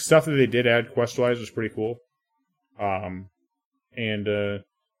 The stuff that they did add quest-wise was pretty cool. And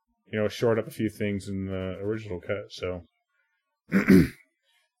shored up a few things in the original cut. So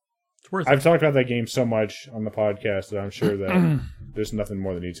It's worth it. I've talked about that game so much on the podcast that I'm sure that there's nothing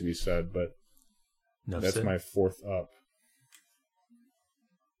more that needs to be said. But No, that's Sid. my fourth up.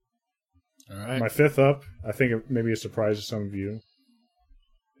 All right. My fifth up, I think it may be a surprise to some of you,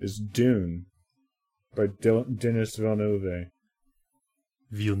 is Dune by Denis Villeneuve.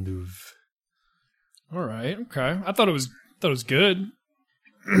 Villeneuve. All right. Okay. I thought it was good.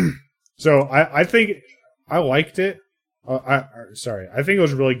 So I think I liked it. I think it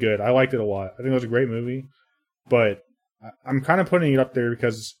was really good. I liked it a lot. I think it was a great movie, but I'm kind of putting it up there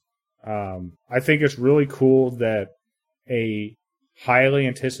because I think it's really cool that a highly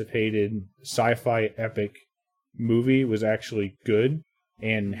anticipated sci-fi epic movie was actually good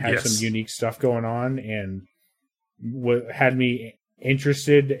and had Yes. some unique stuff going on and had me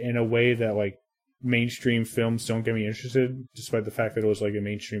interested in a way that like mainstream films don't get me interested, despite the fact that it was like a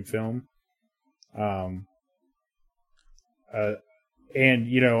mainstream film. And I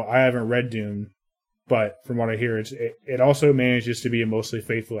haven't read Dune, but from what I hear, it also manages to be a mostly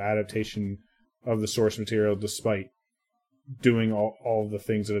faithful adaptation of the source material, despite doing all the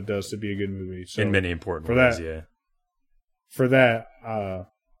things that it does to be a good movie. So In many important for ways, that- yeah. for that,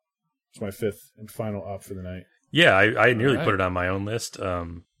 it's my fifth and final up for the night. Yeah, I nearly Alright. put it on my own list.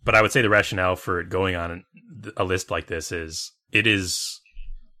 But I would say the rationale for it going on a list like this is it is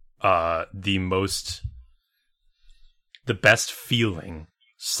the best feeling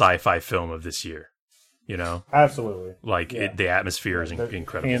sci-fi film of this year. Absolutely. Like Yeah. the atmosphere is That-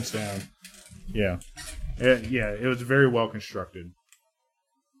 incredible. hands down. Yeah, it was very well constructed.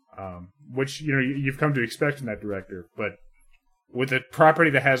 Which you've come to expect from that director, but with a property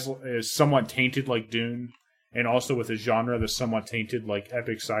that is somewhat tainted like Dune, and also with a genre that's somewhat tainted like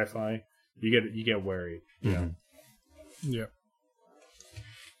epic sci-fi, You get wary. Yeah. Yeah.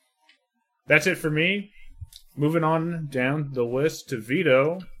 That's it for me. Moving on down the list to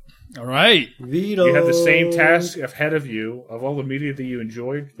Vito. All right. Vito. You have the same task ahead of you of all the media that you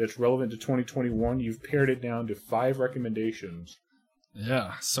enjoyed that's relevant to 2021. You've pared it down to 5 recommendations.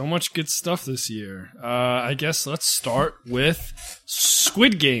 Yeah, so much good stuff this year. I guess let's start with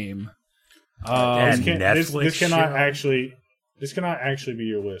Squid Game. And This Netflix cannot actually be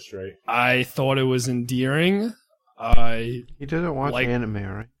your list, right? I thought it was endearing. He doesn't watch Like- anime,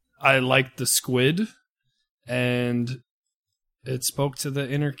 right? I liked the squid, and it spoke to the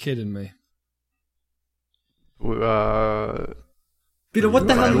inner kid in me. Peter, what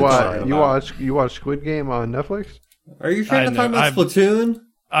the hell are you talking about? You watch Squid Game on Netflix? Are you trying to I talk know, about Splatoon?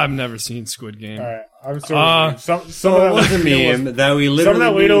 I've never seen Squid Game. All right, I'm sorry. Some So of it that was a Vito meme that we Some of literally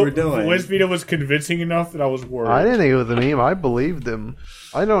that knew we Vito, were doing. Vito was convincing enough that I was worried. I didn't think it was a meme. I believed him.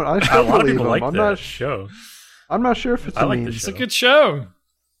 I A still lot of believe people him. like I'm that not. show. I'm not sure if it's I a like meme. the It's show. a good show.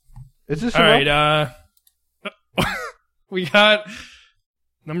 Is this All enough? right, we got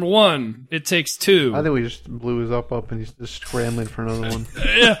number 1. It Takes Two. I think we just blew his up, and he's just scrambling for another one.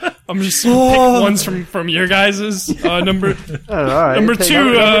 Yeah, I'm just gonna pick ones from your guys's number. All right, Number take-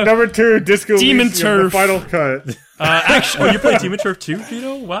 2, Number 2, Disco Demon Elysium, Turf. the final cut. actually, Oh, you play Demon Turf too,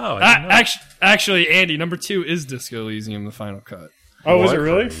 Vito? Wow. I didn't know. actually, Andy, number 2 is Disco Elysium, the final cut. Oh, was it What?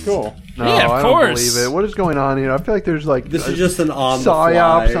 really? Cool. No, Yeah, of I don't course. believe it. What is going on here? I feel like there's like This is just an on the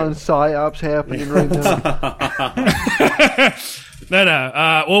psyops fly. on psyops happening right now.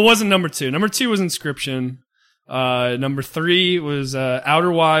 No. Well, it wasn't number 2. Number 2 was Inscription. Number 3 was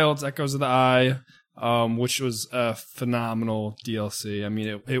Outer Wilds, Echoes of the Eye, which was a phenomenal DLC. I mean,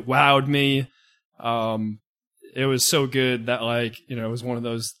 it wowed me. It was so good that, like, you know, it was one of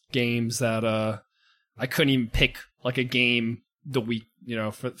those games that I couldn't even pick like a game the week, you know,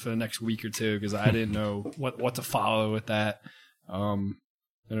 for the next week or two because I didn't know what to follow with that. And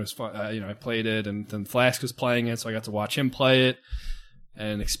it was fun. You know, I played it, and then Flask was playing it, so I got to watch him play it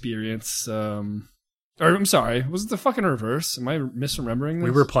and experience. Or I'm sorry, was it the fucking reverse? Am I misremembering this?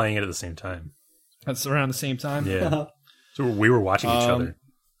 We were playing it at the same time. That's around the same time. Yeah. So we were watching each other.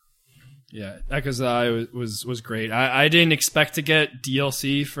 Yeah, Echoes of the Eye was great. I didn't expect to get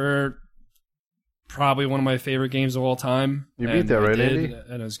DLC for probably one of my favorite games of all time. You beat and that, I right, did, Andy?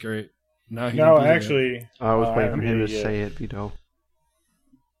 And it was great. No, he No, didn't beat it. actually, I was waiting for haven't him to beat it yet. say it, Vito.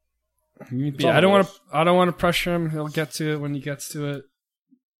 He didn't beat It's it. I don't almost. want to pressure him. He'll get to it when he gets to it.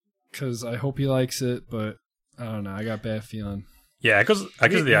 Because I hope he likes it, but I don't know. I got a bad feeling. Yeah, because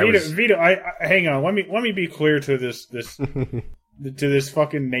the I was Vito, I hang on. Let me be clear to this to this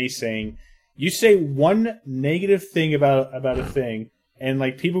fucking naysaying. You say one negative thing about a thing, and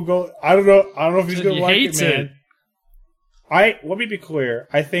like people go, I don't know if he's gonna He like it, hates man. it. Let me be clear.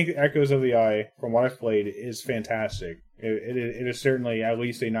 I think Echoes of the Eye, from what I've played, is fantastic. It is certainly at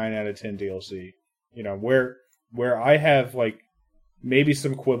least a 9 out of 10 DLC. You know, where I have like maybe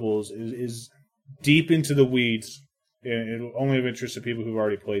some quibbles is deep into the weeds, and it'll only of interest to people who've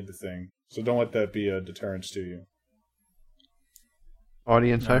already played the thing. So don't let that be a deterrence to you.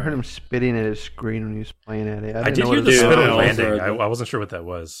 Audience, I heard him spitting at his screen when he was playing at it. I didn't did know hear what the it Dude, spit was. on I also landing. heard I that. wasn't sure what that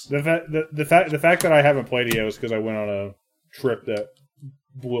was. The fact that I haven't played it yet is because I went on a trip that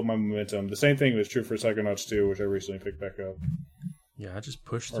blew up my momentum. The same thing was true for Psychonauts 2, which I recently picked back up. Yeah, I just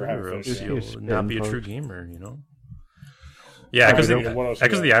pushed Or through, haven't or else finished it. you'll Just not be a spin true folks. gamer, you know. Yeah, Alright, because what else you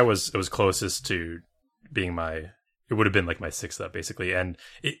got? the Eye was closest to being my. It would have been like my 6th up basically, and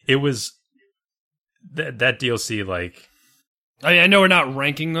it was that DLC like. I know we're not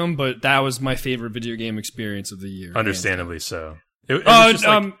ranking them, but that was my favorite video game experience of the year. Understandably so. It was just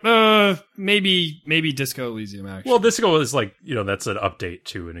like, Maybe Disco Elysium, actually. well, Disco is like, you know, that's an update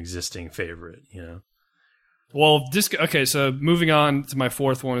to an existing favorite, you know. Well, Disco. Okay, so moving on to my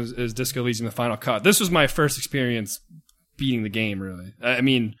 4th one is Disco Elysium: The Final Cut. This was my first experience beating the game. Really, I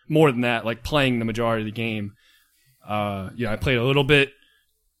mean, more than that, like playing the majority of the game. I played a little bit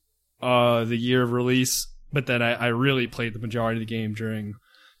the year of release, but then I really played the majority of the game during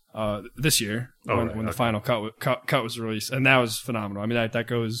this year when the Final Cut was released, and that was phenomenal. I mean, that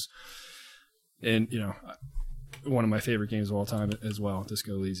goes in, you know, one of my favorite games of all time as well,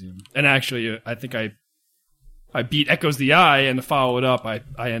 Disco Elysium. And actually, I think I beat Echoes of the Eye, and to follow it up, I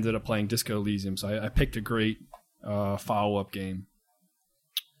ended up playing Disco Elysium. So I picked a great follow-up game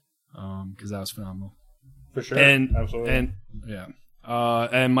because that was phenomenal. For sure. And Absolutely. and yeah,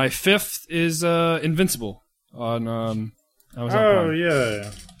 and my 5th is Invincible on Amazon Prime.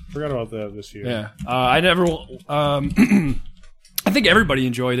 yeah. Forgot about that this year. Yeah, I never. I think everybody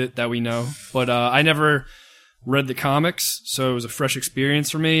enjoyed it that we know, but I never read the comics, so it was a fresh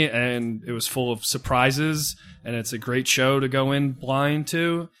experience for me, and it was full of surprises, and it's a great show to go in blind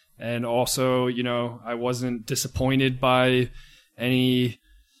to. And also, I wasn't disappointed by any,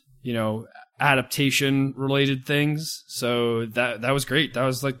 adaptation related things. So that was great. That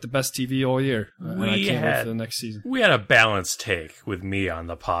was like the best TV all year. And I can't wait for the next season. We had a balanced take with me on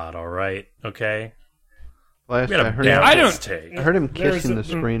the pod, all right? Okay? Last We had I a heard, balanced take. I heard him kissing There's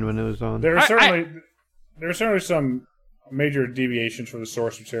the screen when it was on. There are certainly some major deviations from the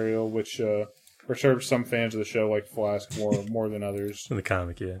source material, which perturbed some fans of the show, like Flask, more than others. In the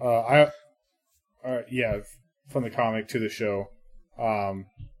comic, yeah. From the comic to the show.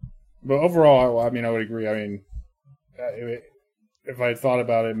 But overall, I would agree. If I had thought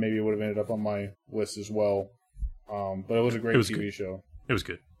about it, maybe it would have ended up on my list as well. But it was a great TV show. It was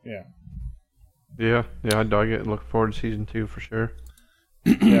good. Yeah. Yeah, I dug it. Look forward to season 2 for sure.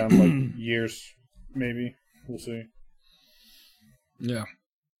 Yeah, like years, maybe. We'll see. Yeah.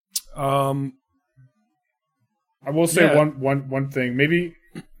 I will say one thing. Maybe.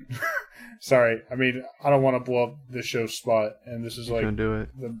 Sorry, I don't want to blow up this show's spot, and this is like Gonna do it.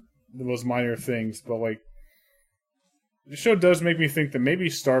 the most minor things, but like the show does make me think that maybe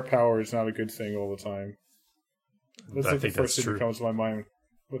star power is not a good thing all the time. That's I like the think first that's thing that true. comes to my mind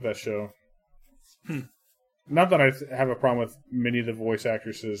with that show. Not that I have a problem with many of the voice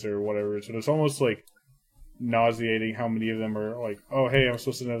actresses or whatever, but it's almost like nauseating how many of them are like, oh, hey, I'm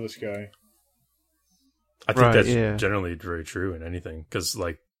supposed to know this guy. I think Right, that's yeah. generally very true in anything. Because,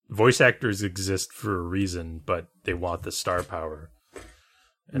 like, voice actors exist for a reason, but they want the star power.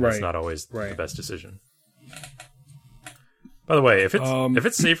 And it's Right, not always the right. best decision. By the way, if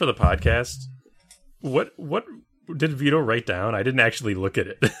it's safe for the podcast, what did Vito write down? I didn't actually look at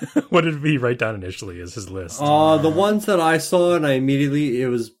it. What did he write down initially as his list? The ones that I saw, and it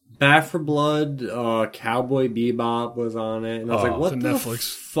was Back for Blood, Cowboy Bebop was on it, and I was like, "What it's the on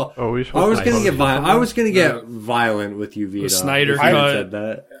Netflix. fuck?" Oh, we I was gonna supposed get to- violent. I was gonna get violent with you, Vito. Snyder if you had Cut. said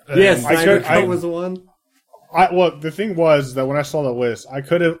that. Yeah, Snyder could- Cut was the one. The thing was that when I saw the list, I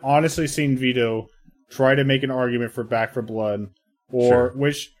could have honestly seen Vito try to make an argument for Back for Blood,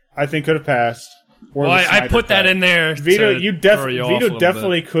 which I think could have passed. Or Well, the I Snyder put that Cut. in there. Vito, to throw you off a Vito little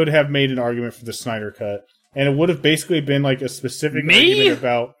definitely bit. could have made an argument for the Snyder Cut, and it would have basically been like a specific Me? argument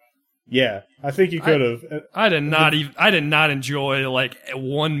about. Yeah, I think you could have. I did not enjoy like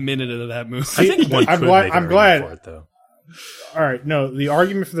 1 minute of that movie. I think one I'm could glad- make an I'm argument glad- for it, though. All right, no, the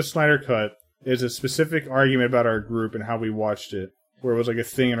argument for the Snyder Cut is a specific argument about our group and how we watched it, where it was like a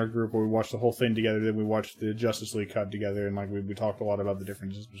thing in our group where we watched the whole thing together, then we watched the Justice League cut together, and like we talked a lot about the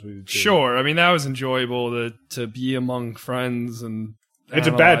differences between the two. Sure, I mean that was enjoyable to be among friends and. It's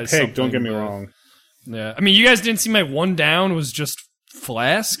a bad analyze pick. Don't get me something, but- wrong. Yeah, I mean you guys didn't see my one down was just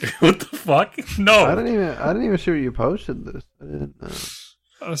Flask. What the fuck? No. I didn't even see where you posted this. I didn't.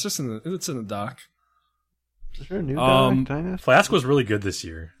 Oh, it's in the doc. Is there a new Um, guy? Did I ask? Flask was really good this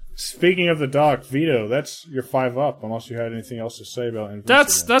year. Speaking of the doc, Vito, that's your 5 up. Unless you had anything else to say about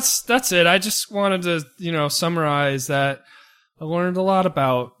Invincible. That's it. I just wanted to summarize that I learned a lot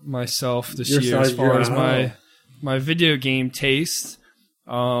about myself this year as far as my video game taste.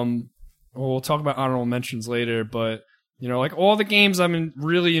 We'll talk about honorable mentions later, but like all the games I'm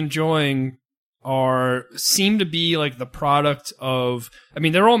really enjoying seem to be like the product of. I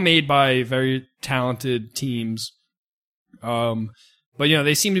mean, they're all made by very talented teams. But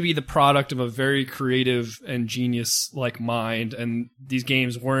they seem to be the product of a very creative and genius like mind, and these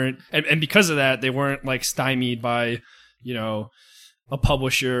games weren't, and because of that, they weren't like stymied by, a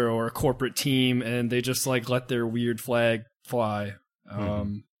publisher or a corporate team, and they just like let their weird flag fly.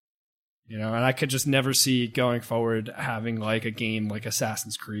 And I could just never see going forward having like a game like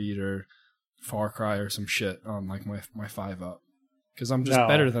Assassin's Creed or Far Cry or some shit on like my 5 up. Because I'm just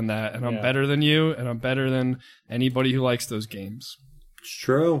better than that, and I'm better than you, and I'm better than anybody who likes those games. It's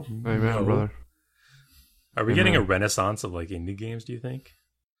true. Amen, brother. Are we getting a renaissance of like indie games, do you think?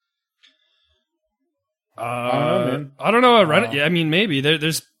 I don't know. Yeah, I mean, maybe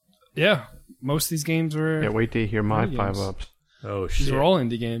there's. Yeah, most of these games were. Yeah, wait till you hear my Indie 5 games. ups. Oh These shit. are all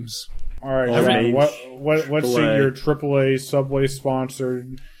indie games. All right, All John, right. what's your AAA Subway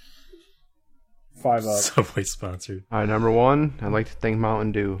sponsored 5 up? Subway sponsored. All right, number 1, I'd like to thank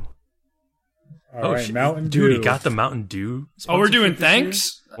Mountain Dew. All right, shit. Mountain Dew. Dude, he got the Mountain Dew. Oh, we're doing sponsorship this year?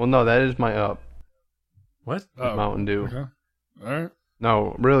 thanks. Well, no, that is my up. What? Oh, Mountain Dew. okay. All right.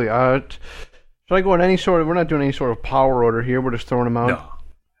 No, really. Should I go in any sort of? We're not doing any sort of power order here. We're just throwing them out. No.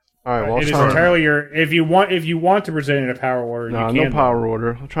 All right. Well, It is sorry. entirely your. If you want to present in a power order, No, you no can. power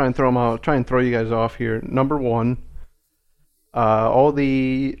order. I'll try and throw them out. Try and throw you guys off here. Number 1, all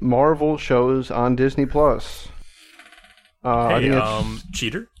the Marvel shows on Disney Plus. I Hey, think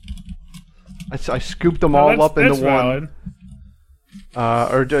cheater. I scooped them all up into one.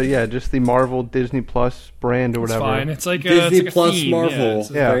 Valid. Just the Marvel Disney Plus brand or It's whatever. fine. It's like Disney it's like Plus a theme. Marvel.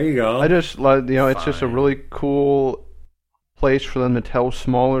 Yeah. There you go. I just like it's just a Fine. really cool place for them to tell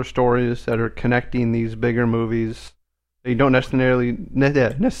smaller stories that are connecting these bigger movies that you don't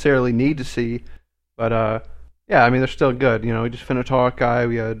necessarily need to see, but I mean they're still good. We just finished Hawkeye.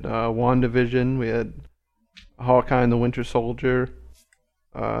 We had WandaVision. We had Hawkeye and the Winter Soldier.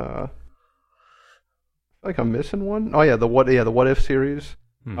 I feel like I'm missing one. Oh yeah, the What If series.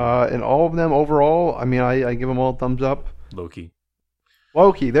 And all of them overall, I mean, I give them all thumbs up. Loki.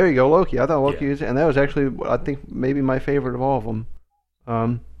 Loki, there you go, Loki. I thought Loki was, and that was actually, I think, maybe my favorite of all of them.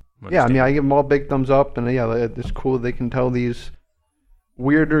 I mean, I give them all big thumbs up, and it's cool that they can tell these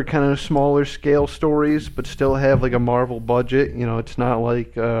weirder, kind of smaller scale stories, but still have like a Marvel budget. It's not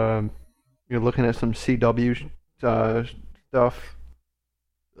like you're looking at some CW stuff,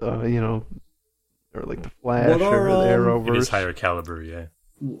 or like the Flash What are, or the Arrowverse. It is higher caliber, yeah.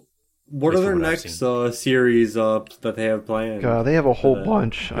 What At are least their from what I've next series that they have planned? They have a whole that.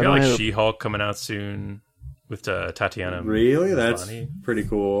 bunch. We got like She-Hulk coming out soon with Tatiana. Really? That's Maslany. pretty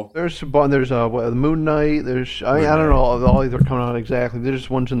cool. There's the Moon Knight. I don't know all these are coming out exactly. There's just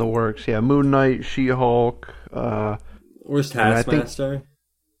ones in the works. Yeah, Moon Knight, She-Hulk. Where's and I think- Taskmaster?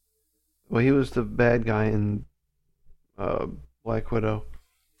 Well, he was the bad guy in Black Widow,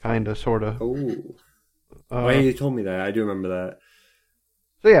 kinda, sorta. Oh, you told me that. I do remember that.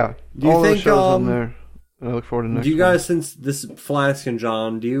 So yeah, Do you all those think, shows on there. And I look forward to the next. Do you one. guys, since this Flask and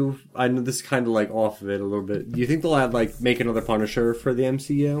John, I know this is kind of like off of it a little bit. Do you think they'll have make another Punisher for the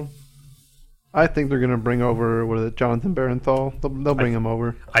MCU? I think they're gonna bring over Jonathan Barenthal. They'll bring him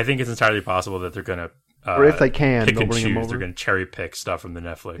over, I think it's entirely possible that they're gonna, or if they can, pick they'll and bring choose. him over. They're gonna cherry pick stuff from the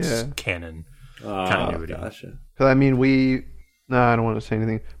Netflix canon continuity. Gotcha. Because I mean, I don't want to say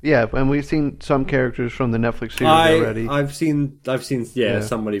anything. Yeah, and we've seen some characters from the Netflix series already. I've seen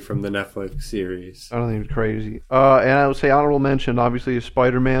somebody from the Netflix series. I don't think it's crazy. And I would say honorable mention, obviously, is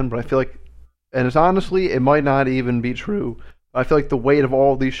Spider-Man, but I feel like, and it's honestly, it might not even be true. I feel like the weight of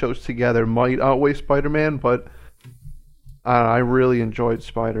all these shows together might outweigh Spider-Man, but I really enjoyed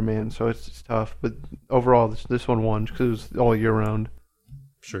Spider-Man, so it's tough. But overall, this one won because it was all year round.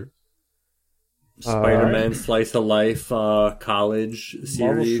 Sure. Spider-Man Slice of Life college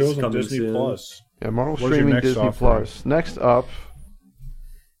Marvel series shows on coming Disney soon. Plus. Yeah, Marvel What's your streaming next Disney offering? Plus. Next up,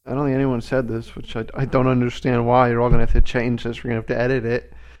 I don't think anyone said this, which I don't understand why. You're all going to have to change this. We're going to have to edit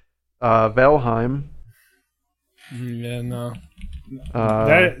it. Valheim. Yeah, no.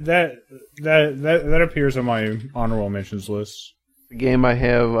 That appears on my honorable mentions list. The game I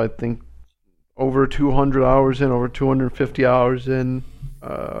have, I think, over 200 hours in, over 250 hours in.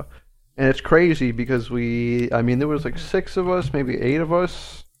 And it's crazy because there was like 6 of us, maybe 8 of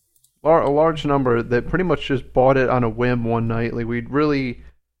us, a large number that pretty much just bought it on a whim one night. Like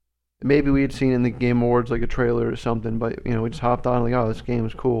maybe we had seen in the Game Awards like a trailer or something, but we just hopped on like, oh, this game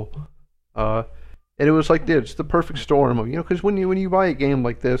is cool. And it was like, dude, it's the perfect storm of, because when you buy a game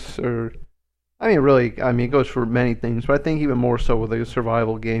like this, or it goes for many things, but I think even more so with like a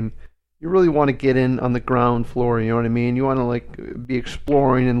survival game, you really want to get in on the ground floor, you know what I mean? You want to be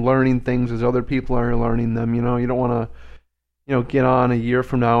exploring and learning things as other people are learning them, you don't want to, get on a year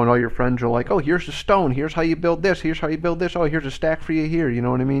from now and all your friends are like, oh, here's a stone, here's how you build this, oh, here's a stack for you here, you know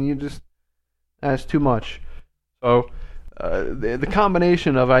what I mean? That's too much. So, the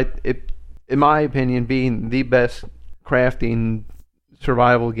combination of it, in my opinion, being the best crafting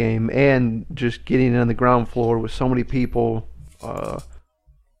survival game and just getting on the ground floor with so many people,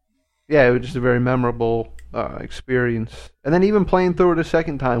 it was just a very memorable experience. And then even playing through it a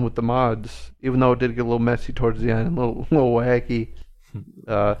second time with the mods, even though it did get a little messy towards the end, a little wacky,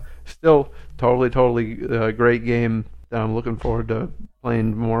 still totally great game that I'm looking forward to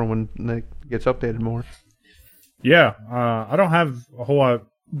playing more when it gets updated more. Yeah, I don't have a whole lot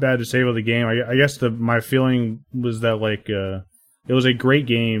bad to say about the game. I guess my feeling was that it was a great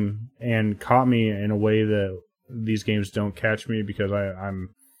game and caught me in a way that these games don't catch me because I'm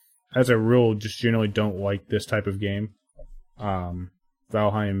as a rule just generally don't like this type of game.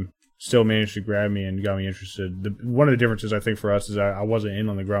 Valheim still managed to grab me and got me interested. One of the differences I think for us is I wasn't in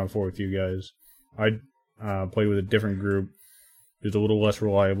on the ground floor with you guys. I played with a different group. It was a little less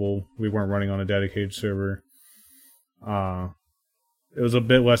reliable. We weren't running on a dedicated server. It was a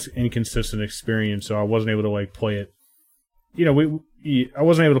bit less inconsistent experience, so I wasn't able to play it. I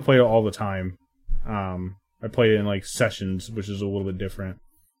wasn't able to play it all the time. I played it in sessions, which is a little bit different.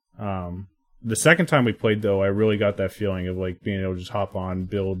 The second time we played, though, I really got that feeling of like being able to just hop on,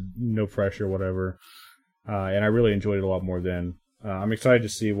 build, no pressure, whatever. And I really enjoyed it a lot more then. I'm excited to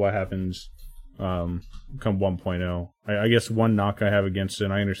see what happens come 1.0. I guess one knock I have against it,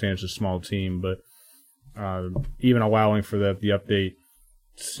 and I understand it's a small team, but even allowing for the update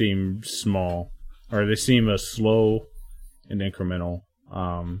seems small. Or they seem slow and incremental.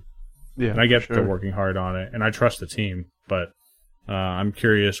 Yeah, and I get sure. they're working hard on it, and I trust the team, but I'm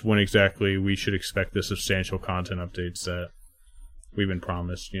curious when exactly we should expect the substantial content updates that we've been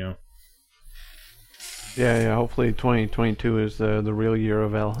promised, you know? Yeah. Hopefully 2022 is the real year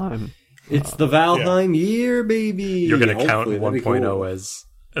of Valheim. It's the Valheim year, baby. You're going to count Hopefully, 1.0 that'd be cool.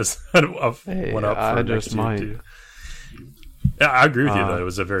 as one up for I next just year, might. too. Yeah, I agree with you, though. It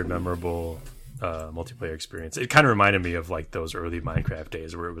was a very memorable multiplayer experience. It kind of reminded me of like those early Minecraft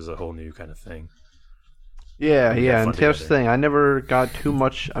days where it was a whole new kind of thing. Yeah, We had and fun that's the together. thing. I never got too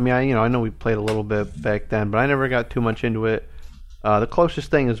much. I mean, I know we played a little bit back then, but I never got too much into it. The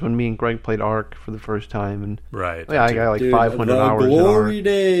closest thing is when me and Greg played Ark for the first time, and Right. yeah, I got like Dude, 500 the hours in glory Ark.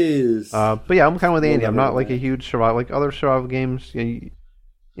 days. But yeah, I'm kind of with Andy. I'm not never like a know. huge survival like other survival games. You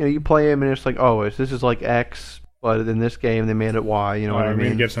know, you play them and it's like, oh, this is like X, but in this game they made it Y. You know what I I'm going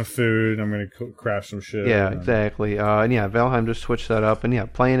mean? to get some food, I'm going to craft some shit. Yeah, exactly. And yeah, Valheim just switched that up, and yeah,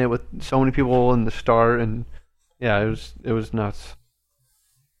 playing it with so many people in the start, and yeah, it was nuts.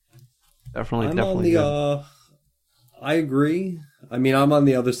 Definitely, I'm definitely. on the. I agree. I mean, I'm on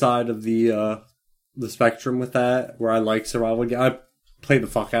the other side of the spectrum with that, where I like survival games. I play the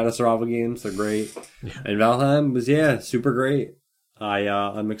fuck out of survival games; they're great. And Valheim was super great.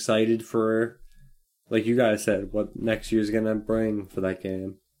 I'm excited for, like you guys said, what next year's gonna bring for that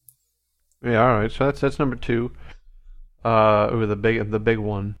game. Yeah, all right. So that's number 2. The big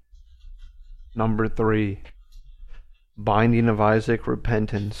one. Number 3. Binding of Isaac: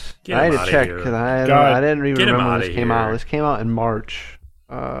 Repentance. Get I him had to outta check here. because God, I didn't even get him remember when outta this came out. here. This came out in March.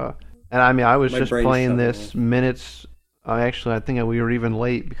 And I mean, I was My just brain's playing shut this off. minutes. I think we were even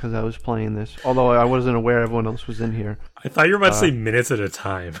late because I was playing this. Although I wasn't aware everyone else was in here. I thought you were about to say minutes at a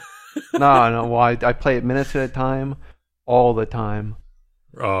time. No. Well, I play it minutes at a time, all the time.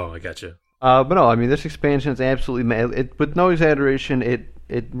 Oh, I got you. But no, I mean this expansion is absolutely with no exaggeration.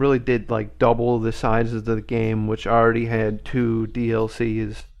 It really did like double the size of the game, which already had 2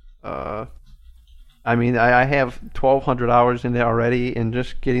 DLCs. I mean, I have 1,200 hours in it already, and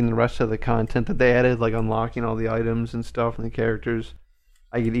just getting the rest of the content that they added, like unlocking all the items and stuff and the characters,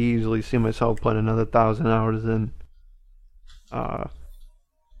 I could easily see myself putting another 1,000 hours in.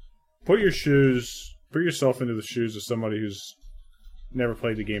 Put yourself into the shoes of somebody who's never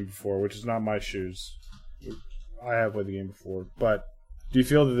played the game before, which is not my shoes. I have played the game before, but do you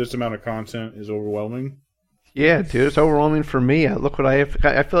feel that this amount of content is overwhelming? Yeah, dude, it's overwhelming for me. Look what I have.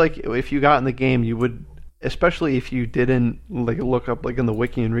 I feel like if you got in the game, you would, especially if you didn't like look up like in the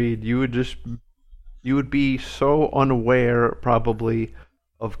wiki and read, you would be so unaware probably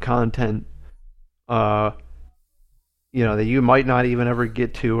of content, that you might not even ever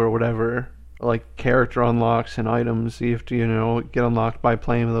get to or whatever. Like character unlocks and items you have to get unlocked by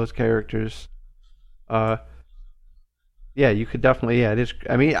playing with those characters. Yeah, you could definitely. Yeah, it is.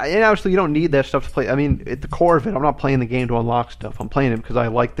 I mean, and obviously you don't need that stuff to play. I mean, at the core of it, I'm not playing the game to unlock stuff. I'm playing it because I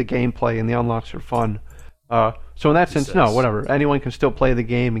like the gameplay and the unlocks are fun. So in that sense, no, whatever. Anyone can still play the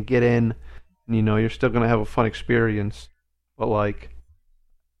game and get in. And, you're still gonna have a fun experience. But like,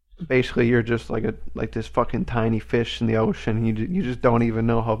 basically, you're just like this fucking tiny fish in the ocean. You just don't even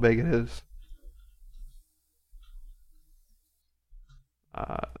know how big it is.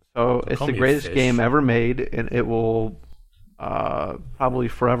 So it's call the me a greatest fish. game ever made, and it will probably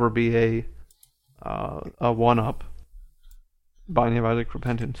forever be a one-up. Binding of Isaac: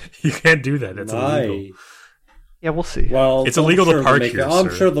 Repentance. You can't do that. That's illegal. Nice. Yeah, we'll see. Well, It's illegal to they'll park make here, I'm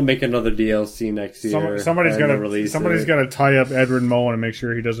sir. sure they'll make another DLC next year. Somebody's and got they'll to release somebody's it. got to tie up Edward Mullen and make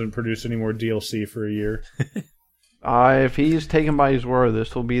sure he doesn't produce any more DLC for a year. If he's taken by his word,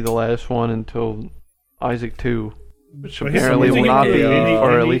 this will be the last one until Isaac 2, which But he's apparently amazing will not at be indie-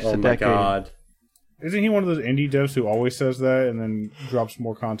 for at indie- least Oh a my decade. god. Isn't he one of those indie devs who always says that and then drops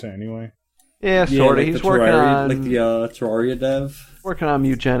more content anyway? Yeah, Yeah, sort of. like He's the working Terraria, on like the Terraria dev. working on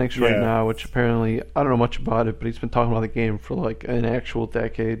Mutagenics right Yeah. now, which apparently I don't know much about it, but he's been talking about the game for like an actual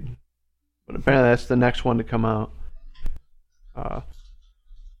decade. But apparently that's the next one to come out.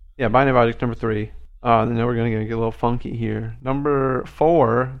 Yeah, Binding of Isaac number 3. Then we're gonna get a little funky here. Number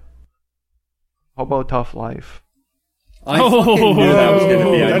 4, Hobo Tough Life. I fucking knew that was going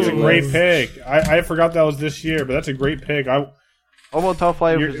to be on That's a your great list. pick. I forgot that was this year, but that's a great pick. Hobo Tough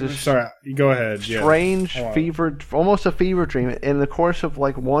Life is this Sorry, go ahead. strange Yeah. fever, almost a fever dream. In the course of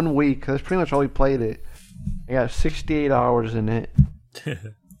like 1 week, that's pretty much all we played it. I got 68 hours in it,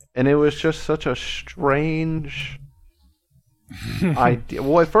 and it was just such a strange idea.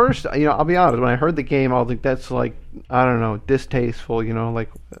 Well, at first, I'll be honest. When I heard the game, I was like, "That's like, I don't know, distasteful."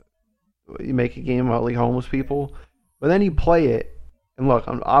 Like you make a game about like homeless people, but then you play it, and look,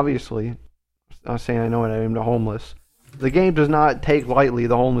 I'm obviously not saying I know it. I'm the homeless. The game does not take lightly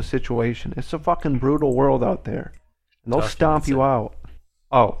the homeless situation. It's a fucking brutal world out there, and they'll stomp you out.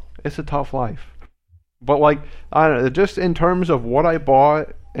 Oh, it's a tough life. But like, I don't know, just in terms of what I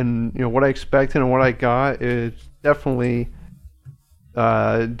bought and what I expected and what I got, it definitely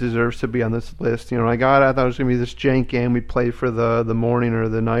deserves to be on this list. I thought it was gonna be this jank game we played for the morning or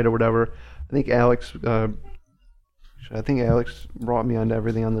the night or whatever. I think Alex brought me onto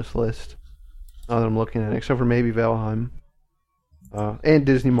everything on this list. Now that I'm looking at it, except for maybe Valheim and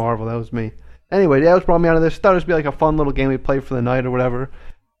Disney Marvel. That was me. Anyway, Alex brought me onto this. Thought it would be like a fun little game we played for the night or whatever.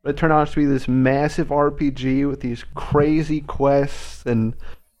 But it turned out to be this massive RPG with these crazy quests, and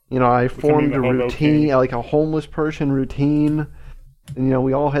I formed a routine, like a homeless person routine. And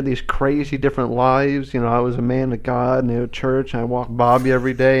we all had these crazy different lives. I was a man of God and a church, and I walked Bobby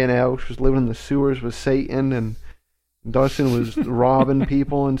every day, and Alex was living in the sewers with Satan, and Dustin was robbing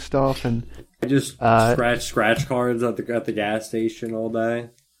people and stuff. And I just scratch cards at the gas station all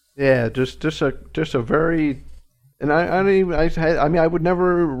day. Yeah, just a very. And I would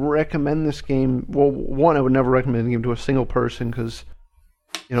never recommend this game. Well, one, I would never recommend the game to a single person because,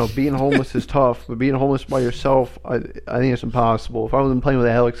 being homeless is tough. But being homeless by yourself, I think it's impossible. If I wasn't playing with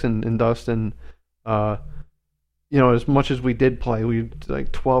Alex and Dustin, as much as we did play, we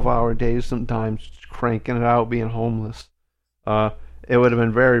like 12-hour days sometimes, cranking it out, being homeless. It would have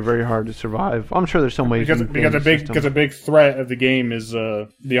been very, very hard to survive. I'm sure there's some ways because a big threat of the game is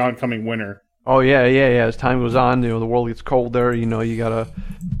the oncoming winter. Oh yeah. As time goes on, the world gets colder. You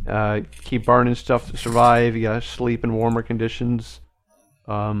gotta keep burning stuff to survive. You gotta sleep in warmer conditions.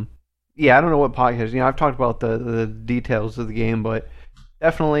 I don't know what podcast. I've talked about the details of the game, but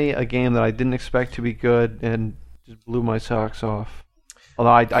definitely a game that I didn't expect to be good and just blew my socks off.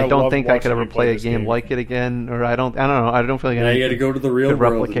 Although I don't think I could ever play a game like it again, or I don't know. I don't feel like you got to go to the real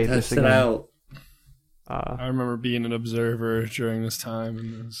world and test it out. I remember being an observer during this time,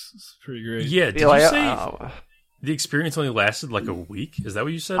 and it was pretty great. Yeah, did you say the experience only lasted like a week? Is that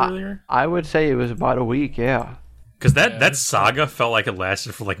what you said earlier? I would say it was about a week, yeah. Because that saga felt like it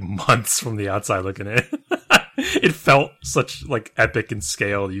lasted for like months from the outside looking in. It felt such like epic in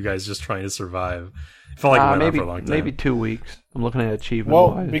scale, you guys just trying to survive. It felt like it went on for a long time. Maybe 2 weeks. I'm looking at achievement.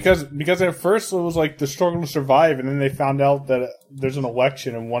 Well, because at first it was like the struggle to survive, and then they found out that there's an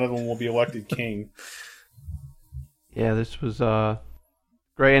election and one of them will be elected king. Yeah, this was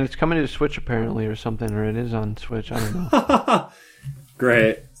great, and it's coming to Switch apparently or something, or it is on Switch. I don't know.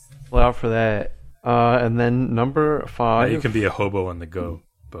 Great. Look out for that. And then number 5. Now you can be a hobo on the go,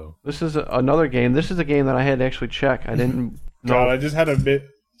 Bo. This is another game. This is a game that I had to actually check. I didn't know. God, I just had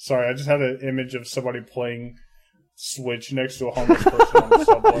an image of somebody playing Switch next to a homeless person on the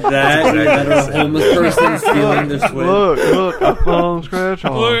subway. That a homeless person stealing the Switch. Look, a phone scratch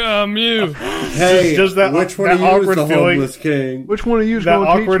off. Look, I'm you. Hey, just that, which one that of you is the homeless king? Which one of you is that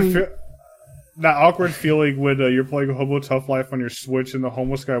going to teach me? That awkward feeling when you're playing a Hobo Tough Life on your Switch and the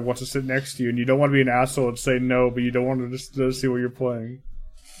homeless guy wants to sit next to you and you don't want to be an asshole and say no, but you don't want to just see what you're playing.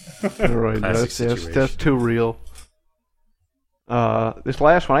 All right, that's too real. This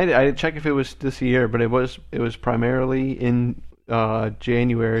last one, I didn't check if it was this year, but it was primarily in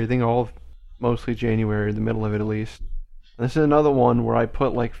January. I think mostly January, the middle of it at least. And this is another one where I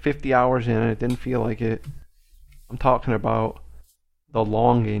put like 50 hours in and it didn't feel like it. I'm talking about The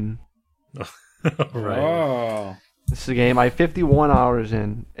Longing. Right. Oh. This is a game I have 51 hours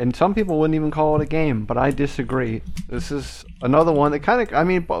in, and some people wouldn't even call it a game, but I disagree. This is another one that kind of,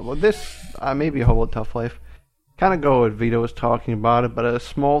 maybe a whole tough life. Kind of go what Vito was talking about it, but a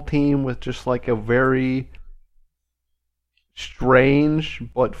small team with just like a very strange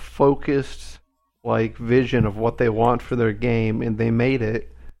but focused like vision of what they want for their game, and they made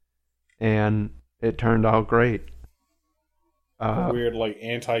it, and it turned out great. Weird, like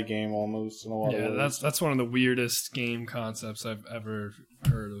anti-game almost in a lot of ways. Yeah, that's one of the weirdest game concepts I've ever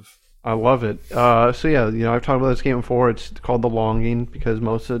heard of. I love it. So yeah, I've talked about this game before. It's called The Longing because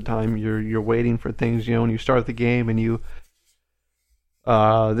most of the time you're waiting for things. When you start the game and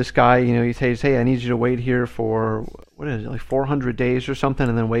this guy, he says, "Hey, I need you to wait here for what is it, like 400 days or something,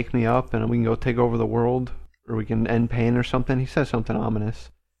 and then wake me up, and we can go take over the world, or we can end pain or something." He says something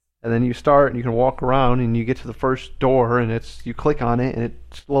ominous, And then you start and you can walk around and you get to the first door and you click on it and it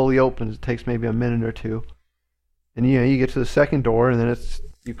slowly opens. It takes maybe a minute or two. And you get to the second door and then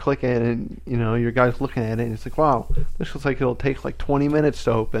you click it and your guy's looking at it and it's like, wow, this looks like it'll take like 20 minutes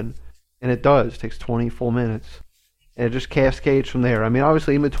to open. And it does. It takes 20 full minutes. And it just cascades from there. I mean,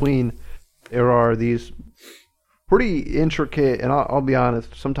 obviously in between there are these pretty intricate, and I'll be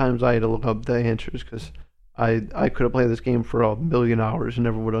honest, sometimes I had to look up the answers because I could have played this game for 1,000,000 hours and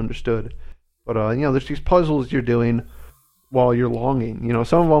never would have understood. But, there's these puzzles you're doing while you're longing.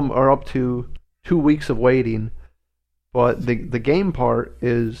 Some of them are up to 2 weeks of waiting. But the game part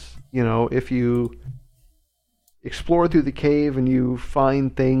is, if you explore through the cave and you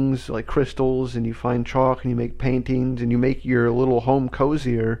find things like crystals and you find chalk and you make paintings and you make your little home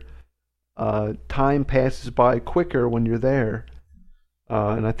cozier, time passes by quicker when you're there.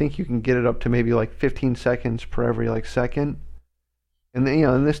 And I think you can get it up to maybe like 15 seconds per every second. And then,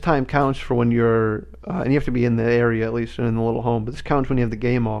 and this time counts for when you're, and you have to be in the area at least in the little home, but this counts when you have the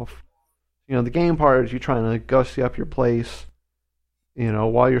game off. The game part is you trying to gussy up your place,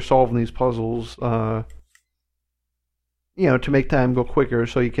 while you're solving these puzzles, to make time go quicker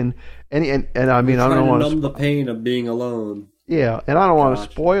so you can, and I mean, I don't want to numb the pain of being alone. Yeah, and I don't want to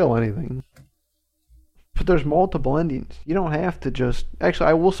spoil anything. But there's multiple endings. You don't have to just... Actually,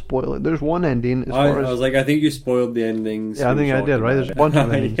 I will spoil it. There's one ending. I was like, I think you spoiled the endings. Yeah, I think I did, right? There's a bunch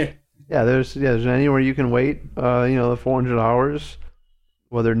of endings. Yeah, there's an ending where you can wait, the 400 hours,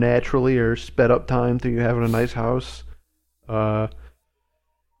 whether naturally or sped up time through you having a nice house. And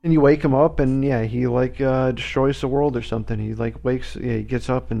you wake him up, and he destroys the world or something. He he gets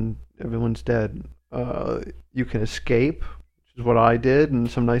up, and everyone's dead. You can escape, which is what I did, and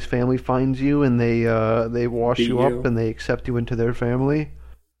some nice family finds you, and they wash you up, and they accept you into their family.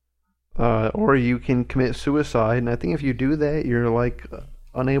 Or you can commit suicide, and I think if you do that, you're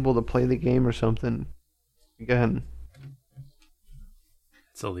unable to play the game or something again.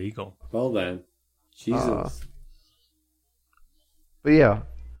 It's illegal. Well then, Jesus. But yeah,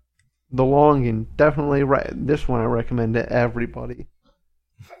 The Longing, definitely. This one I recommend to everybody.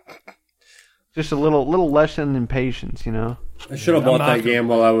 Just a little lesson in patience, I should have bought that game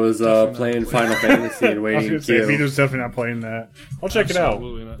while I was playing Final Fantasy and waiting. I was going to say, Vito's definitely not playing that. I'll check it out.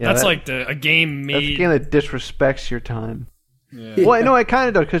 Not. Yeah, that's a game made... That's a game that disrespects your time. Yeah. Well, no, it kind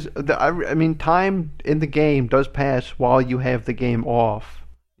of does, because, I mean, time in the game does pass while you have the game off.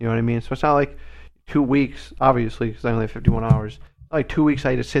 You know what I mean? So it's not like 2 weeks, obviously, because I only have 51 hours. Not like 2 weeks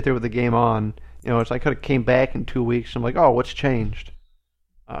I had to sit there with the game on. It's like I could have came back in 2 weeks, and I'm like, oh, what's changed?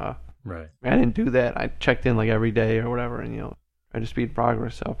 Right. I didn't do that. I checked in every day or whatever, and try to speed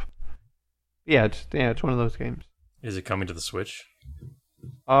progress up. Yeah, it's one of those games. Is it coming to the Switch?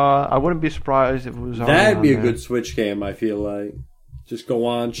 I wouldn't be surprised if it was. That'd be a good Switch game. I feel like just go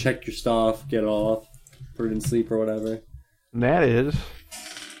on, check your stuff, get off, put it in sleep or whatever. And that is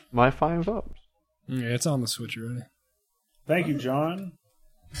my 5 ups. Yeah, it's on the Switch already. Thank you, John.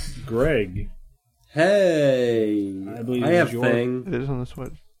 Greg. Hey, I have thing. It is on the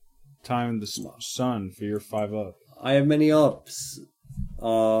Switch. Time in the sun for your 5 up. I have many ups.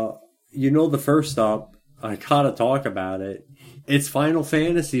 The first up, I gotta talk about it. It's Final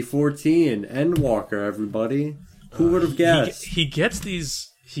Fantasy 14 Endwalker, everybody. Who would have guessed? He gets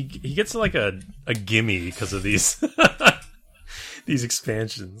these. He gets a gimme because of these these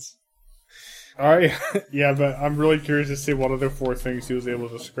expansions. All right, yeah, but I'm really curious to see what other 4 things he was able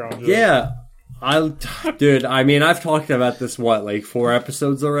to scrounge up. Yeah. Dude, I mean, I've talked about this, 4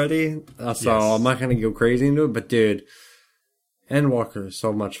 episodes already? So yes. I'm not going to go crazy into it, but dude, Endwalker is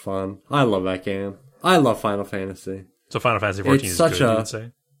so much fun. I love that game. I love Final Fantasy. So Final Fantasy 14 is good, you would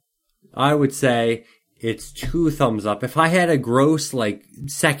say? I would say it's 2 thumbs up. If I had a gross,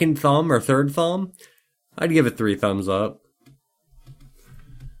 second thumb or third thumb, I'd give it 3 thumbs up.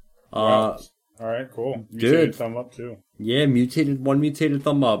 Wow. All right, cool. Mutated thumb up, too. Yeah, one mutated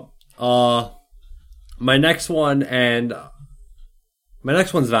thumb up. My next one's Valheim.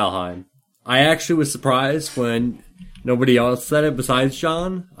 I actually was surprised when nobody else said it besides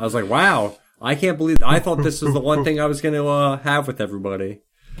John. I was like, wow, I can't believe I thought this was the one thing I was going to have with everybody.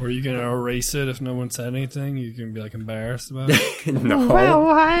 Were you going to erase it if no one said anything? You can be embarrassed about it? No.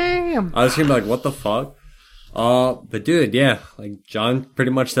 Valheim. I was going to be like, what the fuck? But dude, yeah, John pretty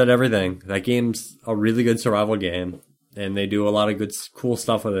much said everything. That game's a really good survival game, and they do a lot of good, cool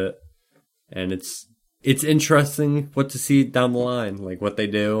stuff with it. And it's interesting what to see down the line, what they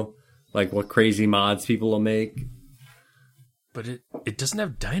do, what crazy mods people will make. But it doesn't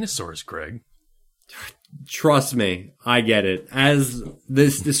have dinosaurs, Greg. Trust me, I get it. As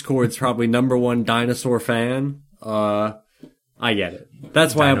this Discord's probably #1 dinosaur fan, I I get it.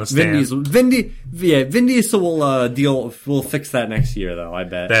 That's why Dino Vin Stan. Diesel. Vin Diesel will fix that next year, though. I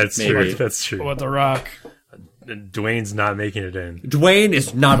bet. That's Maybe. true. That's true. What The Rock? Dwayne's not making it in. Dwayne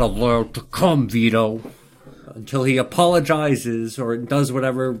is not allowed to come, Vito, until he apologizes or does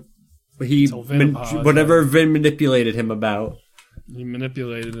whatever Until Vin apologizes. whatever Vin manipulated him about. You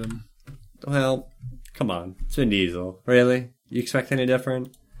manipulated him. Well, come on, it's Vin Diesel. Really? You expect any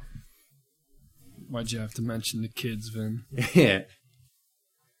different? Why'd you have to mention the kids, Vin? Yeah.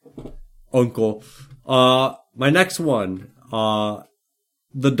 Uncle. My next one.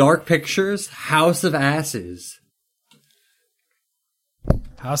 The Dark Pictures, House of Asses.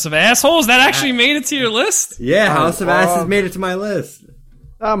 House of Assholes? That actually made it to your list? Yeah, House of Asses made it to my list.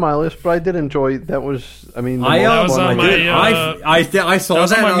 Not on my list, but I did enjoy. That was, I mean, the I most was one on I my, did. I saw that was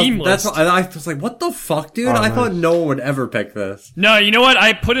that. on my and I was- meme that's list. what- I was like, what the fuck, dude? Oh, I thought nice. no one would ever pick this. No, you know what?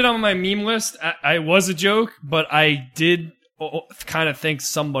 I put it on my meme list. I was a joke, but I did kind of think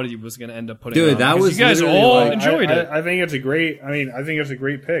somebody was going to end up putting Dude, it on. that because was you guys literally all like- enjoyed it. I think it's a great. I think it's a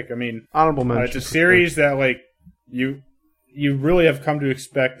great pick. I mean, Honorable mention. it's a series that like you really have come to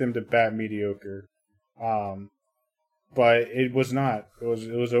expect them to bat mediocre, but it was not. It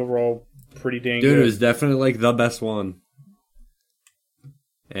was overall pretty dang Dude, good. it was definitely like the best one.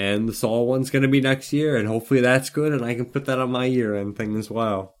 And the Saw one's going to be next year, and hopefully that's good, and I can put that on my year-end thing as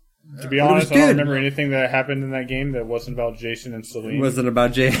well. To be But it was honest, I don't good. remember anything that happened in that game that wasn't about Jason and It Celine. wasn't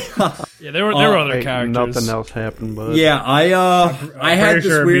about Jay. Yeah, there were other Hey, characters. nothing else happened, but Yeah, I had Pretty this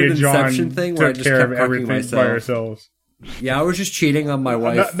sure me weird and John Inception thing where I took just care kept of fucking everything by myself. ourselves. Yeah, I was just cheating on my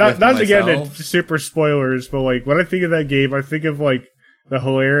wife. Not with to get myself. into super spoilers, but like when I think of that game, I think of like the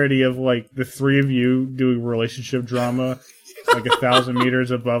hilarity of like the three of you doing relationship drama like 1,000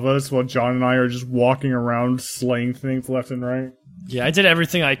 meters above us, while John and I are just walking around slaying things left and right. Yeah, I did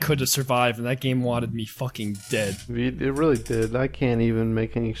everything I could to survive, and that game wanted me fucking dead. it really did. I can't even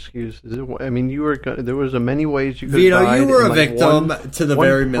make any excuses. I mean, there was many ways you could. Vito, have died you were in, a like, victim one- to the one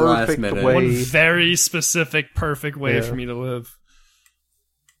very last perfect minute. way. One very specific, perfect way Yeah. for me to live.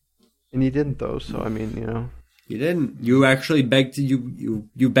 And you didn't though. So I mean, you know, You didn't. You actually begged to you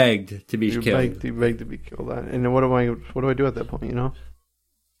begged to be you killed. begged to be killed. And then what do I do at that point? You know,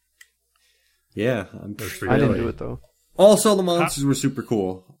 Yeah, I didn't do it though. Also, the monsters were super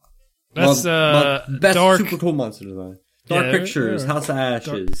cool. That's best Dark super cool monster design. Dark Yeah, Pictures, yeah. House of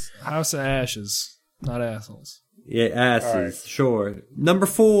Ashes. House of Ashes, not assholes. Yeah, asses. All right. Sure. Number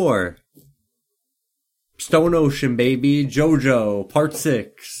 4. Stone Ocean, baby. JoJo, Part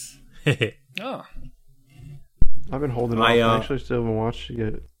 6. Oh, I've been holding I, off. I actually still haven't watched it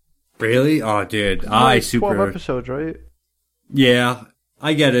yet. Really? Oh, dude. It's 12 super. episodes, right? Yeah,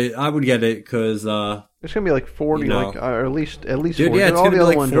 I get it. I would get it because, It's gonna be like 40, You know. like or at least dude, 40. yeah, it's all going to the be other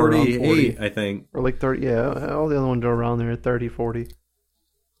like ones are around 48, 40. I think. Or like 30, yeah. All the other ones are around there, 30, 40.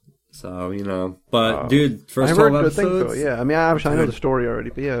 So, But, Oh. dude, I first heard 12 good things episodes. though. Yeah, I mean, obviously I know the story already,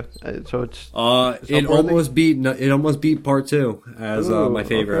 but yeah. So it's It upworthy? almost beat Part 2 as my Ooh,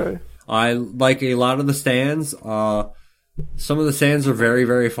 favorite. okay. I like a lot of the stands. Some of the stands are very,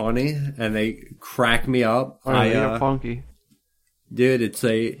 very funny, and they crack me up. they got funky. Dude,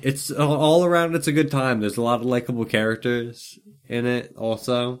 it's all around. It's a good time. There's a lot of likable characters in it.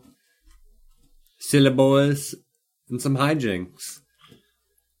 Also, syllables and some hijinks.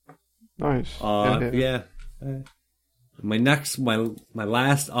 Nice. Yeah. My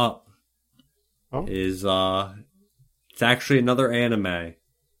last up Oh. is it's actually another anime.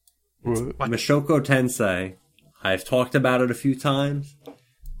 What? Mashoko Tensei. I've talked about it a few times.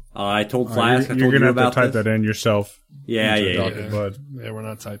 I told Flask. I You're told gonna you have to about type this. that in yourself. Yeah, into yeah, the yeah. docket, bud. yeah, we're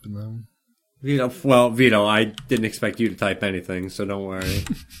not typing them. Vito, I didn't expect you to type anything, so don't worry.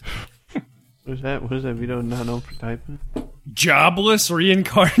 What is that? What is that? We don't not known for typing. Jobless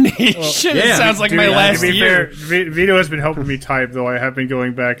reincarnation. yeah, it sounds like Dude, my to last be year. fair, Vito has been helping me type, though I have been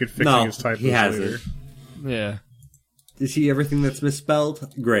going back and fixing No, his typos he hasn't. later. Yeah. You see everything that's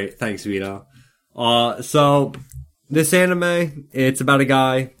misspelled? Great, thanks, Vito. So this anime, it's about a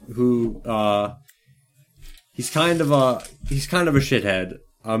guy who he's kind of a shithead.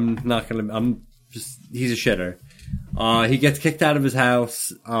 He's a shitter. He gets kicked out of his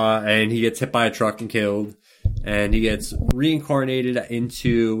house, and he gets hit by a truck and killed, and he gets reincarnated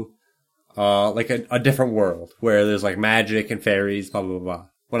into like a different world where there's like magic and fairies, blah blah blah,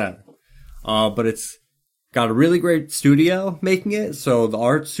 whatever. But it's got a really great studio making it, so the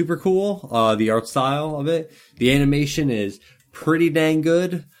art's super cool. The art style of it, the animation is pretty dang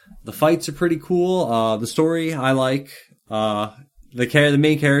good. The fights are pretty cool. The story I like. The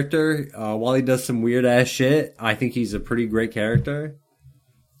main character, while he does some weird ass shit, I think he's a pretty great character.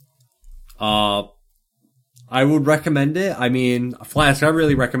 I I would recommend it. I mean, Flask, I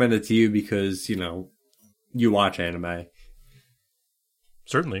really recommend it to you because, you watch anime.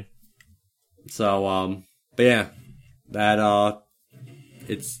 Certainly. So, but yeah, that,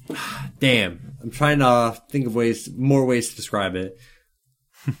 it's, damn, I'm trying to think of more ways to describe it.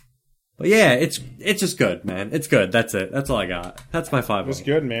 But yeah, it's just good, man. It's good. That's it. That's all I got. That's my 5 It's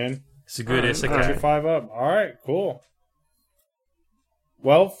good, man. It's a good Got your isekai. 5 up. All right, cool.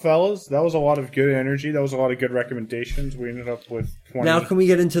 Well, fellas, that was a lot of good energy. That was a lot of good recommendations. We ended up with 25 Now can we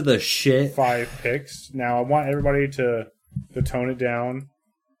get into the shit? picks. Now, I want everybody to tone it down.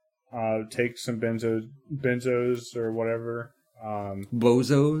 Take some benzos or whatever.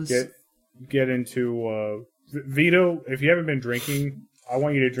 Bozos? Get into Vito. If you haven't been drinking, I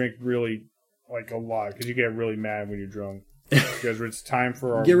want you to drink really a lot because you get really mad when you're drunk. Because it's time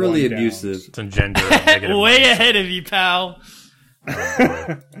for our Get really one abusive. Some gender negative. Way mindset. ahead of you, pal.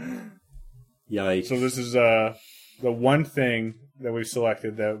 Yikes. So this is the one thing that we've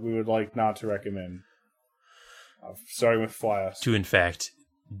selected that we would like not to recommend. Starting with Flask. To, in fact,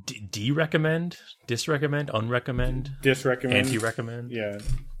 de-recommend, disrecommend, unrecommend, Disrecommend. anti-recommend. Yeah.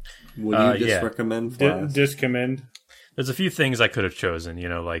 Would you just yeah. recommend Flask? Discommend. There's a few things I could have chosen,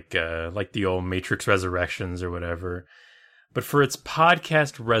 like the old Matrix Resurrections or whatever. But for its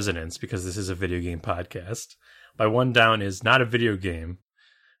podcast resonance, because this is a video game podcast, my one down is not a video game,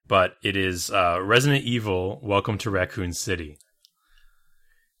 but it is Resident Evil: Welcome to Raccoon City.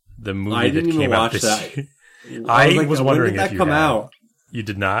 The movie I didn't that even came out watch this that. year. I was I like, was when wondering did that if you come had. out? You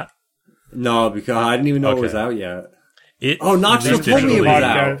did not. No, because I didn't even know it was Okay. out yet. It Oh, Knoxville released told me it was digitally-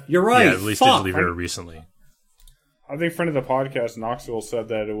 out. You're right. Yeah, released Fuck. digitally very recently. I think friend of the podcast, Knoxville, said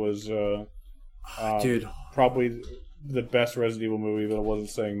that it was Dude, probably the best Resident Evil movie, but it wasn't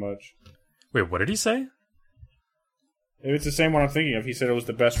saying much. Wait, what did he say? If it's the same one I'm thinking of, he said it was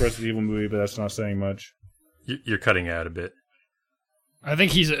the best Resident Evil movie, but that's not saying much. You're cutting out a bit. I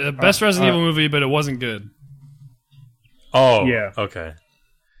think he's the best Resident Evil movie, but it wasn't good. Oh, Yeah. Okay.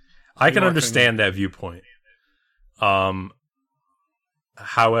 I can Marketing. understand that viewpoint.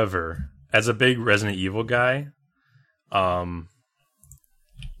 However, as a big Resident Evil guy,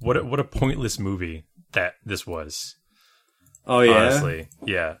 what a pointless movie that this was. oh yeah. Honestly,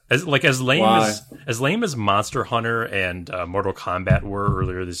 yeah. As lame Why? as lame as Monster Hunter and Mortal Kombat were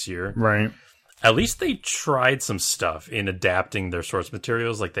earlier this year. Right. At least they tried some stuff in adapting their source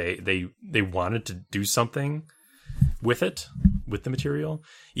materials. Like they wanted to do something with it, with the material.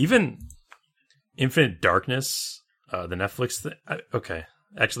 Even Infinite Darkness, the Netflix thing. Okay,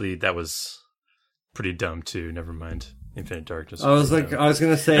 actually, that was pretty dumb too. Never mind. Infinite Darkness. I was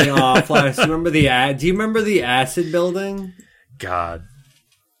gonna say, Flash. Do you remember do you remember the acid building? God,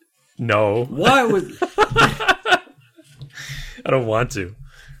 no. Why was I don't want to.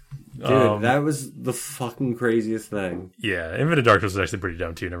 dude? That was the fucking craziest thing, Yeah, Infinite Darkness was actually pretty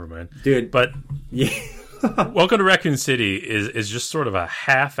dumb too. Never mind. dude. But Yeah, Welcome to Raccoon City is just sort of a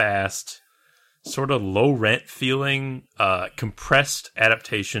half-assed, sort of low-rent feeling, compressed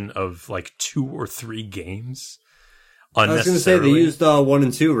adaptation of like 2 or 3 games. I was gonna say they used 1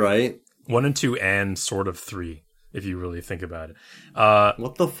 and 2, right? 1 and 2 and sort of 3, if you really think about it.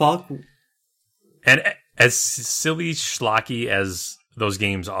 What the fuck? And as silly schlocky as those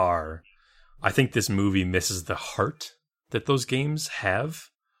games are, I think this movie misses the heart that those games have.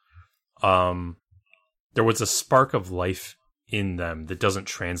 There was a spark of life in them that doesn't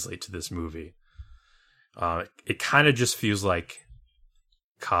translate to this movie. It kind of just feels like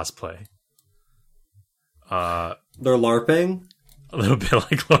cosplay. They're LARPing. A little bit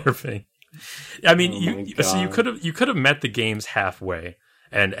like LARPing. I mean, my so God. you could have met the games halfway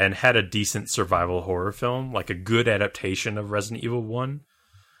and had a decent survival horror film, like a good adaptation of Resident Evil 1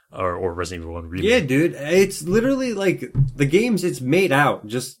 or Resident Evil 1 remake. Yeah, dude. It's literally like the games. It's made out.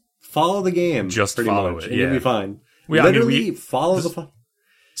 Just follow the game. Just pretty follow much, it, and you'll yeah. be fine. I mean, Literally follow the.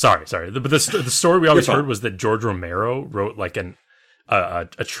 Sorry. But the story we always You're fine. heard was that George Romero wrote like a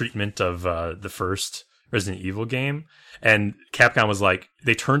treatment of the first Resident Evil game, and Capcom was like,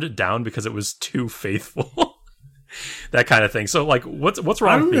 they turned it down because it was too faithful. That kind of thing. So like, what's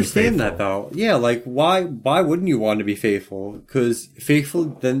wrong? I don't with being understand faithful? that though. Yeah, like why wouldn't you want to be faithful? Because faithful,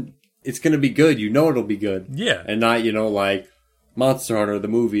 then it's gonna be good. You know it'll be good. Yeah. And not like Monster Hunter the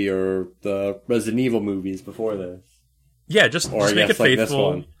movie or the Resident Evil movies before this. Yeah, just Or I make guess, it like, this faithful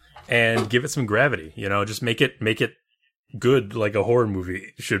one. and give it some gravity. Just make it good like a horror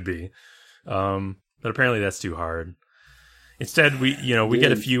movie should be. But apparently that's too hard. Instead, we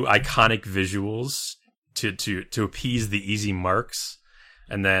get a few iconic visuals to appease the easy marks,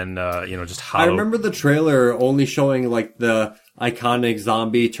 and then just hollow. I remember the trailer only showing like the iconic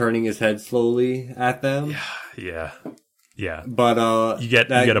zombie turning his head slowly at them. Yeah. But You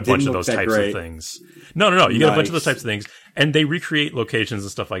get a bunch of those types of things. No. You get a bunch of those types of things, and they recreate locations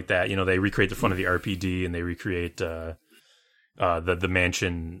and stuff like that. You know, they recreate the front of the RPD, and they recreate the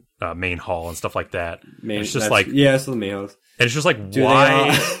mansion main hall and stuff like that. It's just like it's the main house. And it's just like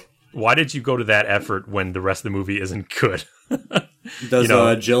why did you go to that effort when the rest of the movie isn't good? Does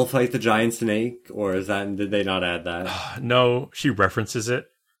Jill fight the giant snake, or did they not add that? No, she references it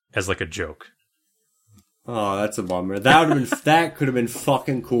as like a joke. Oh, that's a bummer. That could have been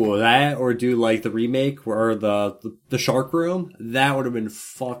fucking cool. That, or do like the remake or the Shark Room. That would have been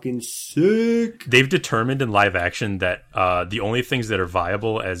fucking sick. They've determined in live action that the only things that are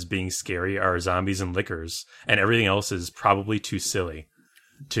viable as being scary are zombies and lickers, and everything else is probably too silly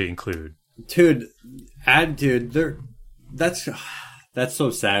to include. That's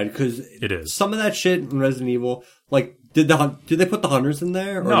so sad because it is. Some of that shit in Resident Evil, like, did they put the hunters in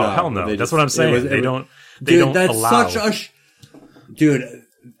there? Or no, hell no. That's what I'm saying. They don't. They dude, don't that's allow. such a dude.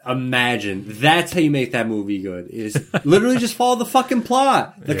 Imagine that's how you make that movie good. Is literally just follow the fucking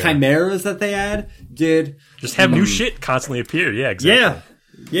plot. The chimeras that they add, just have new shit constantly appear. Yeah, exactly.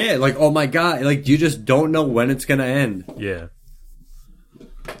 Yeah. Like, oh my god, like you just don't know when it's gonna end. Yeah.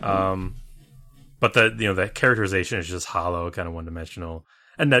 But the characterization is just hollow, kind of one dimensional,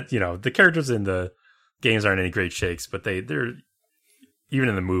 and that the characters in the games aren't any great shakes, but they're even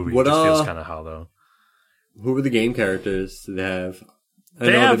in the movie it just feels kind of hollow. Who were the game characters they have?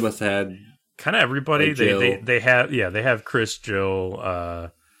 They must have had kind of everybody. Like they have Chris, Jill,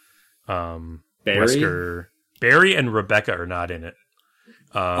 Barry? Wesker. Barry and Rebecca are not in it.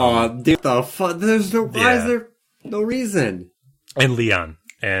 Dude, the fuck? There's no why is there no reason? And Leon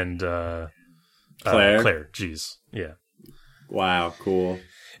and Claire. Jeez, yeah. Wow, cool.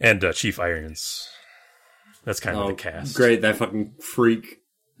 And Chief Irons. That's kind of the cast. Great, that fucking freak.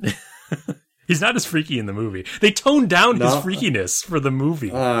 He's not as freaky in the movie. They toned down his freakiness for the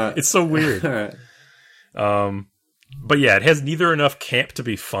movie. It's so weird. But yeah, it has neither enough camp to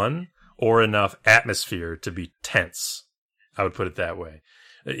be fun or enough atmosphere to be tense. I would put it that way.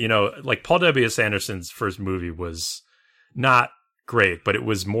 Like Paul W.S. Anderson's first movie was not great, but it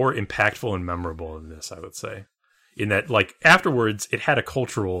was more impactful and memorable than this, I would say. In that, like, afterwards, it had a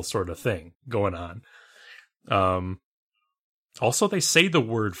cultural sort of thing going on. Also, they say the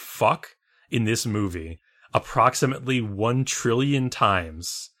word fuck in this movie approximately 1 trillion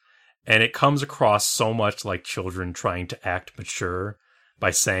times, and it comes across so much like children trying to act mature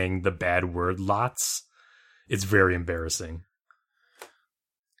by saying the bad word lots. It's very embarrassing.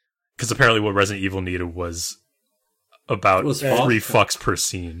 Because apparently what Resident Evil needed was about 3 fucks per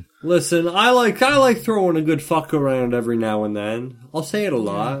scene. Listen, I like throwing a good fuck around every now and then. I'll say it a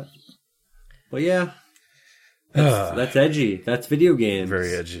lot. But yeah. That's edgy. That's video games.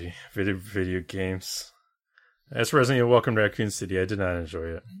 Very edgy. Video games. As for Resident Evil Welcome to Raccoon City, I did not enjoy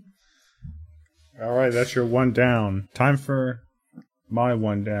it. All right, that's your one down. Time for my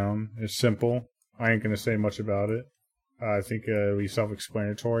one down. It's simple. I ain't going to say much about it. I think it'll be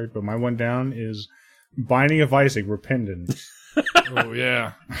self-explanatory, but my one down is Binding of Isaac, Repentance. Oh,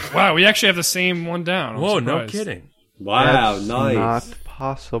 yeah. Wow, we actually have the same one down. Whoa, no kidding. Wow, That's nice. Not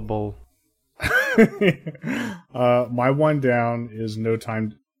possible. My one down is No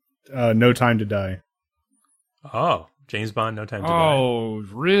Time to Die. Oh, James Bond, No Time to Die. Oh,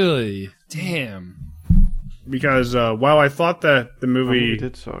 really? Damn. Because while I thought that the movie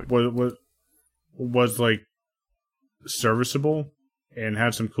did so. was like serviceable and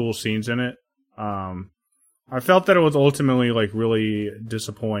had some cool scenes in it, I felt that it was ultimately like really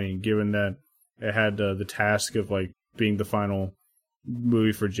disappointing, given that it had the task of like being the final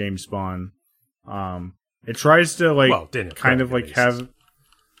movie for James Bond. It tries to like Daniel kind Craig, of like have,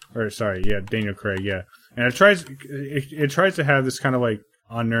 or sorry, yeah, Daniel Craig, yeah, and it tries to have this kind of like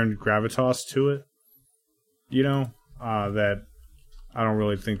unearned gravitas to it, that I don't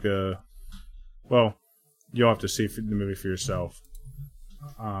really think you'll have to see the movie for yourself.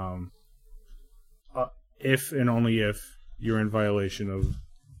 If and only if you're in violation of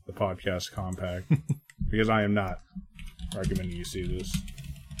the podcast compact, because I am not recommending you see this.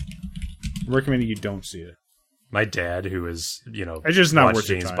 I'm recommending you don't see it. My dad, who is, it's just not watched worth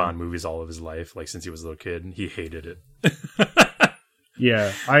James Bond movies all of his life, like since he was a little kid, he hated it.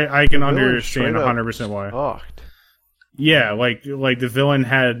 Yeah, I can understand 100% why. Fucked. Yeah, like the villain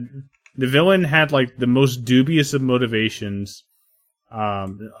had like the most dubious of motivations,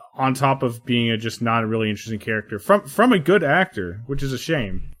 on top of being just not a really interesting character from a good actor, which is a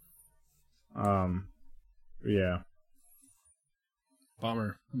shame. Yeah.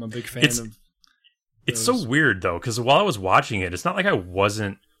 Bummer. I'm a big fan of It's so weird though, because while I was watching it, it's not like I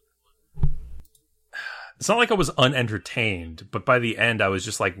wasn't. It's not like I was unentertained, but by the end, I was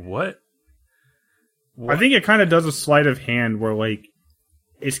just like, "What?" I think it kind of does a sleight of hand where, like,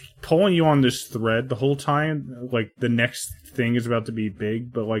 it's pulling you on this thread the whole time. Like, the next thing is about to be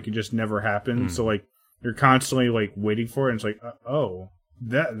big, but, like, it just never happens. So, like, you're constantly, like, waiting for it, and it's like, oh,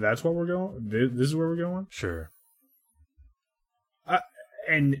 that's what we're going? This is where we're going? Sure.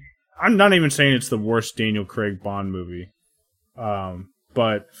 And I'm not even saying it's the worst Daniel Craig Bond movie.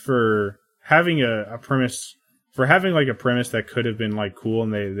 But for having a premise... For having, like, a premise that could have been, like, cool,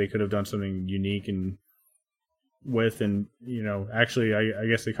 and they could have done something unique and with, and, you know, actually, I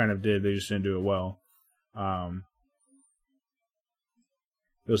guess they kind of did. They just didn't do it well.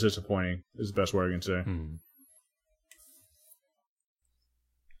 It was disappointing, is the best word I can say.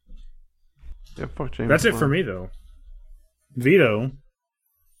 Yeah, fuck James That's it Bond. for me, though. Vito,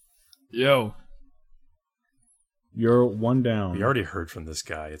 Yo. you're one down. We already heard from this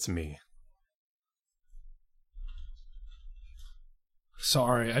guy. It's me.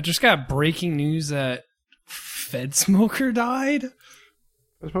 Sorry, I just got breaking news that Fed Smoker died.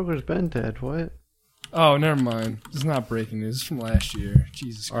 The Smoker's been dead. What? Oh, never mind. It's not breaking news. It's from last year.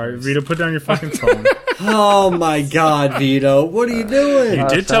 Jesus Christ. All right, Vito, put down your fucking phone. Oh my God, Vito, what are you doing? You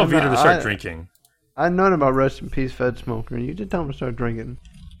did tell so Vito to start I- drinking. I known about rest in peace, Fed Smoker, and you did tell him to start drinking.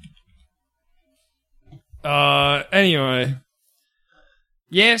 Anyway.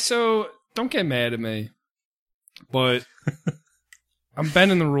 Yeah, so don't get mad at me. But I'm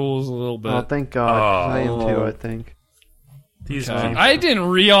bending the rules a little bit. Oh, thank God. 'Cause I am too, Oh. I think. These Okay. people. I didn't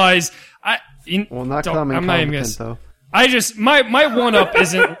realize. Well, not Don't- because I'm I'm not even incompetent, gonna- though. I just my one up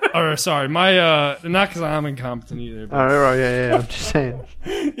isn't. Or sorry, my not because I'm incompetent either. But, All right, yeah, I'm just saying.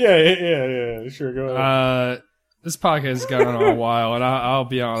 yeah. Sure, go ahead. this podcast has gone on a while, and I'll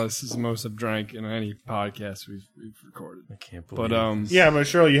be honest, this is the most I've drank in any podcast we've recorded. I can't believe But Yeah, but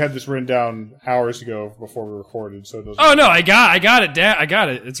surely you had this written down hours ago before we recorded, so it doesn't... Oh no, I got it down. I got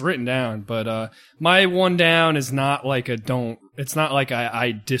it. It's written down. But my one down is not like a don't. It's not like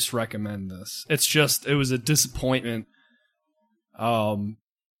I disrecommend this. It's just it was a disappointment. It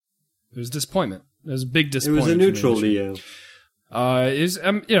was disappointment. It was a big It disappointment. was a neutral for to me. you.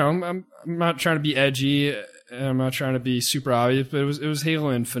 I'm not trying to be edgy. And I'm not trying to be super obvious, but it was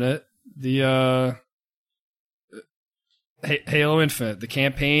Halo Infinite. The Halo Infinite, the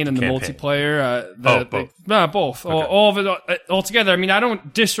campaign and the Campaign. multiplayer. Both. Both. Okay. All of it all together. I mean, I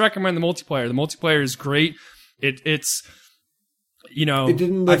don't disrecommend the multiplayer. The multiplayer is great. It's you know, It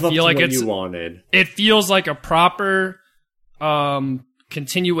didn't live I up feel to like what it's you wanted. it feels like a proper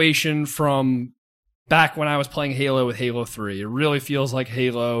continuation from back when I was playing Halo with Halo 3. It really feels like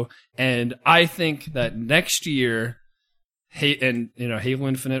Halo, and I think that next year, Halo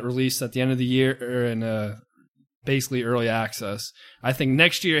Infinite released at the end of the year, or in basically early access. I think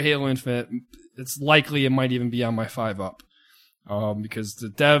next year Halo Infinite, it's likely it might even be on my 5-up, because the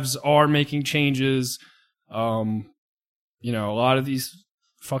devs are making changes. A lot of these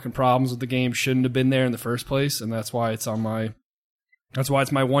fucking problems with the game shouldn't have been there in the first place, and that's why it's it's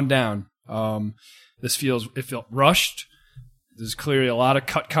my one down. It felt rushed. There's clearly a lot of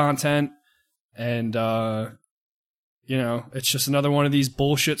cut content, and it's just another one of these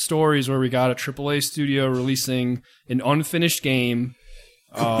bullshit stories where we got a AAA studio releasing an unfinished game,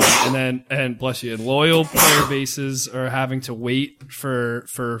 and bless you, and loyal player bases are having to wait for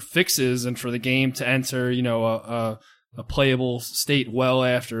fixes and for the game to enter, a playable state well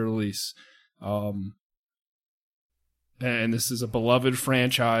after release. And this is a beloved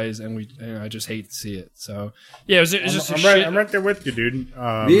franchise, and I just hate to see it. So yeah, it was just a shit. I'm right there with you, dude.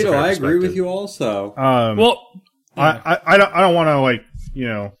 Vito, fair I agree with perspective. you also. Well, yeah. I don't want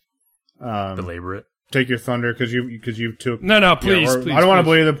to belabor it. take your thunder because you took No, please, or please. I don't want to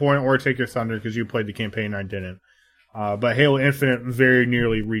please. belabor the point or take your thunder because you played the campaign and I didn't. But Halo Infinite very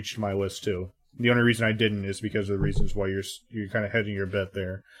nearly reached my list too. The only reason I didn't is because of the reasons why you're kind of hedging your bet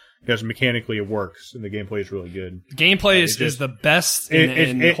there. Because mechanically it works and the gameplay is really good. Gameplay just- is the best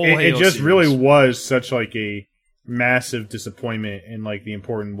in the whole it Halo just series. really was such like a massive disappointment in like the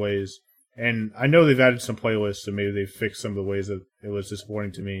important ways. And I know they've added some playlists and maybe they've fixed some of the ways that it was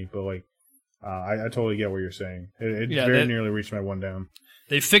disappointing to me. But like, I totally get what you're saying. It very nearly reached my one down.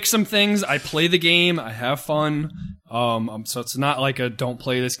 They fix some things. I play the game. I have fun. So it's not like a don't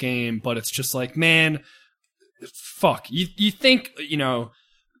play this game, but it's just like, man, fuck. You think,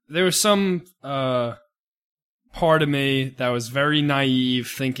 there was some part of me that was very naive,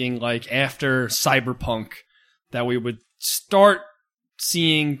 thinking like after Cyberpunk that we would start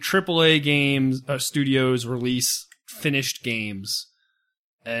seeing AAA games, studios release finished games,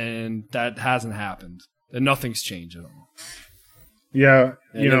 and that hasn't happened. And nothing's changed at all. Yeah,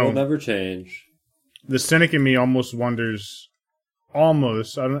 And you it will know, never change. the cynic in me almost wonders.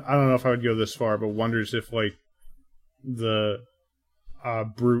 Almost, I don't know if I would go this far, but wonders if like the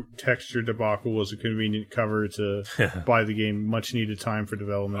brute texture debacle was a convenient cover to buy the game much needed time for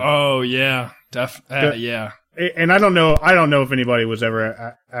development. Oh yeah, yeah. And I don't know if anybody was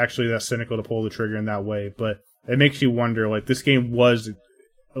ever actually that cynical to pull the trigger in that way, but it makes you wonder. Like this game was,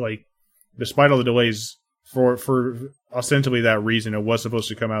 like, despite all the delays, for ostensibly that reason, it was supposed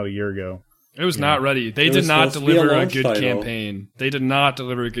to come out a year ago. It was not ready. They It did was not supposed to be a deliver a launch good title. campaign. They did not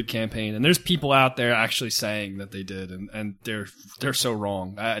deliver a good campaign, and there's people out there actually saying that they did, and they're so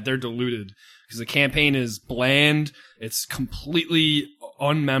wrong. They're deluded because the campaign is bland. It's completely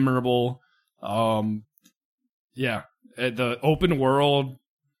unmemorable. Yeah, the open world,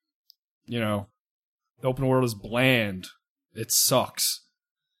 the open world is bland. It sucks.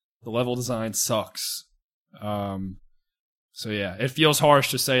 The level design sucks. So yeah, it feels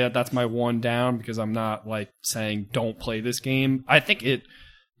harsh to say that that's my one down because I'm not like saying don't play this game. I think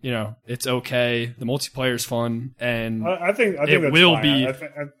it's okay. The multiplayer is fun, and I think it that's will fine. be. I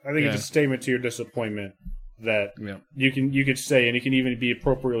think it's a statement to your disappointment that Yeah. you could say, and it can even be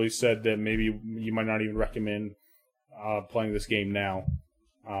appropriately said that maybe you might not even recommend playing this game now,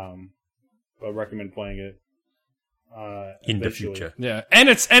 but recommend playing it In the eventually. future. Yeah, and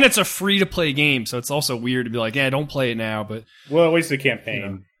it's a free to play game, so it's also weird to be like, yeah, don't play it now. But Well, at least the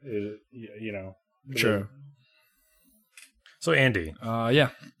campaign, is, true. So, Andy, Yeah.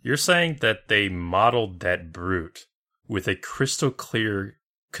 you're saying that they modeled that brute with a crystal clear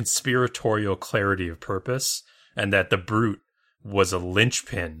conspiratorial clarity of purpose, and that the brute was a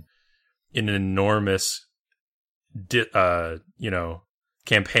linchpin in an enormous,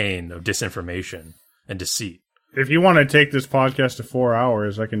 campaign of disinformation and deceit. If you want to take this podcast to 4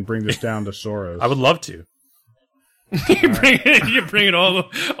 hours, I can bring this down to Soros. I would love to. You bring it all the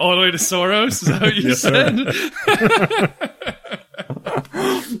way to Soros. Is that what you Yes, sir. said?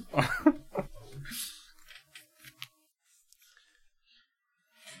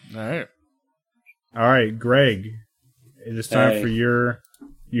 All right. All right, Greg. It is time Hey. for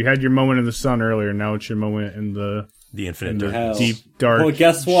You had your moment in the sun earlier. Now it's your moment in the The infinite in the darkness. Hell. deep dark. Well,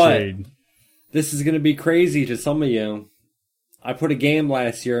 guess what? Shade. This is going to be crazy to some of you. I put a game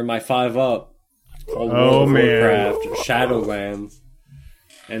last year in my 5-up called Oh, World of man. Warcraft Shadowlands.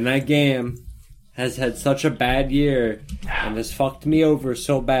 And that game has had such a bad year and has fucked me over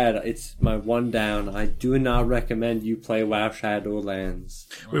so bad. It's my one down. I do not recommend you play WoW Shadowlands.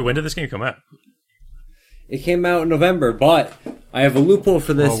 Wait, when did this game come out? It came out in November, but I have a loophole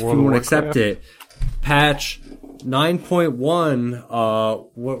for this if World you of want to accept Warcraft? it. Patch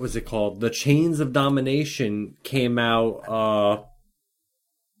 9.1, what was it called? The Chains of Domination came out,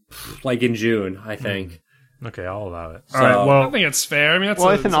 like in June, I think. Okay, I'll allow it. So, All right. I Well, think it's fair. I mean, that's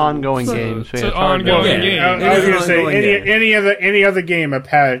It's an ongoing game. So it's yeah, an hard to- ongoing Yeah. game. I was It going is to say an ongoing game. any other game a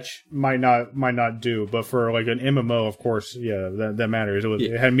patch might not do, but for like an MMO, of course, yeah, that matters.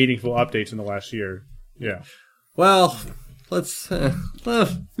 It had meaningful updates in the last year. Yeah. well, let's,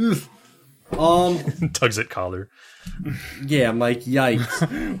 Tugs at collar. yeah, I'm like,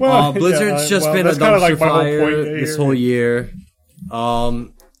 yikes. Well, Blizzard's just been a that's kinda dumpster like my whole fire point this here. whole year.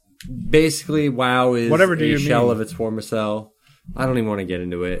 Basically, WoW is Whatever do a you shell mean? of its former self. I don't even want to get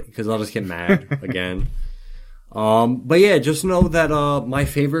into it because I'll just get mad again. But yeah, just know that my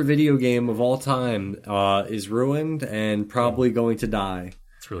favorite video game of all time is ruined and probably going to die,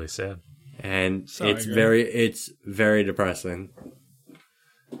 It's really sad. and Sorry, it's Greg. very depressing.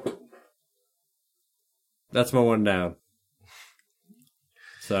 That's my one down.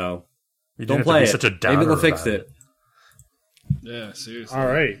 So You don't didn't have to play be it. such a downer Maybe they'll fix about it. Yeah, seriously. All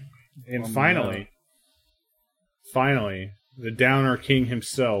right. And One finally, the Downer King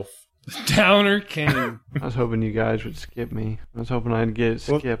himself. Downer King. I was hoping you guys would skip me. I was hoping I'd get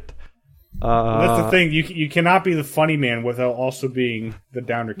Well, skipped. That's the thing. You cannot be the funny man without also being the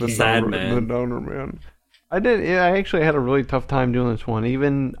Downer The King. sad The man. donor man. I did. Yeah, I actually had a really tough time doing this one.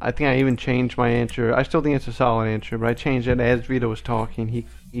 I think I even changed my answer. I still think it's a solid answer, but I changed it as Vito was talking. He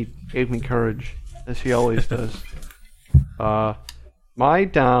gave me courage, as he always does. My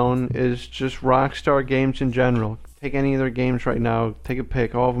down is just Rockstar Games in general. Take any of their games right now. Take a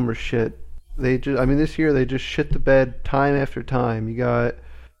pick. All of them are shit. This year they just shit the bed time after time. You got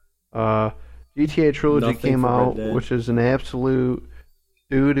GTA Trilogy Nothing came for Red out, Dead. which is an absolute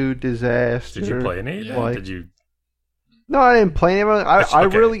doo-doo disaster. Did you play any? Yeah. Like- Did you? No, I didn't play any of it. I Just-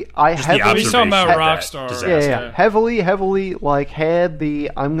 okay. really, I Just the heavily, He's talking about observation of that Rockstar. disaster. yeah, heavily, like had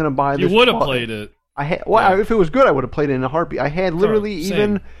the I'm gonna buy You this. would have button. played it. If it was good, I would have played it in a heartbeat. I had literally same.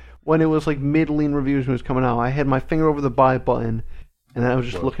 even when it was like middling reviews when it was coming out, I had my finger over the buy button, and then I was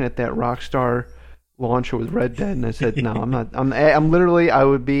just looking at that Rockstar launcher with Red Dead, and I said, no, I'm not. I'm literally, I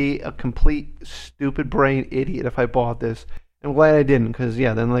would be a complete stupid brain idiot if I bought this. I'm glad I didn't, because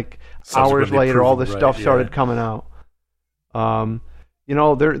then like hours Subsequently later, all proven this right, stuff started yeah. coming out.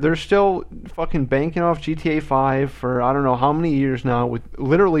 They're still fucking banking off GTA 5 for I don't know how many years now, with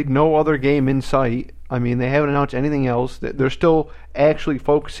literally no other game in sight. I mean, they haven't announced anything else. They're still actually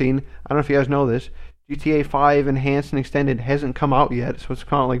focusing. I don't know if you guys know this. GTA 5 Enhanced and Extended hasn't come out yet, so it's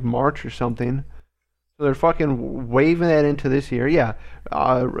kind of like March or something. So they're fucking waving that into this year. Yeah,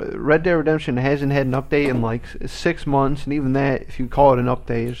 Red Dead Redemption hasn't had an update in like 6 months, and even that, if you call it an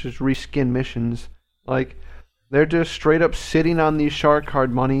update, it's just reskin missions. Like, they're just straight up sitting on these shark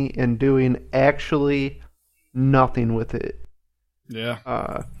card money and doing actually nothing with it. Yeah.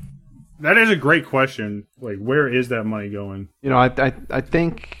 That is a great question. Like, where is that money going? I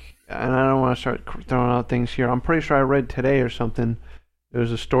think, and I don't want to start throwing out things here. I'm pretty sure I read today or something. There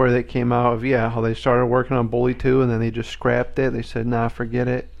was a story that came out of how they started working on Bully 2 and then they just scrapped it. They said, nah, forget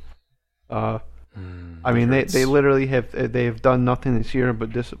it. I mean, they literally they've done nothing this year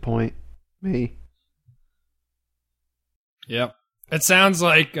but disappoint me. Yep. It sounds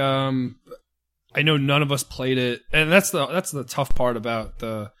like I know none of us played it, and that's the tough part about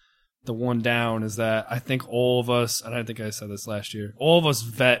the one down is that I think all of us, and I think I said this last year, all of us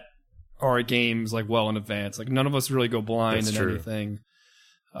vet our games like well in advance. Like none of us really go blind in anything.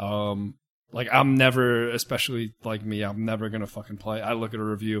 Like I'm never, especially like me, I'm never gonna fucking play. I look at a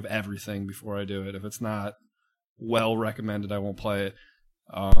review of everything before I do it. If it's not well recommended, I won't play it.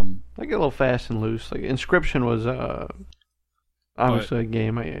 I get a little fast and loose. Like Inscription was obviously a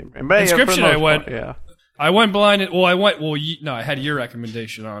game Inscription, I went blind. I had your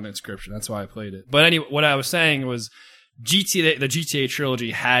recommendation on Inscription. That's why I played it. But anyway, what I was saying was the GTA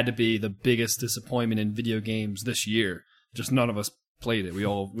trilogy had to be the biggest disappointment in video games this year. Just none of us played it. We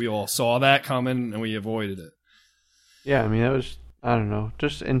all saw that coming and we avoided it. Yeah, I mean, it was, I don't know,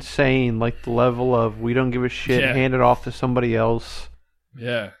 just insane. Like the level of we don't give a shit, hand it off to somebody else.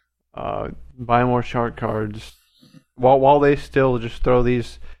 Yeah. Buy more shark cards. While they still just throw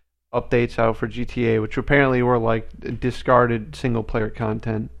these updates out for GTA, which apparently were like discarded single player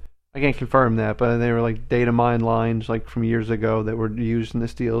content. I can't confirm that, but they were like data mine lines like from years ago that were used in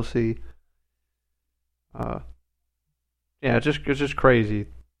this DLC. It's just crazy.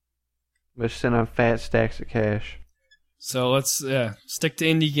 We're sitting on fat stacks of cash. So let's stick to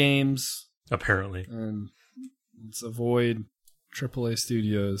indie games. Apparently. And let's avoid AAA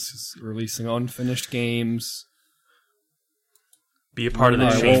studios releasing unfinished games. Be a part of the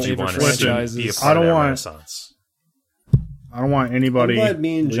change you want to see. Be a part of that renaissance. I don't want anybody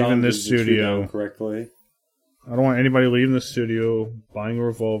leaving this studio correctly. I don't want anybody leaving the studio, buying a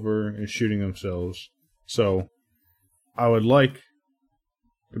revolver, and shooting themselves. So, I would like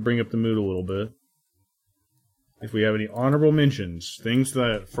to bring up the mood a little bit. If we have any honorable mentions, things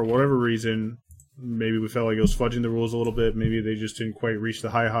that, for whatever reason, maybe we felt like it was fudging the rules a little bit, maybe they just didn't quite reach the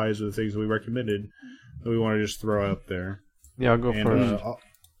high highs of the things that we recommended, that we want to just throw out there. Yeah, I'll go first.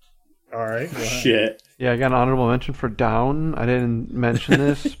 All right. Shit. Yeah, I got an honorable mention for Down. I didn't mention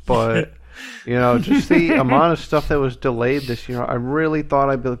this, but just the amount of stuff that was delayed this year. I really thought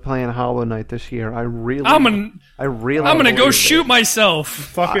I'd be playing Hollow Knight this year. I'm gonna go shoot myself.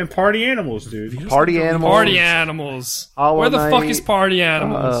 Fucking party animals, dude. Party animals. Where the fuck is Party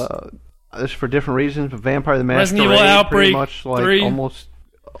Animals? This is for different reasons, but Vampire the Masquerade Resident Evil Outbreak pretty much like 3. almost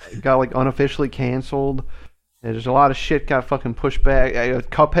got like unofficially canceled. There's a lot of shit got fucking pushed back.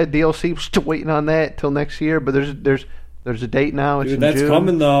 Cuphead DLC, we're still waiting on that till next year, but there's a date now. It's in that's June.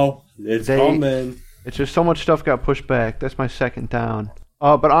 coming though. It's coming. It's just so much stuff got pushed back. That's my second down.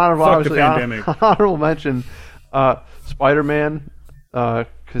 But honorable mention, Spider-Man,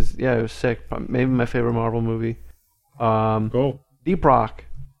 because it was sick. Maybe my favorite Marvel movie. Cool. Deep Rock.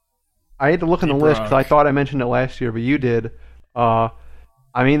 I had to look in the list because I thought I mentioned it last year, but you did.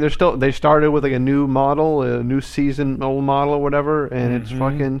 I mean, they started with like a new model, a new season old model or whatever, and it's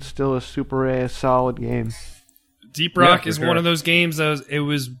fucking still a super ass solid game. Deep Rock is one of those games that it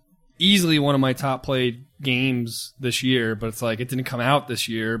was easily one of my top played games this year, but it's like it didn't come out this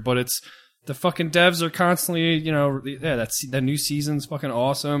year. But it's the fucking devs are constantly, that new season's fucking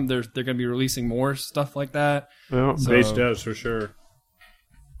awesome. They're gonna be releasing more stuff like that. Yeah. So, base devs for sure.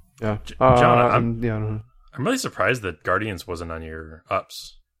 Yeah, John, I'm really surprised that Guardians wasn't on your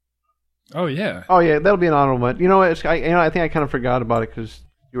ups. Oh yeah, that'll be an honorable mention. I think I kind of forgot about it because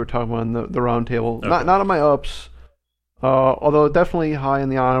you were talking about the round table. Okay. Not on my ups. Although definitely high in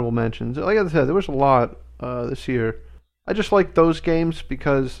the honorable mentions. Like I said, there was a lot this year. I just like those games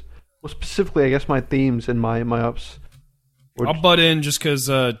because, well, specifically, I guess my themes and my ups. I'll butt in just because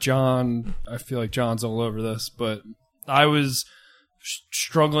John, I feel like John's all over this, but I was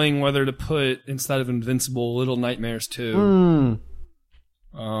struggling whether to put, instead of Invincible, Little Nightmares 2.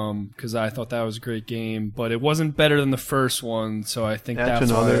 Because I thought that was a great game, but it wasn't better than the first one, so I think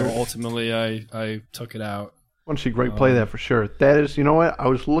that's why ultimately I took it out. I want to see Greg play that for sure. That is, you know what? I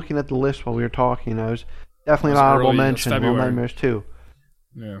was looking at the list while we were talking. I was definitely an honorable mention. Little Nightmares 2.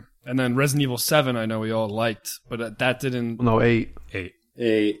 Yeah. And then Resident Evil 7, I know we all liked, but that didn't... No, 8.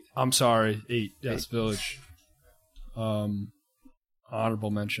 8. I'm sorry, 8. Yes, 8. Village.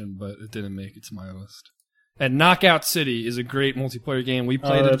 Honorable mention, but it didn't make it to my list. And Knockout City is a great multiplayer game. We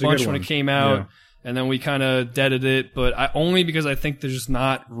played it a bunch when it came out, and then we kind of deaded it, but only because I think there's just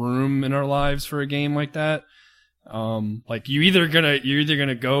not room in our lives for a game like that. Like you're either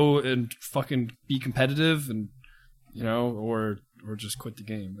gonna go and fucking be competitive, and or just quit the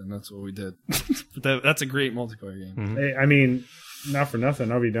game, and that's what we did. But that's a great multiplayer game. Mm-hmm. Hey, I mean, not for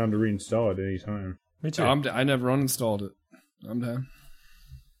nothing, I'll be down to reinstall it anytime. Me too. I never uninstalled it. I'm down.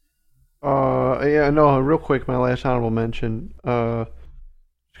 Real quick, my last honorable mention,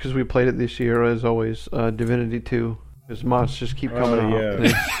 because we played it this year, as always, Divinity 2, because mods just keep coming out.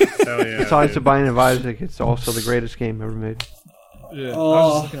 Hell yeah, besides The Binding of Isaac, it's also the greatest game ever made. Yeah, I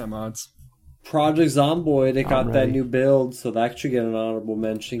was just looking at mods. Project Zomboid, they got that new build, so that should get an honorable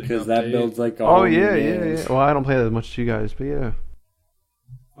mention, because that build's like all yeah. Well, I don't play that as much as you guys, but yeah.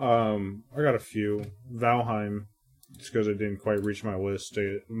 I got a few. Valheim, just because it didn't quite reach my list.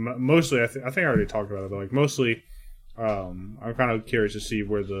 Mostly, I think I already talked about it, but like mostly, I'm kind of curious to see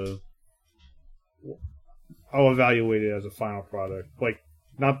where I'll evaluate it as a final product. Like,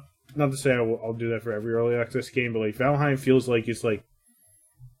 not to say I'll do that for every early access game, but like Valheim feels like it's like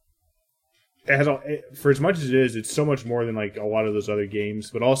it has for as much as it is, it's so much more than like a lot of those other games.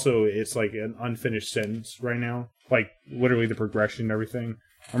 But also, it's like an unfinished sentence right now. Like literally the progression and everything.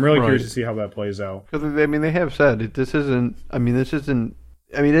 I'm really curious to see how that plays out. Because I mean, they have said it is a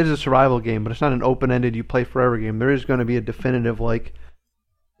survival game, but it's not an open-ended you play forever game. There is going to be a definitive like,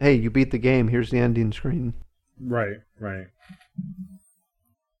 hey, you beat the game. Here's the ending screen. Right.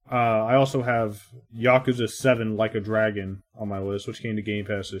 I also have Yakuza 7 Like a Dragon on my list, which came to Game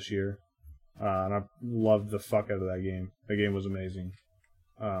Pass this year. And I loved the fuck out of that game. That game was amazing.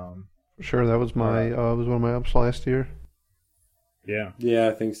 Sure, that was my was one of my ups last year. Yeah,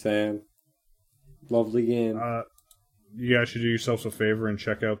 I think so. Lovely game. You guys should do yourselves a favor and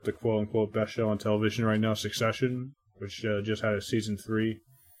check out the quote-unquote best show on television right now, Succession, which just had a season 3.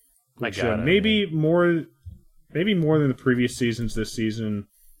 Which, maybe more than the previous seasons this season,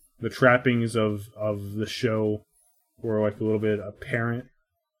 the trappings of the show were like a little bit apparent.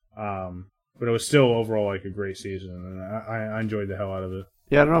 But it was still overall like a great season, and I enjoyed the hell out of it.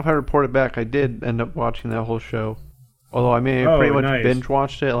 Yeah, I don't know if I reported back. I did end up watching that whole show. Although, I mean, I pretty much binge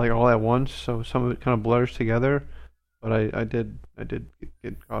watched it like all at once, so some of it kind of blurs together. But I did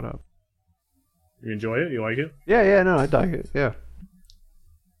get caught up. You enjoy it? You like it? Yeah, no, I like it. Yeah.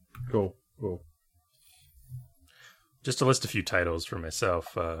 Cool. Just to list a few titles for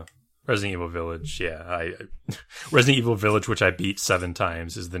myself. Resident Evil Village, Resident Evil Village, which I beat 7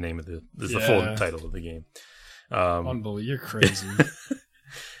 times, is the name of the full title of the game. Unbelievable, you're crazy.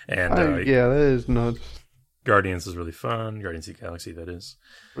 And that is nuts. Guardians is really fun. Guardians of the Galaxy, that is.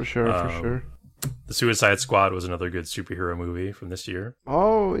 For sure. The Suicide Squad was another good superhero movie from this year.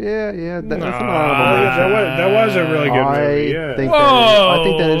 Oh, yeah. That's an that was a really good movie, yeah. I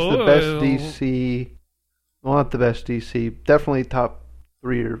think that is the best DC. Well, not the best DC. Definitely top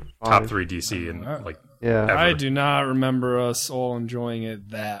 3 or 5. Top 3 DC and ever. I do not remember us all enjoying it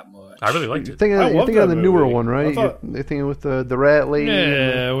that much. I really liked it. You're thinking of the newer one, right? You're thinking with the rat lady.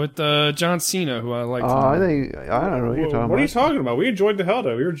 Yeah, with John Cena, who I liked. I don't know what you're talking about. What are you talking about? We enjoyed the hell out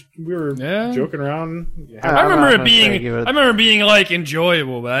of it. We were joking around. I remember it being like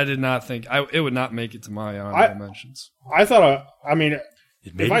enjoyable, but I did not think it would not make it to my honorable mentions. I thought.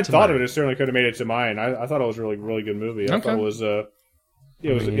 If I thought of it, it certainly could have made it to mine. I thought it was a really, really good movie. I thought it was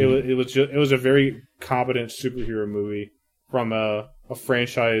it was a very competent superhero movie from a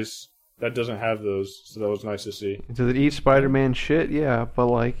franchise that doesn't have those, so that was nice to see. Does it eat Spider-Man shit? Yeah, but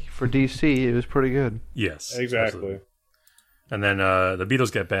like for DC, it was pretty good. Yes, exactly. Absolutely. And then the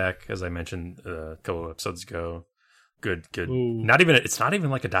Beatles Get Back, as I mentioned a couple of episodes ago. Good. Ooh. It's not even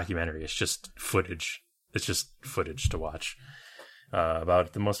like a documentary. It's just footage. It's just footage to watch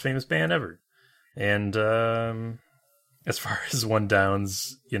about the most famous band ever. And as far as one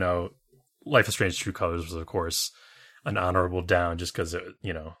downs, Life is Strange: True Colors was, of course, an honorable down just because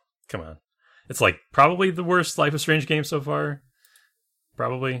come on, it's like probably the worst Life is Strange game so far.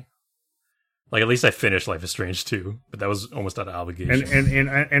 Probably, like at least I finished Life is Strange 2, but that was almost out of obligation.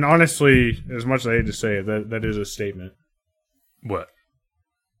 And honestly, as much as I hate to say it, that is a statement. What?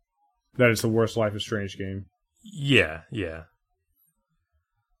 That it's the worst Life is Strange game. Yeah.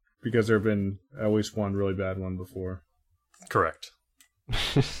 Because there have been at least one really bad one before. Correct.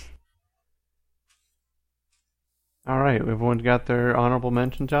 All right, everyone got their honorable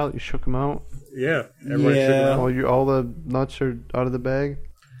mentions out. You shook them out. Yeah, everybody shook them out. All the nuts are out of the bag.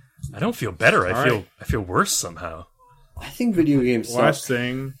 I don't feel better. I feel worse somehow. I think video games suck. Last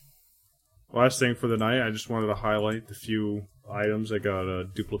thing for the night, I just wanted to highlight the few items that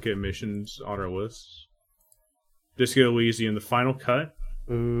got duplicate missions on our list. Disco Elysium in the Final Cut,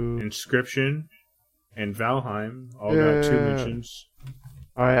 Inscription, and Valheim all got 2 mentions.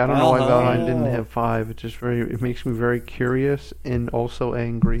 All right, I don't know why Valheim didn't have 5. It makes me very curious and also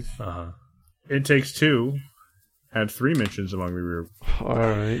angry. It Takes Two had 3 mentions among the group. All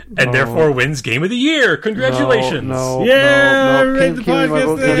right, and therefore wins Game of the Year. Congratulations! No, yeah, no. made the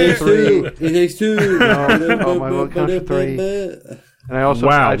podcast It Takes Two. No, my vote counts for 3. And I also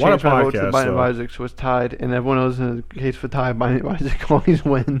I changed my vote to Binding of Isaac, so it's tied. And everyone knows in the case for tie, Binding of Isaac always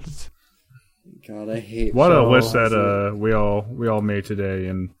wins. God, I hate what a list that we all made today,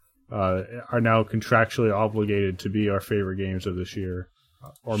 and are now contractually obligated to be our favorite games of this year,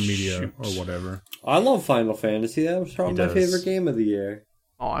 or media, or whatever. I love Final Fantasy. That was probably my favorite game of the year.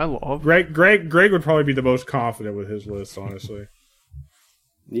 Oh, I love Greg would probably be the most confident with his list, honestly.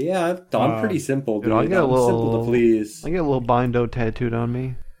 Yeah, I'm pretty simple, dude. I get I'm simple to please. I get a little Bindo tattooed on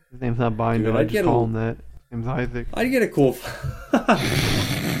me. His name's not Bindo. Dude, I just call him that. His name's Isaac. I'd get a cool. I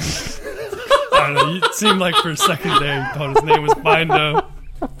don't know. It seemed like for a second there you thought his name was Bindo.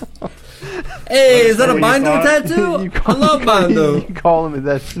 Hey, is that a Bindo tattoo? I love Bindo. You call him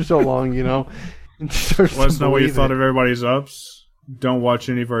that for so long, you know. Let us know what you thought of everybody's ups. Don't watch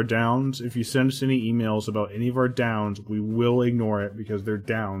any of our downs. If you send us any emails about any of our downs, we will ignore it because they're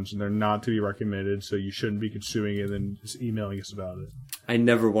downs and they're not to be recommended, so you shouldn't be consuming it and just emailing us about it. I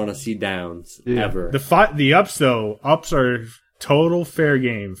never want to see downs, ever. The ups, though, ups are total fair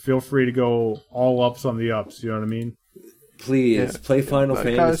game. Feel free to go all ups on the ups, you know what I mean? Please, play Final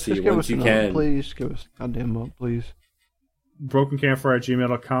Fantasy once you can. Please, give us a goddamn up, please.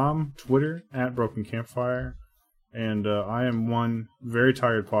 BrokenCampfire@gmail.com, Twitter @BrokenCampfire. And I am one very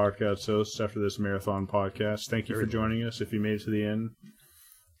tired podcast host after this marathon podcast. Thank you for joining us if you made it to the end.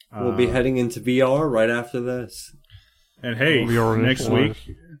 We'll be heading into VR right after this. And hey, next week,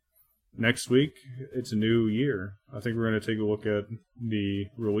 it's a new year. I think we're going to take a look at the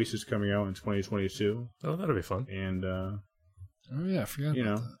releases coming out in 2022. Oh, that'll be fun. And, oh, yeah, I forgot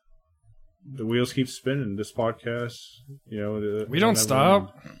about that. The wheels keep spinning. This podcast, we don't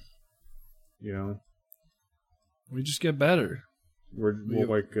stop. We just get better. We're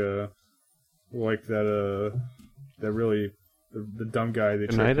like that really the dumb guy.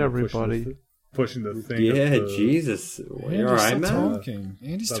 Good night, everybody. Pushing the thing. Yeah, Jesus. You're all right, man. Talking.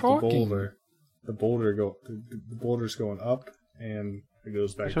 Andy's talking. The boulder's going up and it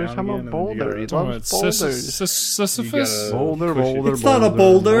goes back down again. About boulder. He loves boulders. Sisyphus. Boulder. It's not a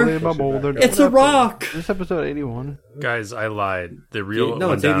boulder. It's a rock. This episode 81. Guys, I lied. The real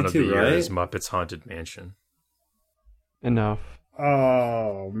down of the year is Muppets Haunted Mansion. Enough.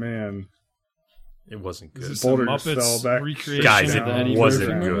 Oh man, it wasn't good. Boulder just fell back. Guys, it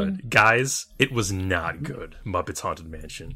wasn't good. Guys, it was not good. Muppets Haunted Mansion.